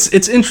that. Like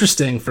it's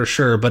interesting for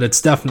sure, but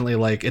it's definitely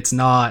like it's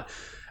not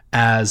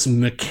as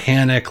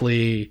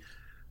mechanically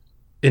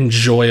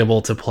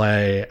enjoyable to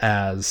play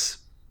as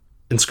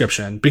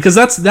Inscryption, because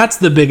that's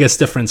the biggest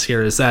difference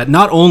here, is that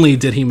not only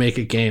did he make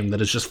a game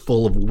that is just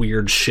full of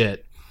weird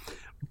shit,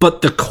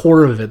 but the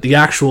core of it, the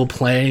actual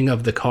playing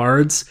of the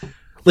cards,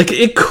 like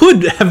it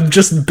could have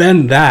just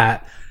been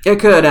that. It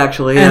could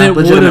actually, and it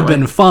would have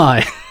been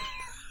fine.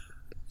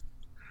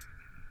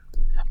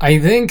 I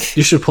think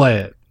you should play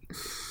it.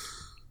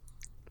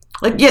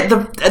 Like,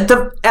 yeah,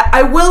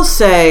 I will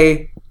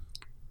say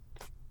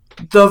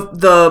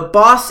the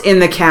boss in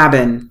the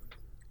cabin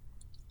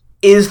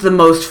is the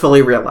most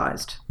fully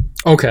realized.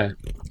 Okay.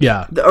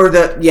 Yeah.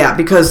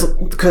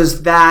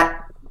 Because that.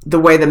 The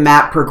way the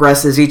map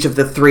progresses, each of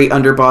the 3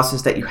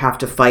 underbosses that you have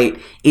to fight,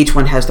 each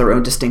one has their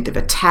own distinctive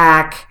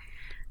attack,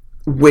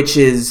 which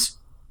is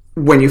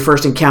when you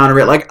first encounter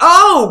it, like,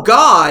 oh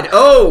god,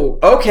 oh,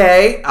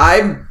 okay,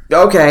 I'm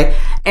okay.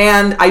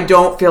 And I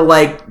don't feel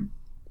like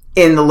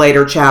in the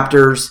later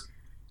chapters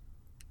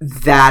it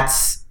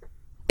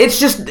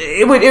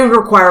would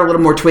require a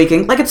little more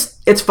tweaking. Like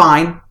it's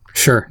fine.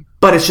 Sure.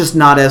 But it's just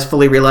not as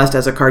fully realized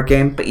as a card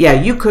game. But yeah,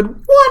 you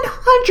could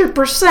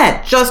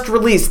 100% just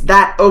release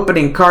that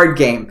opening card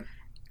game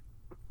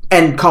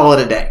and call it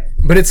a day.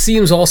 But it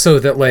seems also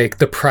that like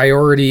the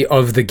priority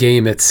of the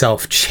game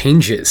itself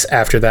changes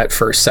after that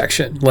first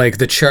section. Like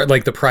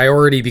the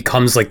priority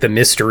becomes like the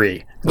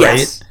mystery, right?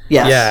 Yes.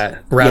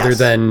 Yeah, rather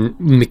than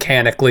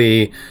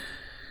mechanically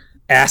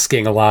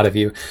asking a lot of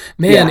you.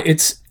 Man,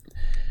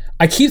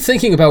 I keep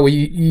thinking about what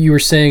you were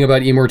saying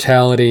about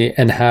immortality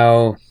and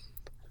how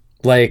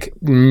like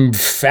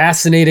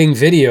fascinating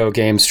video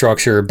game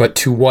structure, but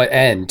to what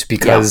end?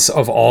 Because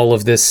of all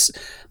of this,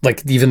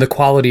 like even the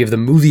quality of the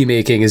movie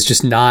making is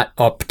just not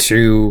up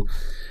to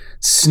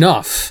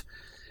snuff.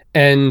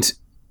 And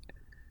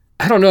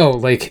I don't know,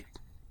 like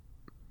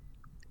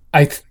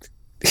I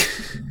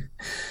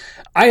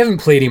haven't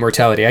played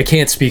Immortality. I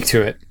can't speak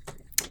to it.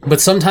 But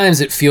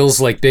sometimes it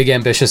feels like big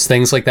ambitious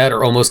things like that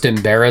are almost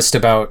embarrassed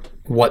about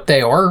what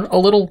they are a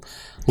little.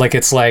 Like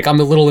it's like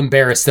I'm a little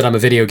embarrassed that I'm a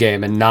video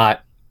game and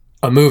not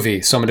a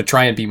movie, so I'm going to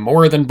try and be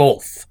more than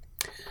both.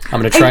 I'm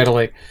going to try to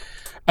like...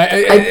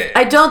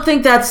 I don't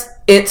think that's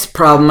its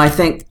problem. I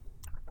think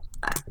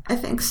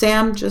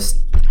Sam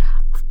just...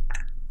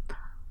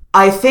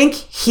 I think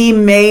he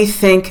may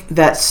think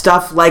that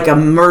stuff like a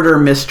murder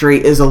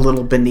mystery is a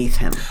little beneath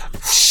him.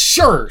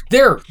 Sure.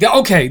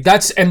 Okay,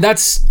 I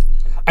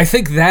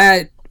think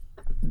that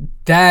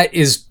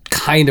is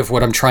kind of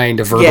what I'm trying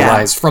to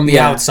verbalize from the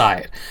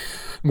outside.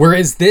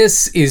 Whereas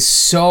this is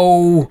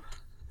so...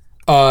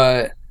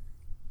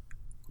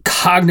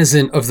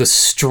 cognizant of the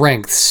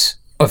strengths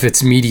of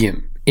its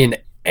medium in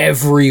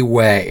every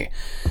way,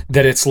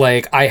 that it's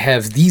like I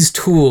have these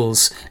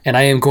tools and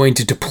I am going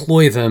to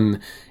deploy them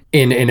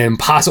in an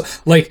impossible,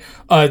 like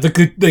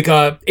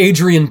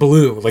Adrian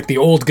Belew, like the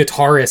old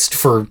guitarist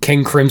for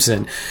King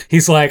Crimson.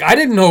 He's like, I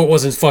didn't know it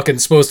wasn't fucking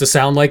supposed to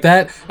sound like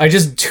that. I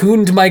just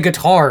tuned my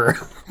guitar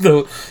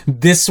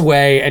this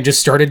way and just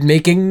started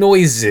making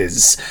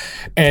noises.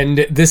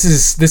 And this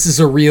is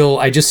a real,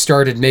 I just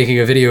started making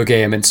a video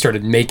game and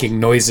started making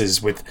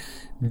noises with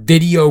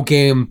video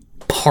game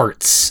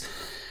parts.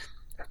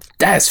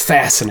 That's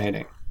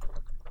fascinating.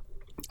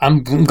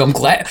 I'm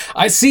glad.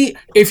 I see,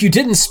 if you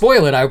didn't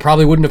spoil it, I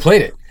probably wouldn't have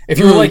played it. If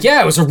you were like,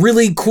 yeah, it was a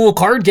really cool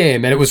card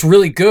game and it was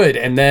really good,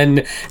 and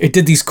then it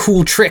did these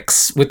cool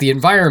tricks with the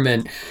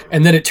environment,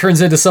 and then it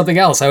turns into something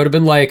else, I would have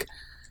been like,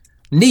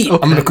 neat.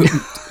 Okay.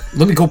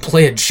 Let me go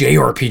play a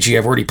JRPG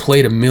I've already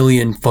played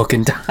 1,000,000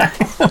 fucking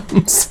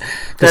times.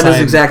 That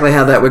is exactly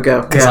how that would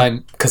go.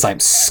 Because I'm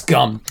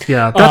scum.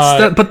 Yeah,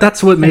 but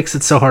that's what makes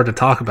it so hard to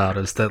talk about,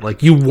 is that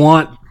like you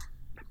want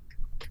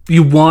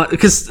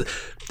because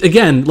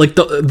again, like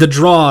the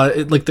draw,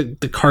 like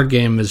the card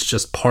game is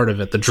just part of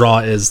it. The draw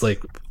is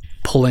like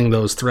pulling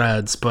those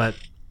threads, but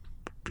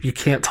you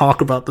can't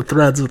talk about the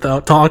threads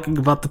without talking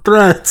about the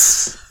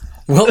threads.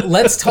 Well,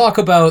 let's talk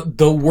about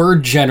the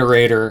word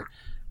generator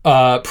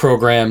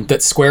program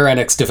that Square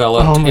Enix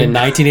developed in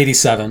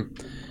 1987.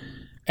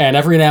 And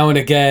every now and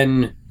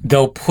again,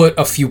 they'll put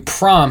a few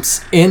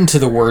prompts into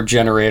the word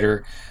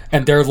generator,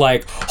 and they're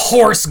like,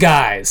 horse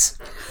guys,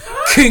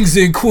 kings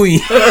and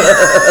queens.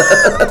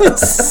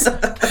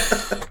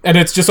 And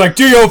it's just like,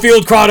 do your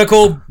field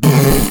chronicle.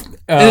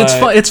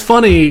 And it's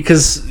funny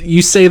because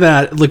you say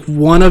that, like,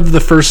 one of the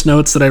first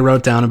notes that I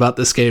wrote down about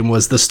this game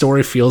was the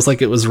story feels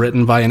like it was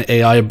written by an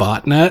AI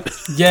botnet.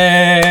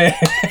 Yay!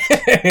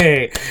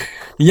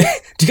 Yeah.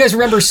 Do you guys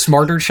remember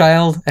Smarter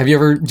Child?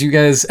 Do you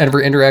guys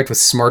ever interact with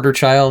Smarter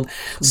Child?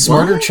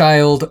 Smarter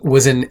Child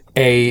was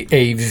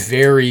a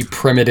very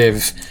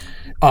primitive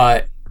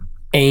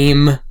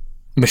AIM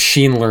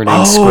machine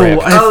learning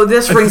script.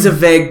 This rings a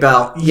vague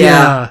bell.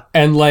 Yeah.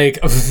 And like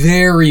a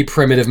very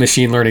primitive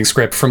machine learning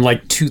script from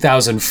like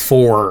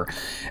 2004.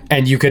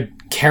 And you could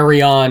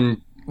carry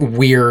on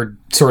weird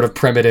sort of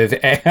primitive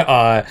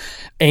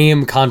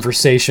AIM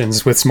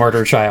conversations with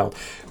Smarter Child.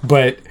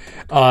 But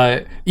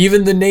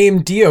even the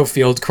name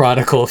Diofield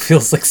Chronicle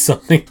feels like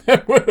something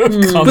that would have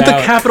come with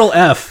out. A capital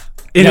F.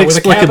 Yeah, with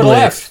a capital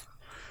F.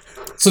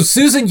 So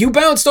Susan, you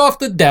bounced off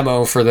the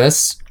demo for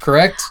this,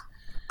 correct?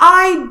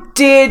 I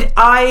did.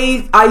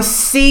 I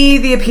see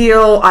the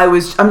appeal.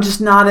 I'm just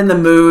not in the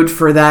mood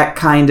for that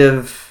kind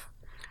of.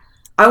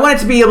 I wanted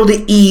to be able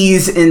to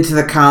ease into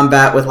the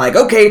combat with like,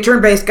 okay,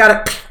 turn-based,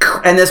 got it,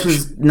 and this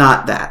was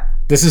not that.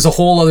 This is a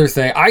whole other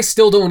thing. I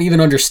still don't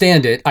even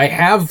understand it. I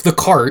have the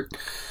cart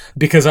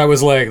because I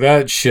was like,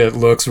 that shit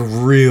looks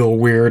real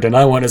weird, and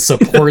I want to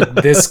support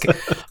this.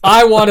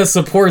 I want to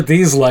support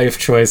these life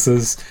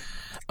choices.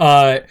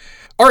 All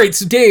right,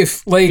 so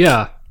Dave, like,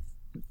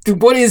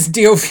 what is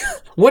Diofield?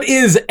 What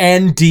is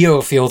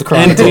Diofield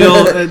Chronicle?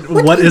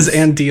 What is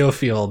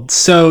Diofield?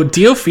 So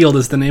Diofield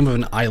is the name of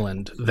an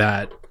island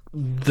that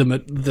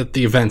the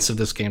events of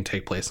this game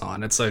take place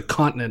on. It's a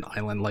continent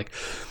island. Like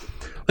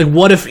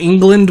what if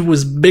England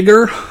was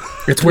bigger?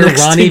 It's where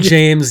Ronnie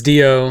James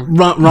Dio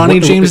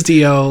James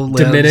Dio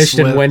diminished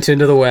and went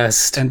into the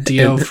West. And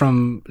Dio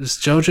from is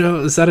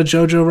that a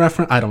JoJo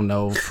reference? I don't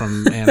know,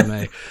 from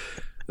anime.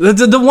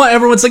 the one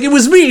everyone's like, it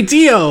was me,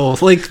 Dio,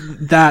 like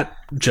that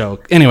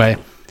joke. Anyway.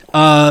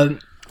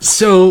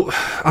 So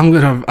I'm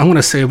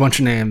gonna say a bunch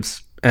of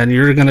names, and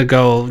you're gonna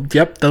go,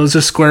 yep, those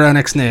are Square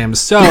Enix names.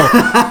 So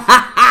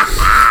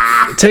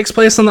it takes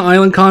place on the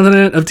island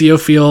continent of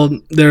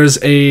Diofield. There's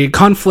a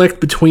conflict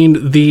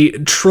between the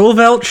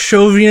Trovelt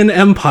Shovian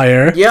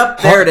Empire. Yep,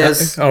 there it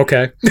is.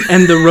 Okay.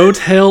 And the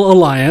Roadtail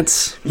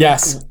Alliance.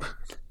 Yes.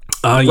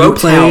 You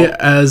play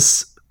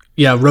as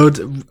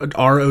Rowtale.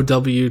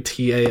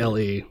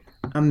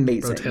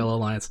 Amazing. Roadtail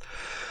Alliance.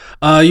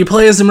 You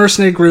play as a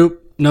mercenary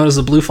group known as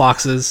the Blue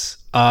Foxes.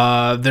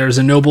 There's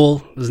a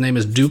noble. His name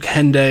is Duke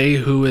Hende,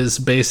 who is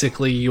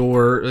basically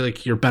your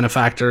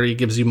benefactor. He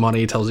gives you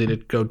money, tells you to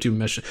go do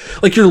mission.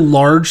 Like, you're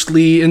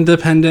largely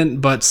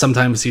independent, but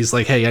sometimes he's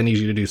like, hey, I need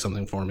you to do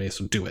something for me,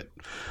 so do it.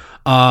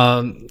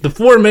 The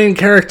four main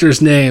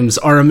characters' names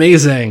are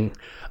amazing.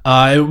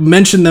 I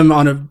mentioned them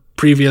on a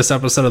previous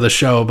episode of the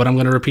show, but I'm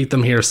going to repeat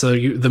them here. So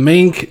the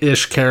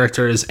main-ish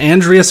character is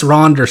Andreas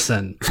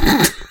Ronderson,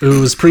 who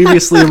was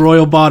previously a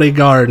royal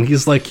bodyguard, and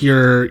he's like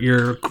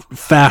your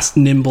fast,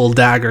 nimble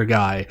dagger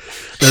guy.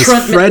 There's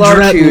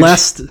Fredret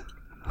Lest.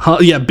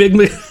 Big.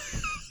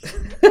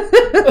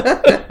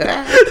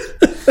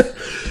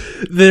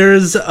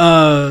 There's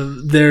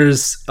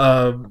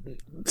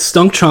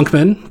Stunk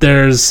Chunkman.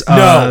 There's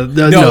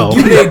no,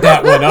 you made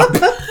that one up.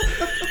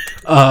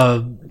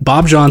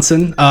 Bob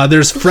Johnson.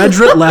 There's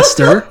Fredret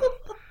Lester,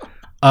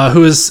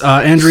 who is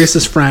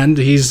Andreas' friend.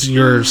 He's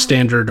your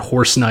standard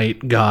horse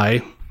knight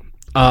guy.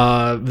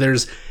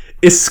 There's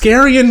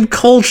Iscarian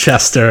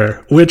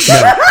Colchester, which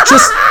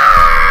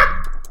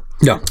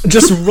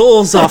just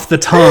rolls off the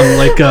tongue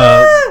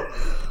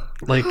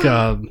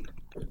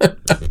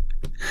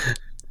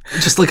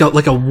just like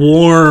a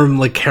warm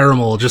like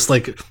caramel, just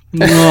like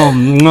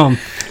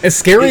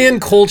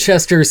Iscarian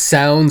Colchester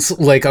sounds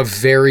like a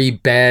very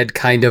bad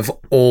kind of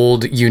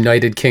old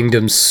United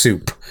Kingdom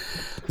soup.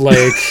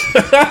 Like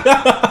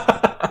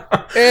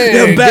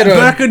hey,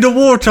 back in the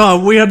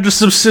wartime, we had to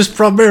subsist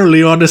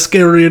primarily on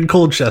Iscarian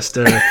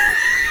Colchester.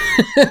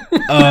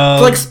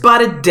 Like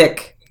Spotted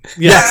Dick.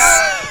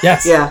 Yes.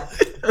 Yeah.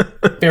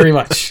 Very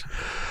much.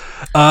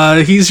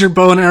 He's your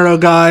bow and arrow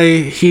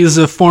guy. He's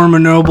a former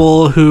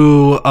noble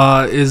who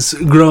is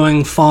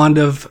growing fond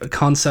of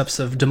concepts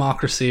of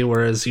democracy,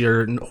 whereas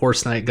your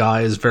horse knight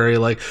guy is very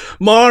like,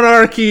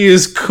 monarchy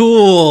is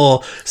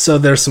cool. So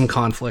there's some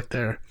conflict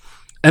there.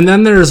 And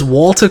then there's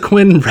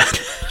Waltaquin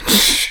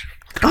Redditch.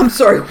 I'm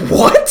sorry,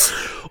 what?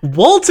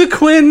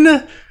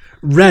 Waltaquin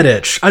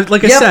Redditch. I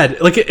said,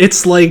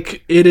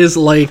 it is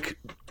like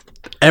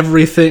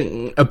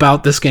everything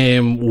about this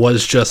game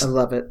was just, I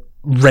love it,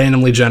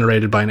 randomly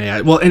generated by an AI.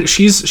 Well, and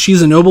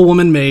she's a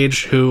noblewoman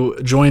mage who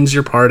joins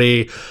your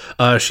party.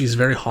 She's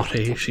very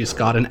haughty. She's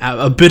got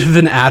a bit of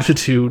an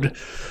attitude,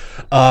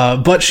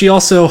 but she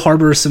also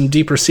harbors some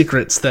deeper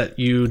secrets that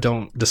you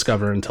don't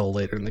discover until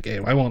later in the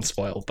game. I won't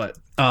spoil, but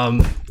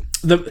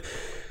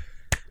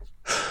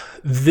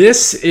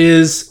this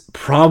is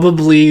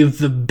probably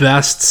the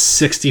best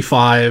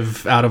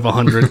 65 out of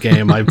 100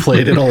 game I've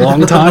played in a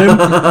long time.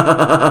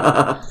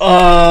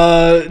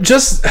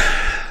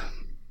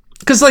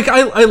 because like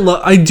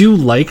I do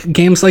like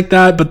games like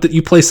that, but that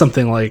you play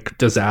something like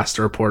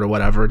Disaster Report or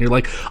whatever, and you're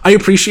like, I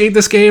appreciate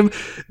this game.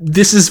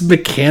 This is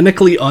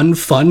mechanically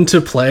unfun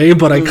to play,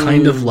 but I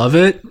kind of love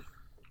it.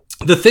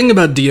 The thing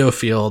about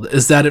DioField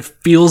is that it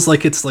feels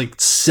like it's like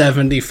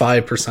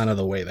 75% of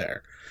the way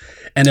there.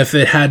 And if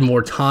it had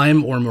more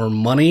time or more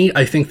money,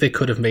 I think they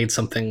could have made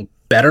something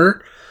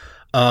better.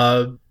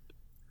 And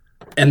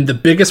the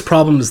biggest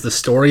problem is the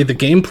story. The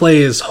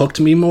gameplay has hooked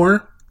me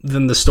more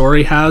than the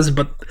story has,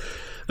 but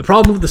the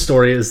problem with the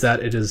story is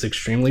that it is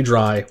extremely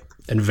dry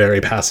and very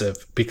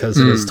passive because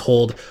it is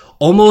told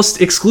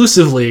almost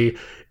exclusively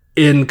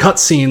in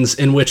cutscenes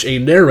in which a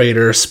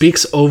narrator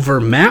speaks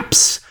over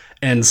maps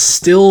and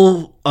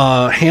still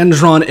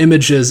hand-drawn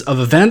images of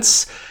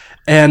events.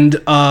 And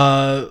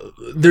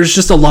there's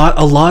just a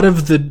lot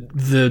of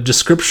the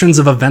descriptions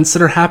of events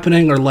that are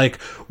happening are like,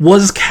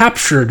 was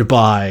captured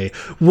by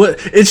what.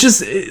 It's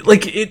just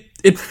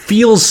it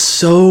feels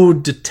so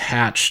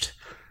detached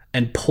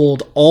and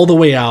pulled all the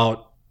way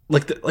out.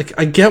 Like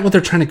I get what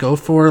they're trying to go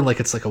for, like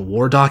it's like a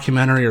war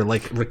documentary or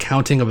like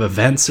recounting of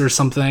events or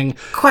something.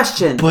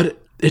 Question, but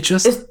it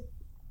just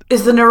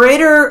is the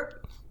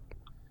narrator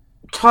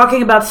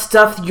talking about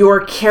stuff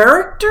your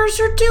characters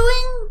are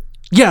doing?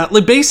 Yeah,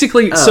 like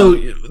basically, so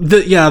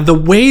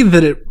the way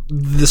that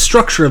the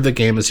structure of the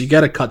game is you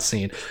get a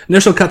cutscene.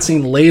 Initial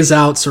cutscene lays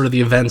out sort of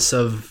the events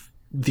of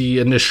the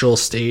initial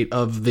state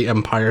of the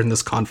Empire and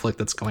this conflict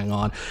that's going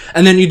on.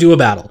 And then you do a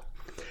battle.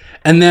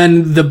 And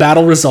then the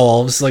battle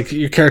resolves, like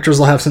your characters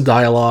will have some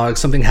dialogue,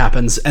 something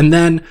happens, and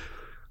then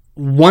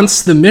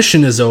once the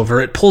mission is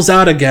over, it pulls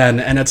out again,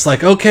 and it's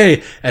like,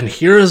 okay, and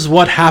here's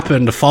what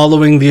happened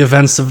following the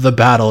events of the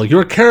battle.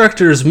 Your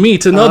characters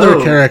meet another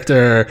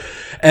character,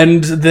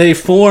 and they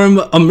form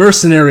a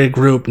mercenary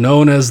group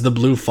known as the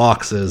Blue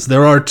Foxes.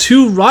 There are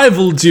two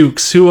rival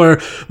dukes who are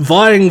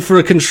vying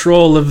for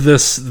control of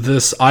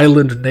this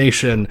island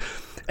nation.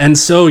 And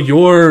so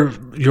your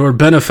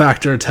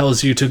benefactor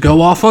tells you to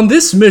go off on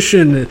this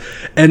mission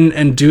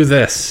and do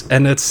this.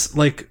 And it's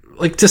like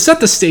to set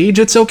the stage,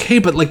 it's okay,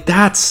 but like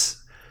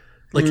that's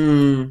like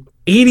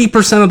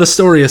 80% of the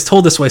story is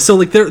told this way. So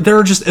like there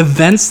are just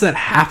events that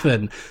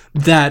happen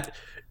that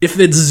if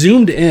it's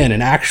zoomed in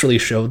and actually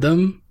showed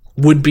them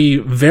would be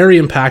very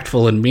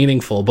impactful and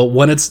meaningful. But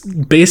when it's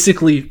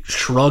basically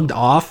shrugged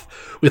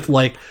off with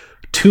like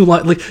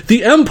like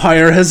the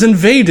Empire has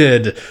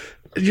invaded,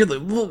 you're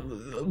like, well,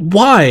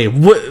 why?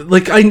 What?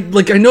 Like I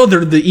know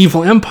they're the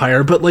evil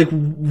Empire, but like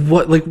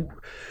what? Like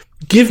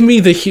give me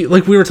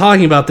like we were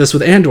talking about this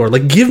with Andor.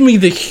 Like give me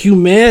the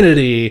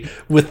humanity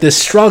with this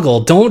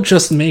struggle. Don't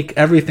just make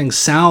everything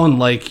sound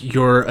like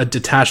you're a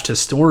detached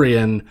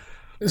historian.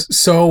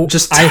 So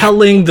just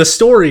telling the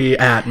story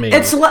at me.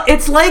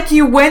 It's like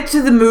you went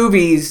to the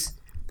movies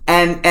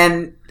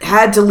and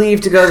had to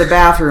leave to go to the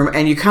bathroom,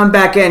 and you come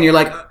back in. You're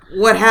like,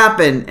 what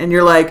happened? And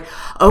you're like,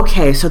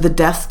 okay, so the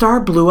Death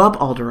Star blew up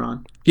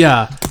Alderaan.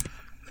 Yeah.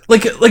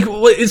 Like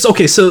it's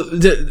okay. So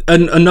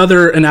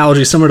another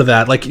analogy similar to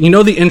that, like, you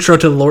know, the intro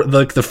to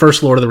the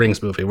first Lord of the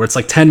Rings movie, where it's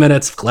like 10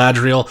 minutes of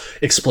Galadriel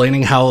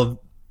explaining how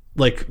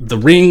like the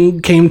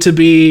ring came to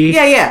be.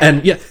 Yeah.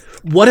 And yeah,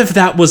 what if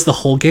that was the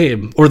whole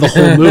game or the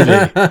whole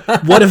movie?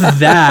 What if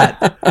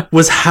that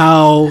was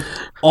how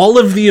all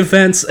of the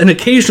events, and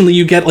occasionally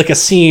you get like a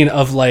scene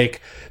of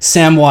like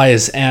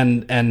Samwise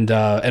and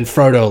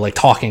Frodo like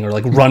talking or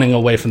like running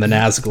away from the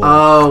Nazgul. Oh,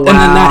 wow. And then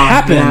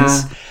that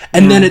happens. Yeah.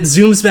 And then it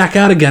zooms back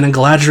out again, and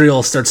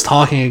Galadriel starts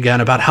talking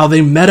again about how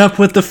they met up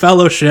with the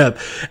Fellowship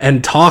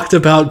and talked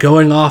about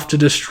going off to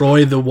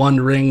destroy the One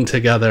Ring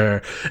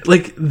together.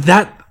 Like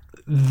that's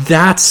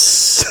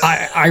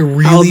I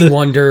really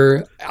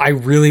wonder,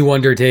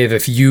 Dave,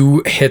 if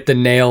you hit the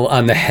nail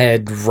on the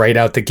head right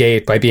out the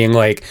gate by being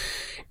like,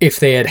 if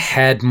they had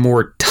had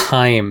more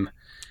time,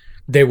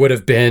 they would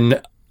have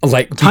been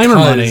like, time or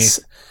money.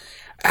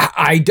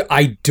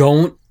 I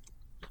don't.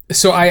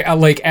 So I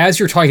like, as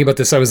you're talking about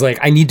this, I was like,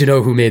 I need to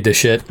know who made this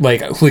shit.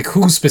 Like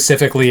who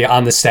specifically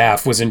on the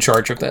staff was in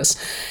charge of this.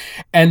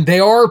 And they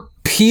are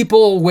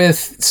people with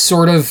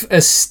sort of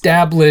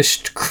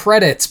established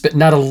credits, but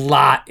not a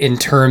lot in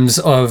terms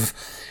of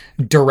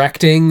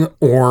directing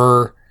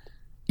or,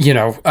 you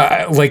know,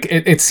 like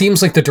it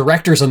seems like the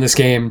directors on this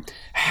game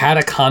had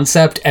a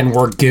concept and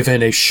were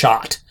given a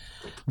shot.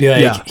 Be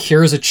like,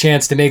 here's a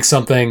chance to make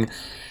something.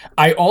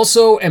 I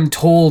also am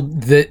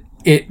told that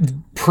it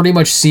pretty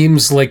much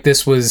seems like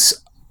this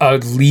was a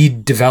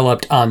lead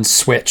developed on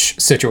Switch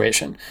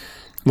situation.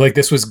 Like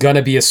this was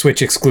gonna be a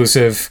Switch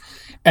exclusive,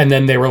 and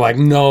then they were like,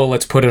 no,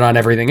 let's put it on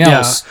everything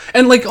else. Yeah.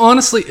 And like,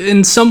 honestly,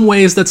 in some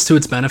ways that's to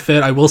its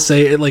benefit. I will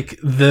say like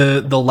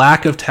the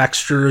lack of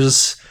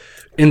textures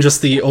in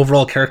just the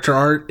overall character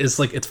art is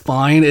like, it's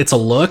fine, it's a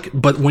look,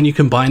 but when you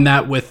combine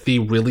that with the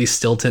really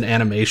stilted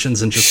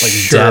animations and just like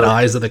dead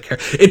eyes of the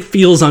character, it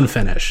feels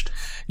unfinished.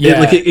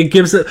 Yeah. It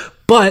gives it,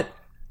 but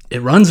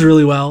it runs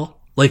really well.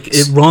 Like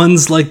it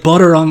runs like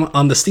butter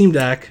on the Steam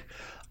Deck.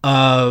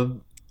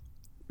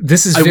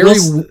 This is very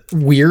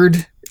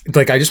weird.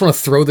 Like, I just want to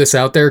throw this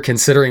out there,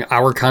 considering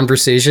our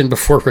conversation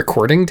before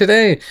recording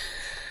today.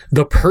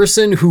 the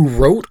person who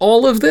wrote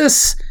all of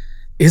this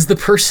is the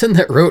person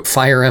that wrote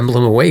Fire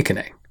Emblem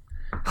Awakening.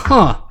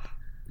 Huh.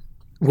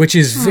 Which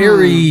is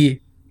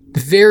very,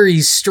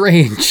 very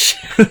strange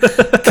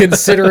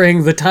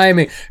considering the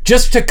timing.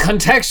 Just to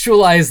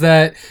contextualize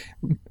that,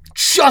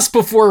 just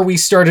before we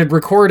started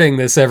recording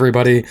this,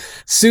 everybody,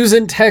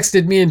 Susan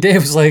texted me and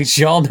Dave was like,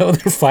 "Do y'all know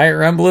that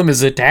Fire Emblem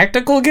is a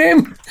tactical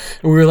game?"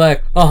 And we were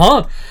like,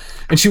 "Uh-huh."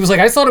 And she was like,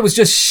 "I thought it was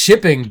just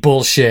shipping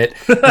bullshit,"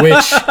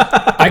 which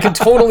I can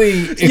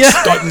totally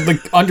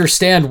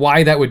understand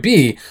why that would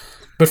be.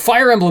 But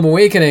Fire Emblem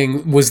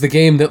Awakening was the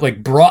game that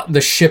like brought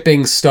the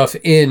shipping stuff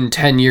in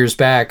 10 years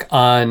back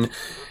on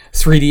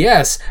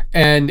 3DS,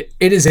 and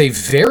it is a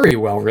very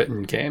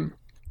well-written game.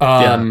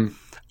 And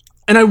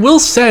I will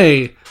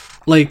say,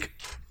 like,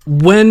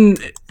 when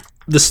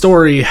the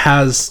story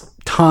has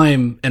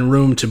time and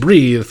room to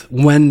breathe,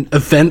 when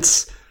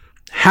events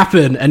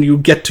happen and you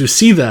get to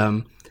see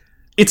them,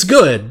 it's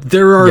good.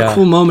 There are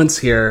cool moments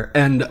here,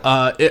 and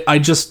I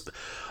just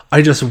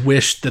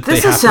wish that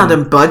this is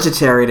sounding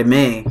budgetary to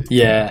me.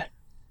 Yeah.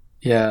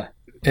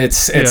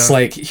 It's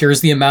like,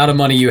 here's the amount of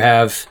money you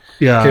have.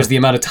 Yeah. Here's the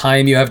amount of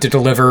time you have to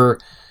deliver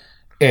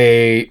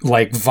a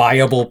like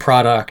viable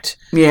product.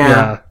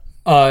 Yeah.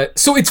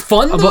 So it's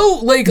fun though.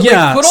 Like put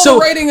all the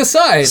writing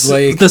aside.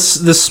 Like the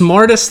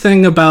smartest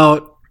thing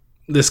about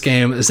this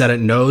game is that it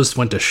knows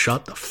when to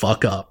shut the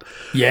fuck up.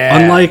 Yeah.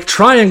 Unlike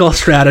Triangle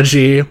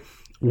Strategy,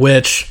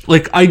 which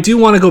like I do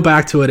want to go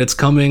back to it. It's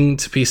coming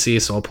to PC,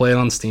 so I'll play it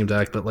on Steam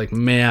Deck. But like,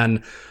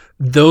 man,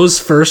 those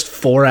first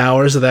 4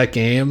 hours of that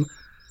game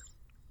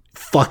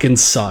fucking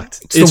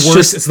sucked.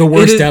 It's the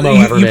worst demo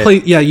ever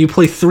made. You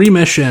play 3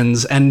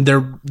 missions and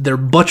they're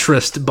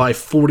buttressed by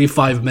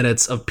 45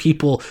 minutes of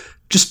people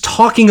just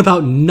talking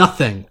about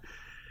nothing.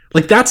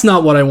 Like, that's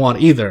not what I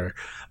want either.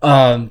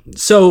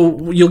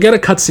 So you'll get a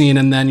cutscene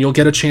and then you'll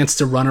get a chance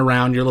to run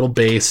around your little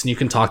base and you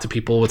can talk to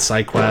people with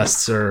side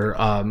quests or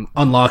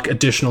unlock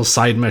additional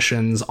side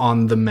missions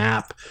on the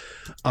map,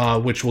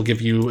 which will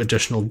give you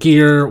additional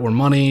gear or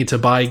money to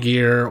buy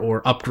gear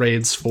or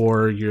upgrades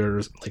for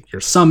your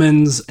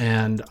summons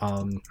and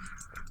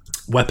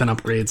weapon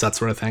upgrades, that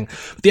sort of thing.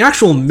 The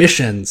actual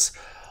missions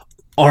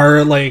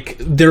are like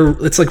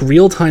it's like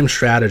real-time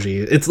strategy.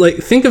 It's like,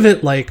 think of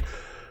it like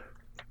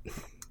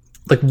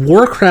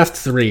Warcraft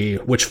 3,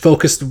 which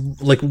focused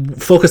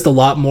a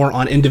lot more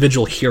on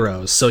individual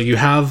heroes. So you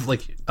have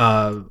like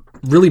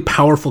really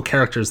powerful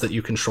characters that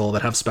you control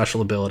that have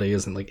special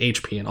abilities and like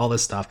HP and all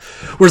this stuff.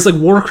 Whereas like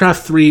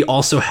Warcraft 3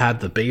 also had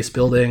the base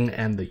building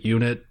and the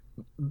unit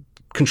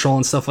control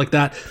and stuff like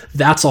that.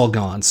 That's all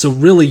gone. So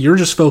really you're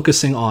just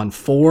focusing on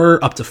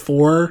up to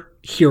four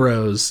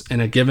heroes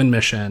in a given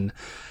mission.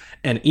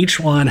 And each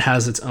one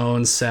has its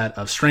own set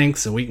of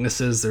strengths and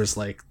weaknesses. There's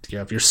like, you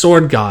have your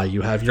sword guy,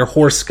 you have your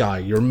horse guy,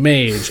 your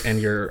mage, and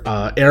your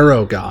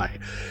arrow guy.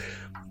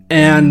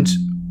 And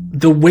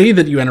the way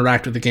that you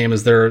interact with the game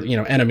is there are,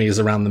 enemies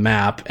around the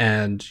map,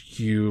 and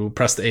you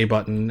press the A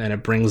button and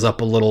it brings up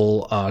a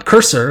little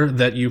cursor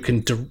that you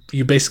can,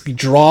 you basically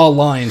draw a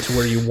line to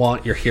where you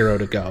want your hero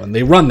to go. And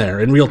they run there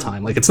in real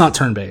time. Like, it's not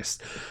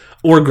turn-based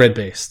or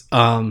grid-based.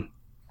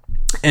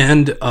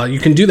 And you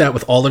can do that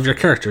with all of your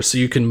characters. So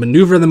you can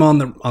maneuver them on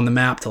the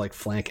map to like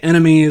flank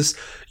enemies,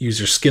 use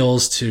your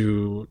skills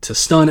to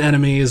stun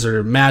enemies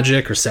or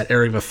magic or set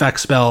area of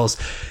effect spells.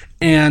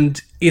 And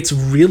it's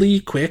really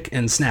quick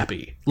and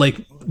snappy.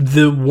 Like,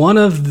 one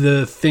of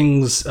the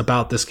things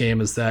about this game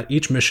is that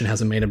each mission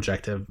has a main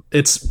objective.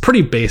 It's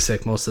pretty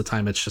basic. Most of the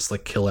time it's just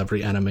like kill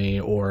every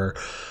enemy or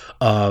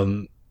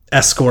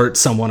escort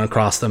someone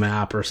across the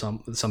map or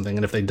something.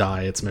 And if they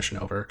die, it's mission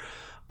over.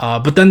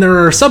 But then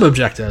there are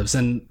sub-objectives,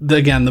 and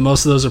again, the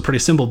most of those are pretty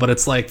simple, but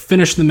it's like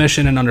finish the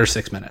mission in under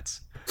 6 minutes.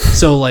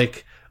 So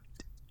like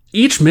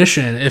each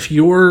mission, if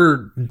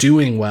you're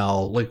doing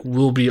well, like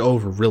will be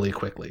over really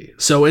quickly.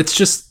 So it's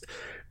just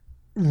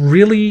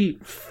really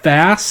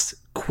fast,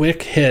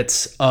 quick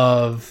hits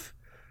of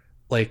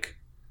like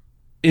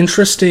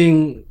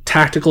interesting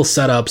tactical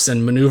setups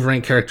and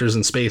maneuvering characters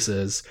in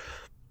spaces.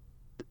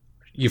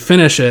 You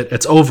finish it,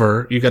 it's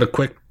over, you get a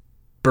quick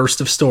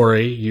burst of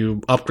story,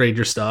 you upgrade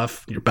your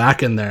stuff, you're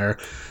back in there.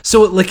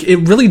 So like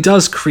it really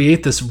does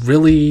create this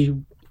really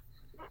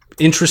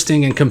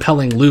interesting and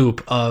compelling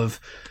loop of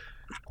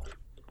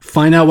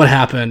find out what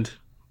happened,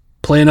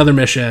 play another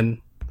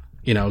mission,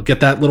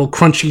 get that little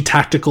crunchy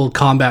tactical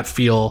combat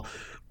feel,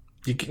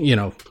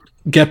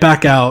 get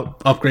back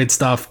out, upgrade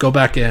stuff, go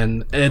back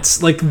in.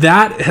 It's like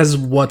that has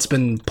what's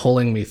been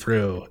pulling me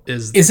through.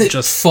 Is it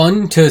just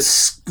fun to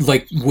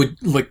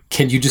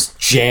can you just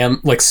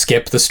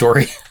skip the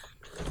story?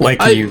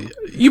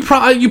 You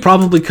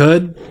probably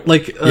could.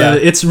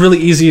 It's really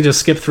easy to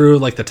skip through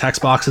like the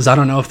text boxes. I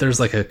don't know if there's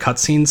like a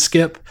cutscene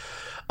skip.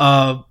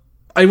 I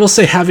will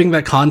say having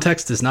that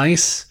context is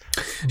nice,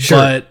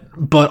 sure.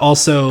 But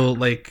also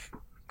like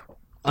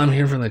I'm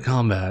here for the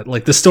combat.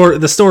 Like the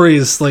story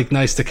is like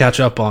nice to catch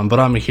up on, but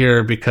I'm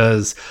here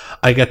because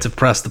I get to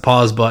press the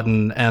pause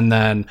button and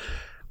then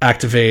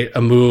activate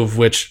a move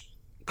which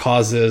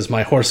causes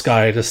my horse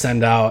guy to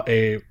send out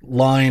a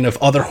line of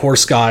other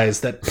horse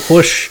guys that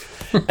push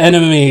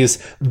enemies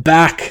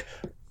back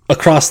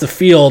across the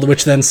field,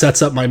 which then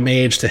sets up my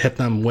mage to hit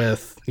them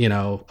with,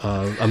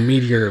 a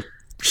meteor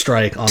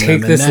strike on them.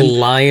 Take this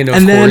line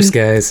of horse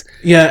guys.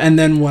 Yeah, and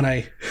then when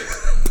I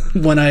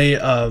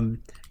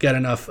get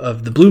enough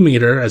of the blue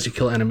meter, as you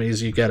kill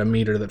enemies, you get a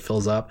meter that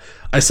fills up.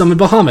 I summon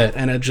Bahamut,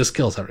 and it just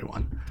kills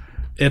everyone.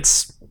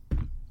 It's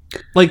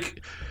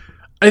like,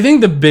 I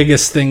think the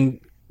biggest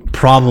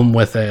problem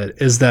with it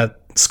is that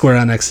Square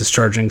Enix is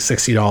charging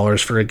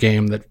 $60 for a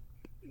game that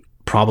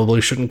probably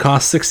shouldn't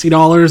cost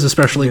 $60,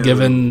 especially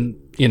given,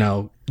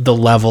 the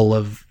level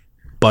of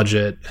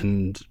budget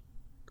and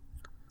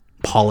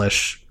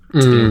polish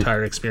to the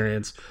entire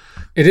experience.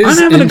 It is.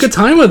 I'm having a good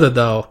time with it,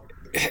 though.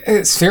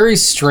 It's very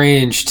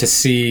strange to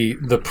see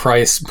the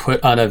price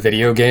put on a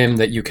video game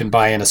that you can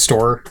buy in a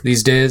store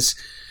these days,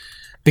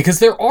 because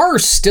there are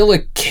still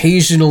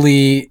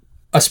occasionally,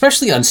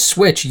 especially on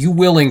Switch, you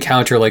will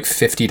encounter like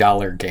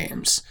 $50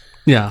 games.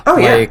 Yeah. Oh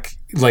yeah.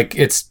 Like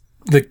it's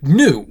the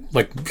new,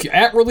 like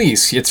at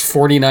release, it's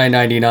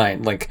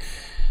 $49.99. Like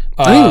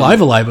I think Live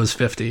Alive was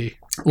 $50.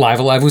 Live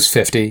Alive was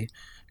 $50.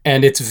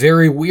 And it's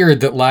very weird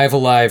that Live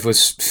Alive was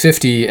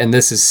 $50 and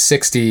this is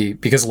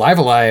 $60, because Live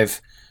Alive,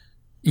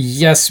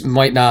 yes,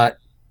 might not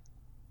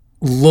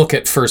look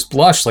at first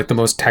blush like the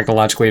most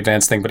technologically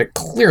advanced thing, but it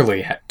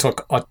clearly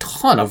took a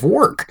ton of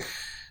work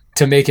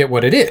to make it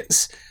what it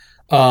is.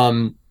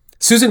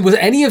 Susan, was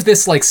any of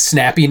this like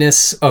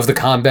snappiness of the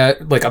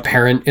combat like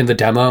apparent in the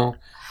demo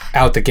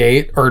out the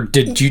gate, or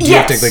did you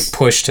have to like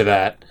push to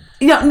that?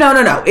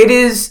 No. It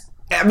is.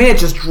 I mean, it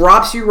just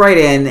drops you right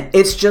in.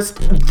 It's just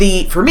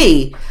for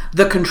me,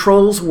 the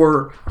controls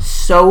were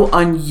so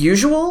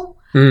unusual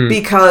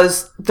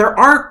because there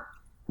aren't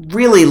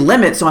really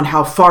limits on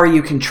how far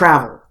you can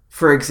travel,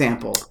 for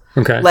example.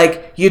 Okay.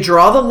 Like, you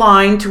draw the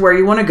line to where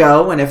you want to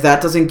go, and if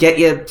that doesn't get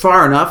you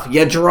far enough,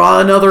 you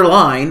draw another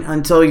line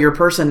until your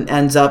person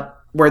ends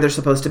up where they're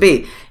supposed to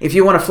be. If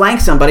you want to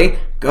flank somebody,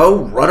 go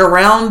run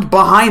around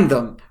behind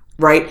them,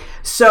 right?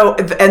 So,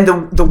 and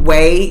the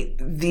way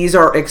these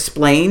are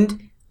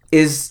explained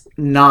is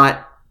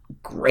not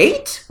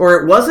great,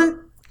 or it wasn't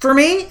for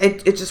me.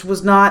 It just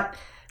was not.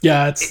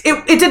 Yeah,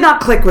 it did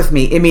not click with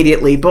me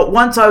immediately. But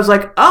once I was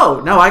like,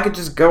 oh no, I could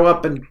just go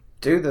up and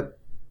do the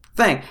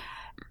thing.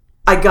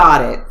 I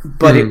got it,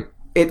 but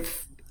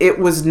it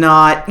was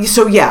not.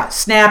 So yeah,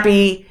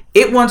 snappy.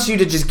 It wants you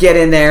to just get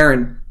in there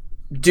and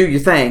do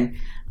your thing.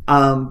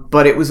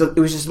 But it was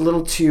just a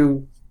little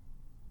too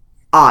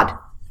odd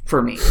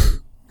for me.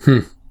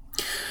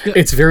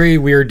 It's very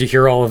weird to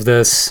hear all of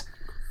this,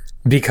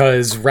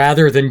 because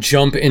rather than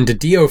jump into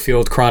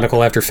Diofield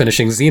Chronicle after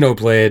finishing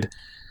Xenoblade,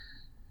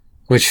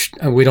 which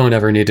we don't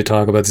ever need to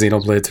talk about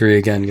Xenoblade 3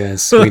 again,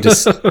 guys.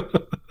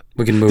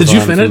 We can move on. Did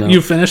you finish?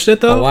 You finished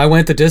it though? Oh, I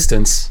went the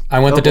distance.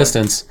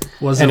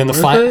 Was it in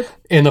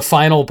the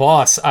final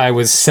boss, I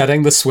was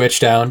setting the Switch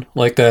down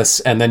like this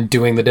and then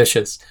doing the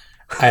dishes.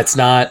 It's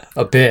not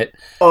a bit.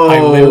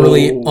 I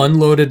literally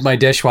unloaded my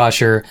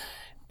dishwasher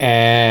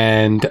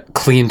and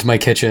cleaned my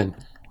kitchen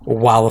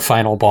while the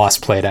final boss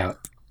played out.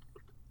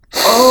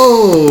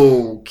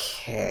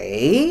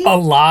 Okay. A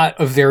lot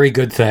of very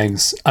good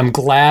things. I'm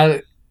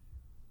glad.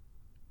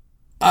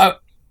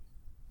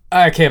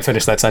 I can't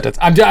finish that sentence.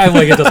 I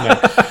like it doesn't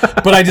matter.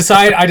 But I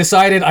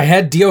decided I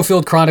had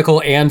Diofield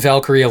Chronicle and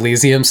Valkyrie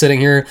Elysium sitting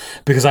here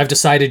because I've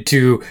decided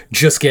to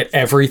just get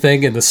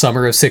everything in the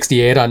summer of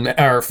 68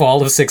 or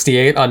fall of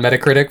 68 on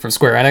Metacritic from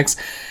Square Enix.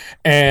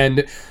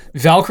 And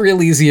Valkyrie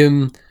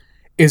Elysium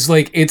is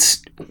like,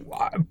 it's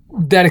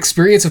that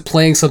experience of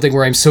playing something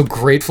where I'm so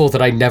grateful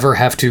that I never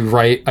have to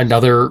write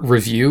another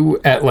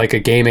review at like a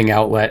gaming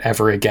outlet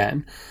ever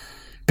again.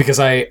 Because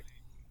I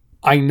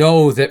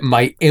know that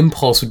my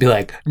impulse would be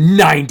like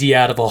 90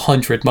 out of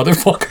 100,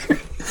 motherfucker.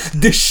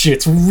 This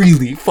shit's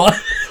really fun.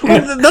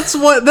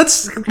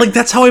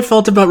 That's how I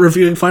felt about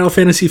reviewing Final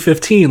Fantasy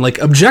 15. Like,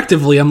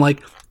 objectively, I'm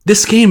like,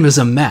 this game is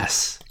a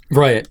mess.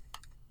 Right.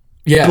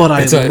 Yeah. But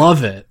I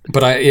love it.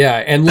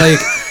 And like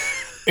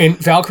in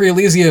Valkyrie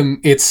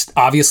Elysium, it's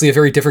obviously a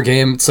very different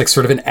game. It's like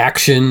sort of an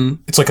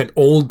action, it's like an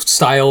old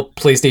style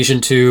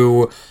PlayStation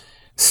 2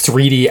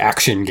 3D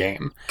action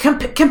game.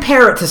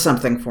 Compare it to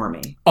something for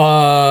me.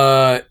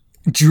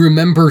 Do you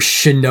remember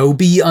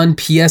Shinobi on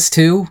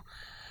PS2?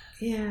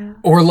 Yeah.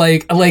 Or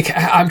like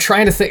I'm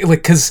trying to think,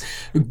 like, because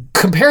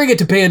comparing it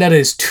to Bayonetta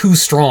is too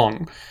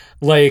strong.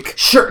 Like,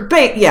 sure,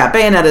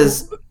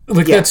 Bayonetta's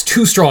like that's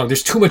too strong.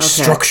 There's too much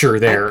structure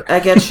there. I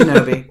get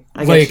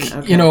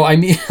Shinobi. You know, I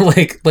mean,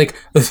 like the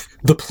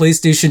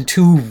PlayStation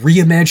 2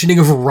 reimagining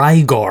of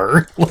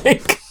Rygar,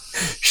 like.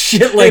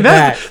 Shit like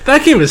that.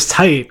 That game is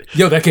tight.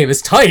 Yo, that game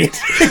is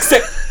tight.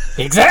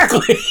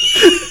 Exactly.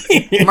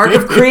 Mark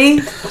of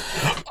Cree?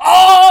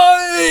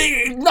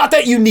 Not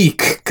that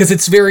unique, because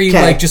it's very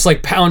like just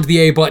like pound the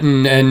A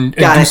button and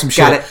do some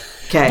shit. Got it.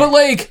 Okay. But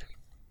like,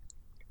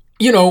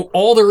 you know,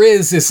 all there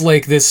is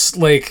like this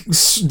like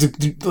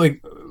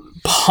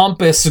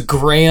pompous,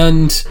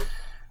 grand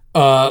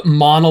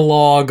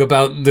monologue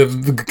about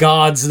the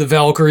gods, the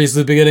Valkyries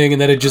at the beginning,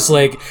 and then it just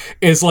like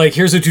is like,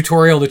 here's a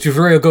tutorial. The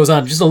tutorial goes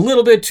on just a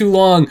little bit too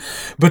long,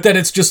 but then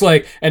it's just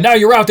like, and now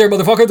you're out there,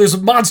 motherfucker. There's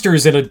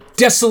monsters in a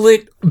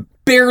desolate,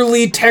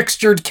 barely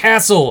textured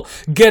castle.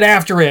 Get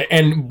after it.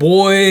 And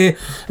boy,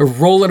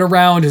 rolling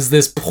around as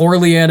this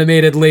poorly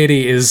animated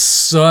lady is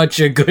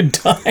such a good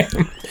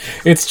time.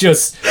 It's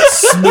just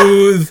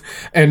smooth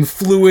and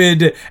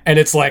fluid, and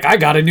it's like, I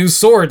got a new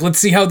sword. Let's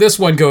see how this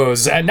one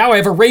goes. And now I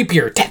have a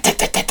rapier.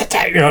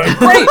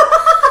 Great.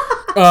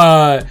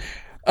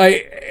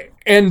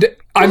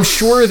 I'm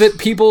sure that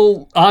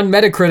people on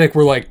Metacritic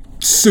were like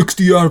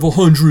 60 out of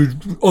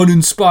 100,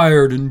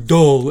 uninspired and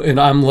dull, and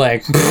I'm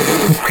like,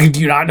 do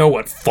you not know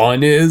what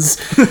fun is?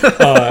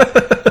 But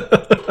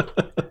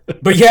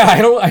yeah,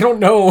 I don't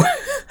know.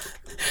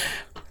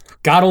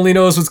 God only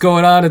knows what's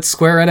going on at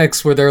Square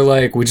Enix, where they're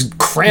like, we just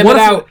cram it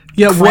out.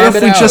 What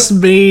if we just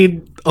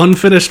made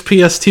unfinished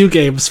PS2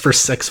 games for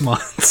 6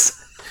 months?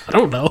 I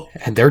don't know.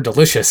 And they're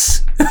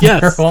delicious.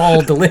 Yes. They're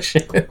all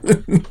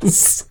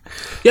delicious.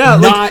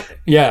 Yeah.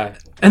 Yeah.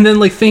 And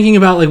then like thinking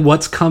about like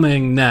what's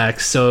coming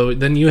next. So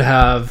then you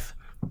have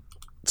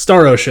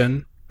Star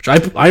Ocean, which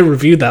I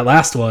reviewed that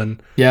last one.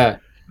 Yeah.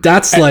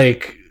 That's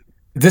like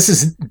this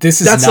is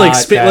that's not like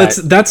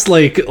that's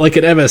like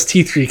an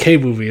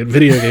MST3K movie in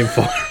video game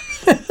form.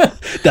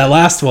 That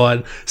last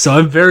one. So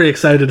I'm very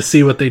excited to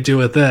see what they do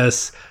with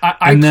this.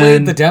 I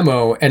played the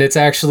demo, and it's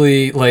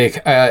actually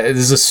like this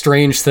is a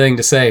strange thing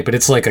to say, but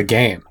it's like a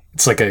game.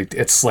 It's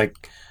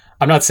like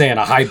I'm not saying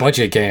a high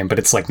budget game, but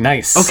it's like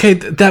nice. Okay,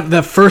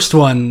 that first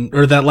one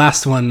or that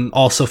last one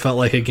also felt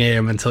like a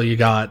game until you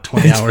got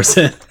 20 hours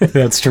in.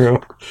 That's true.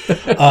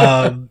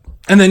 And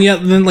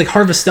then like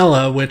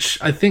Harvestella, which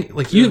I think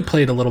like you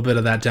played a little bit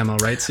of that demo,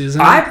 right, Susan?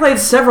 I played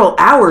several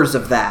hours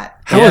of that.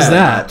 How was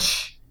that?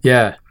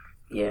 Yeah.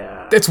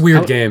 Yeah. It's a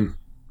weird game.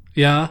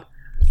 Yeah.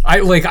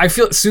 I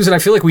feel, Susan, I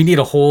feel like we need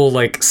a whole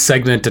like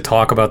segment to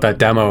talk about that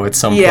demo at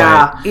some point.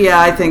 Yeah,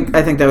 I think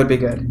that would be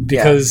good.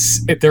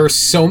 Because there are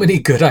so many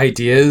good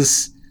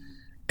ideas,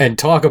 and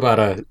talk about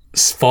a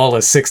fall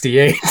of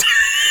 68.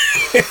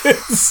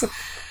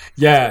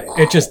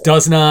 It just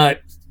does not.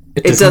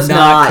 It does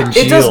not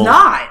congeal. It does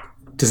not.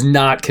 Does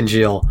not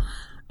congeal.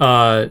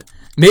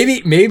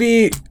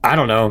 Maybe I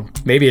don't know.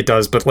 Maybe it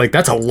does, but like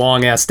that's a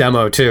long ass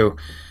demo too.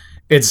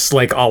 It's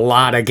like a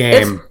lot of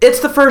game.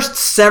 It's the first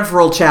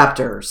several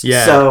chapters.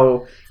 Yeah.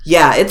 So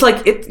yeah, it's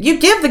like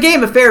you give the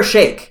game a fair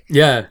shake.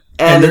 Yeah.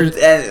 And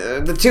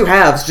the two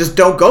halves just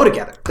don't go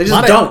together. They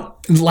just don't.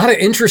 A lot of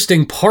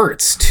interesting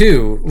parts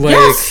too.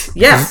 Like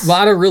yes. A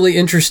lot of really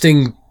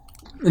interesting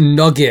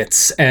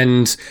nuggets,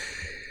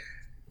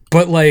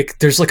 but like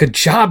there's like a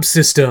job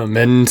system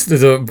and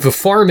the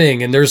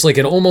farming, and there's like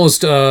an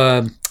almost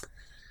it's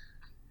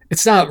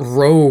not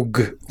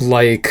rogue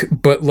like,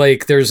 but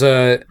like there's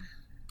a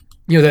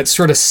that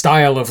sort of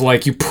style of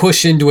like you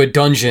push into a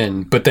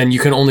dungeon, but then you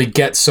can only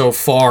get so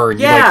far, and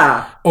you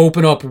like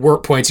open up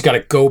work points. You got to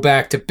go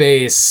back to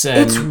base.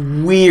 And it's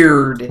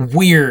weird.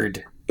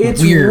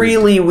 It's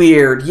really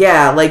weird.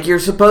 Yeah, like you're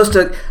supposed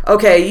to.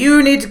 Okay,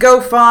 you need to go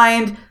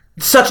find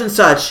such and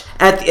such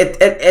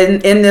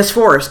in this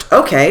forest.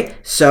 Okay,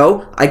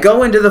 so I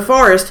go into the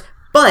forest,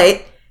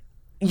 but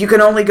you can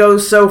only go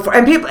so far.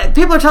 And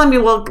people are telling me,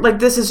 well, like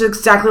this is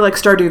exactly like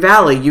Stardew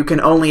Valley. You can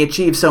only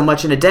achieve so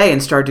much in a day in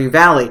Stardew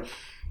Valley.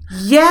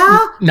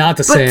 Yeah, not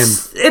the same.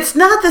 It's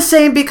not the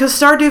same because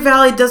Stardew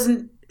Valley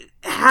doesn't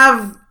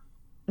have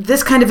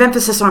this kind of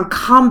emphasis on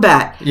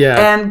combat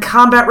and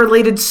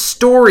combat-related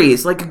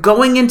stories. Like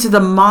going into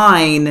the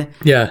mine,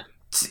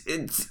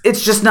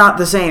 it's just not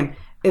the same.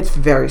 It's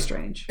very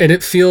strange. And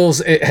it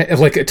feels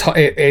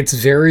it's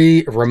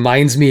very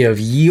reminds me of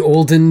ye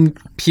olden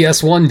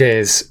PS1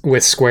 days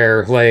with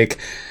Square. Like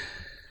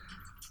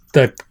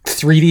the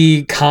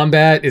 3D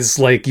combat is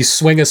like you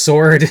swing a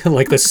sword,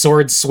 like the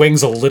sword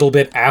swings a little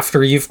bit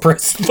after you've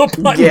pressed the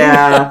button.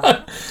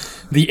 Yeah.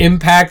 The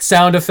impact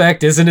sound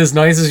effect isn't as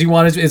nice as you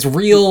want it to. It's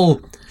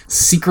real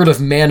Secret of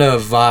Mana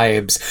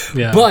vibes.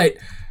 Yeah. But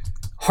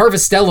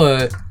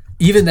Harvestella,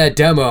 even that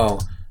demo,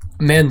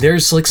 man,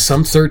 there's like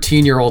some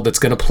 13-year-old that's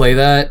going to play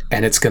that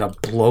and it's going to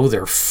blow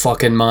their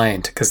fucking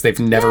mind because they've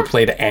never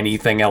played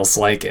anything else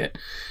like it.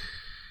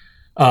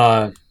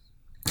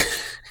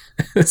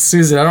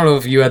 Susan, I don't know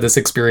if you had this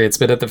experience,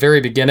 but at the very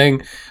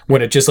beginning,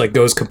 when it just like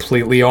goes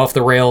completely off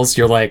the rails,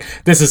 you're like,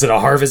 this isn't a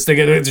harvesting,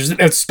 there's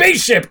a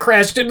spaceship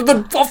crashed into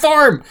the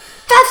farm.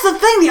 That's the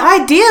thing. The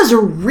ideas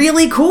are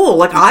really cool.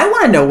 Like, I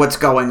want to know what's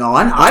going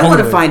on. I want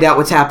to find out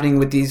what's happening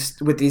with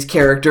these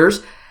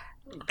characters.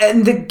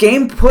 And the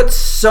game puts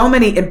so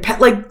many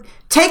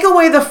take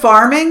away the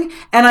farming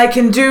and I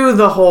can do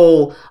the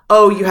whole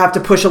you have to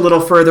push a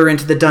little further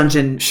into the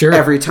dungeon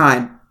every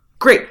time.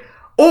 Great.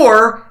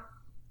 Or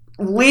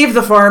leave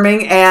the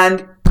farming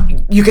and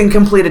you can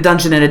complete a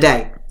dungeon in a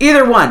day.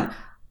 Either one.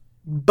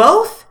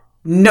 Both?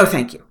 No,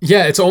 thank you.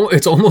 Yeah, it's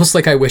almost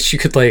like I wish you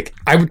could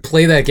I would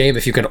play that game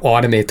if you could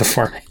automate the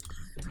farming.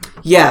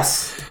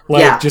 Yes.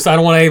 Just I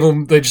don't want to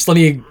even just let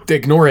me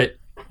ignore it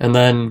and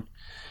then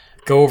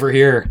go over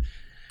here.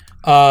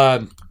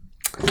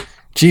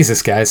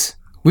 Jesus, guys,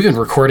 we've been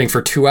recording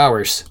for 2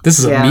 hours. This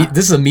is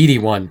a meaty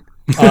one.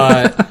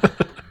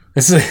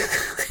 This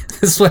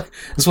is what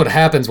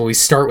happens when we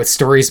start with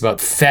stories about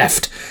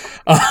theft.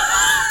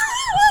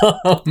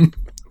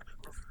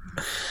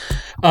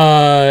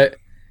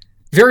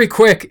 Very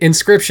quick,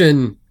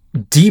 Inscryption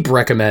deep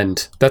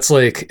recommend. That's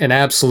like an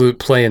absolute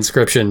play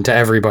Inscryption to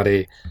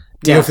everybody.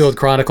 Deofield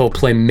Chronicle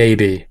play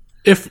maybe.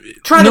 If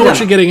you know what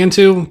you're getting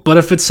into, but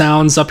if it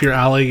sounds up your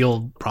alley,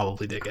 you'll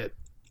probably dig it.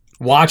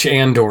 Watch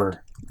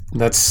Andor.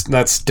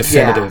 That's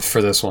definitive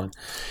for this one.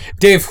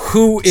 Dave,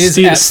 who is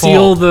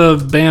steal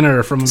the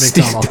banner from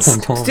McDonald's.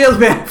 Steal the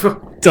banner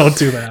from... Don't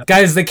do that.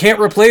 Guys, they can't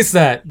replace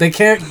that. They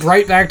can't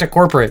write back to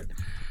corporate.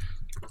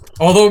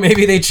 Although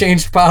maybe they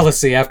changed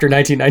policy after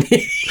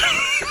 1998.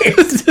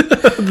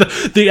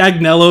 the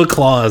Agnello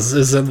clause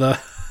is in the...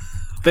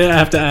 They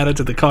have to add it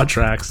to the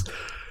contracts.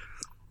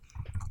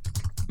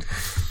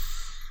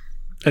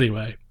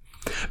 Anyway.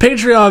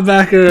 Patreon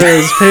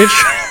backers.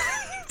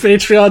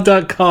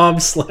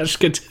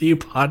 Patreon.com/continue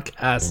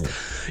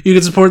podcast. You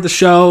can support the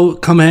show.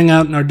 Come hang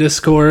out in our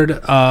Discord.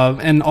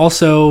 And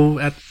also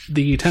at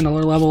the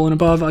 $10 level and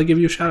above, I'll give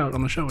you a shout out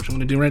on the show, which I'm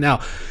going to do right now.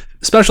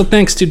 Special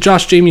thanks to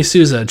Josh Jamie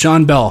Souza,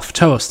 John Belf,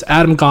 Toast,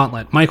 Adam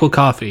Gauntlet, Michael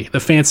Coffey, The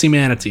Fancy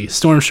Manatee,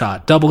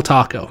 Stormshot, Double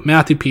Taco,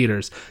 Matthew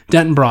Peters,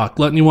 Denton Brock,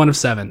 Gluttony 1 of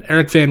 7,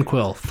 Eric Van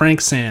Quill, Frank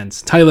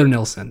Sands, Tyler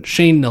Nilsson,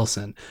 Shane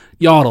Nilsson,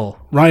 Yodel,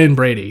 Ryan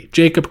Brady,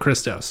 Jacob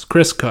Christos,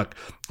 Chris Cook,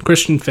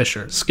 Christian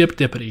Fisher, Skip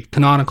Dippity,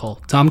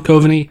 Canonical, Tom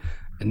Coveney,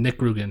 and Nick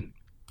Rugen.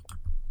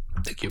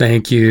 Thank you.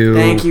 Thank you.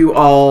 Thank you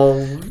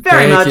all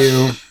very much.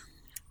 Thank you.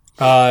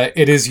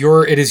 It is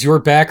your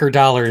backer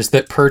dollars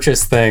that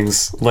purchase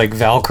things like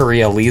Valkyrie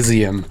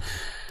Elysium,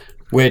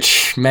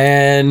 which,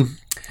 man,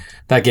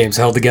 that game's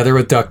held together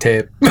with duct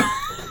tape.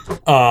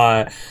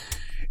 Yeah,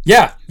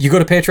 you go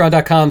to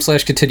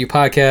patreon.com/continue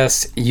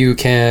podcast. You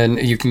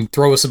can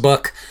throw us a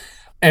buck.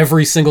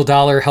 Every single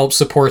dollar helps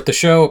support the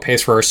show. It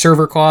pays for our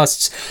server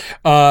costs.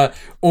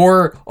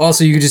 Or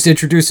also you can just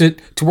introduce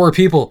it to more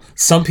people.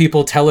 Some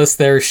people tell us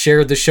they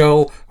shared the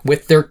show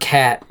with their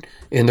cat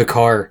in the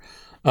car.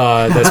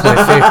 That's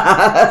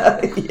my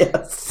favorite.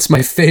 Yes. It's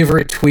my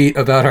favorite tweet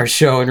about our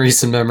show in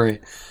recent memory.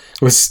 It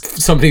was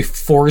somebody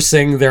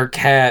forcing their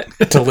cat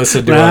to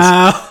listen to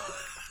us.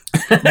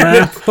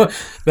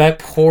 That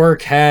poor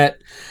cat.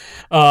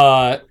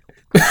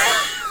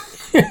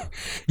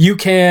 You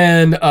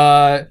can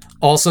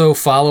also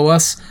follow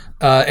us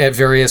at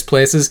various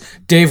places.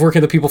 Dave, where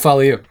can the people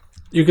follow you?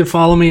 You can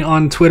follow me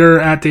on Twitter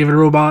at David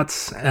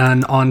Robots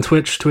and on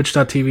Twitch,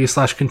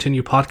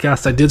 twitch.tv/continue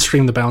podcast. I did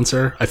stream The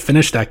Bouncer. I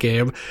finished that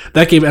game.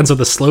 That game ends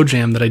with a slow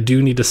jam that I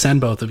do need to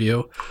send both of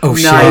you. Oh,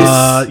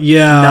 shit.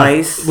 Yeah.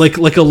 Nice.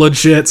 Like a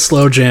legit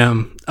slow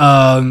jam.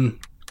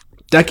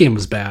 That game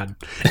was bad.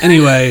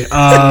 Anyway,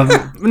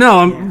 no,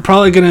 I'm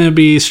probably going to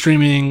be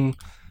streaming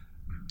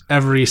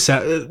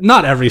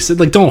not every,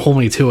 like, don't hold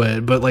me to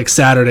it, but like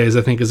Saturdays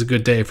I think is a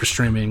good day for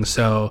streaming.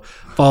 So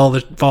follow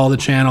the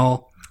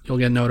channel. You'll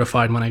get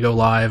notified when I go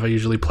live. I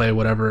usually play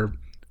whatever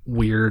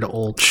weird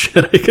old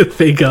shit I could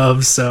think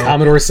of. So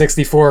Commodore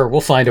 64,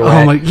 we'll find a way.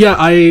 Oh my, yeah,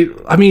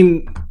 I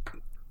mean,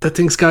 that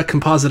thing's got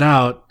composite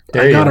out.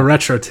 I got a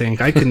retro tank.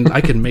 I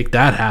can make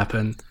that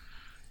happen.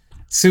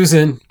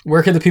 Susan,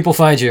 where can the people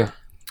find you?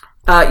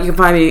 You can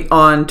find me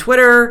on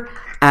Twitter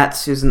at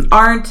Susan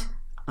Arndt.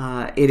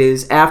 It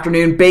is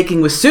afternoon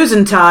baking with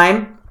Susan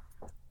time,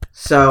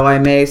 so I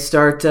may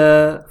start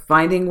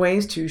finding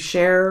ways to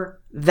share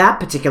that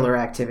particular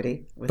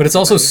activity. But it's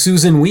also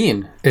Susan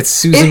Ween. It's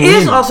Susan Ween. It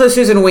is also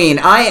Susan Ween.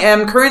 I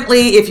am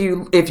currently, if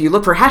you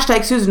look for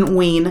hashtag Susan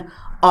Ween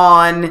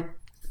on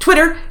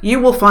Twitter, you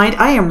will find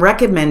I am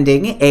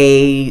recommending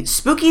a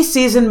spooky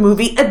season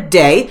movie a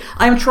day.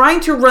 I'm trying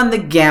to run the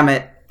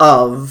gamut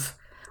of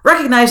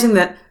recognizing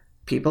that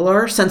people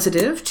are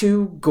sensitive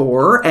to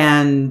gore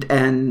and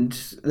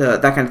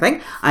that kind of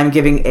thing. I'm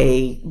giving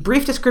a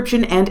brief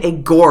description and a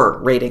gore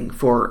rating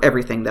for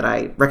everything that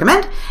I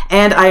recommend.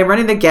 And I am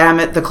running the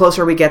gamut. The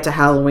closer we get to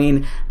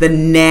Halloween, the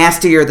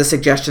nastier the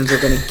suggestions are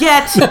going to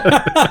get.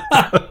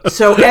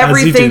 So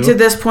everything to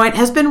this point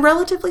has been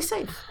relatively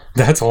safe.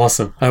 That's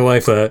awesome. I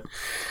like that.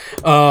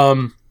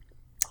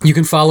 You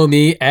can follow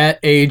me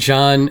at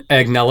John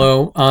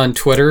Agnello on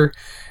Twitter.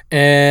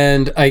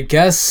 And I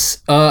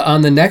guess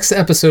on the next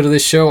episode of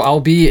this show, I'll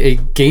be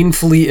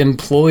gainfully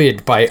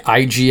employed by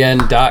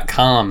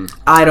IGN.com.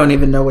 I don't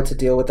even know what to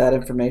deal with that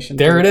information.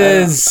 There it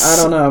is. I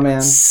don't know,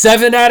 man.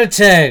 7 out of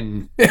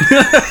 10.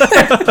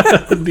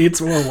 Needs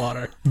more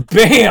water.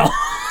 Bam.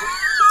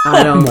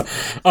 I don't know.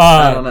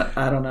 I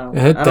don't know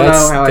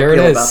how I feel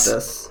about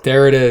this.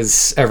 There it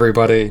is,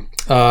 everybody.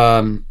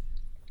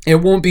 It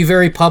won't be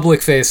very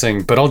public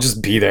facing, but I'll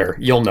just be there.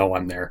 You'll know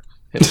I'm there.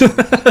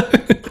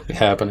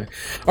 Happening.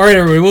 All right,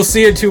 everybody. We'll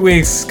see you in 2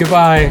 weeks.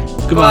 Goodbye.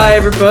 Goodbye,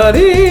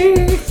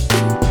 everybody.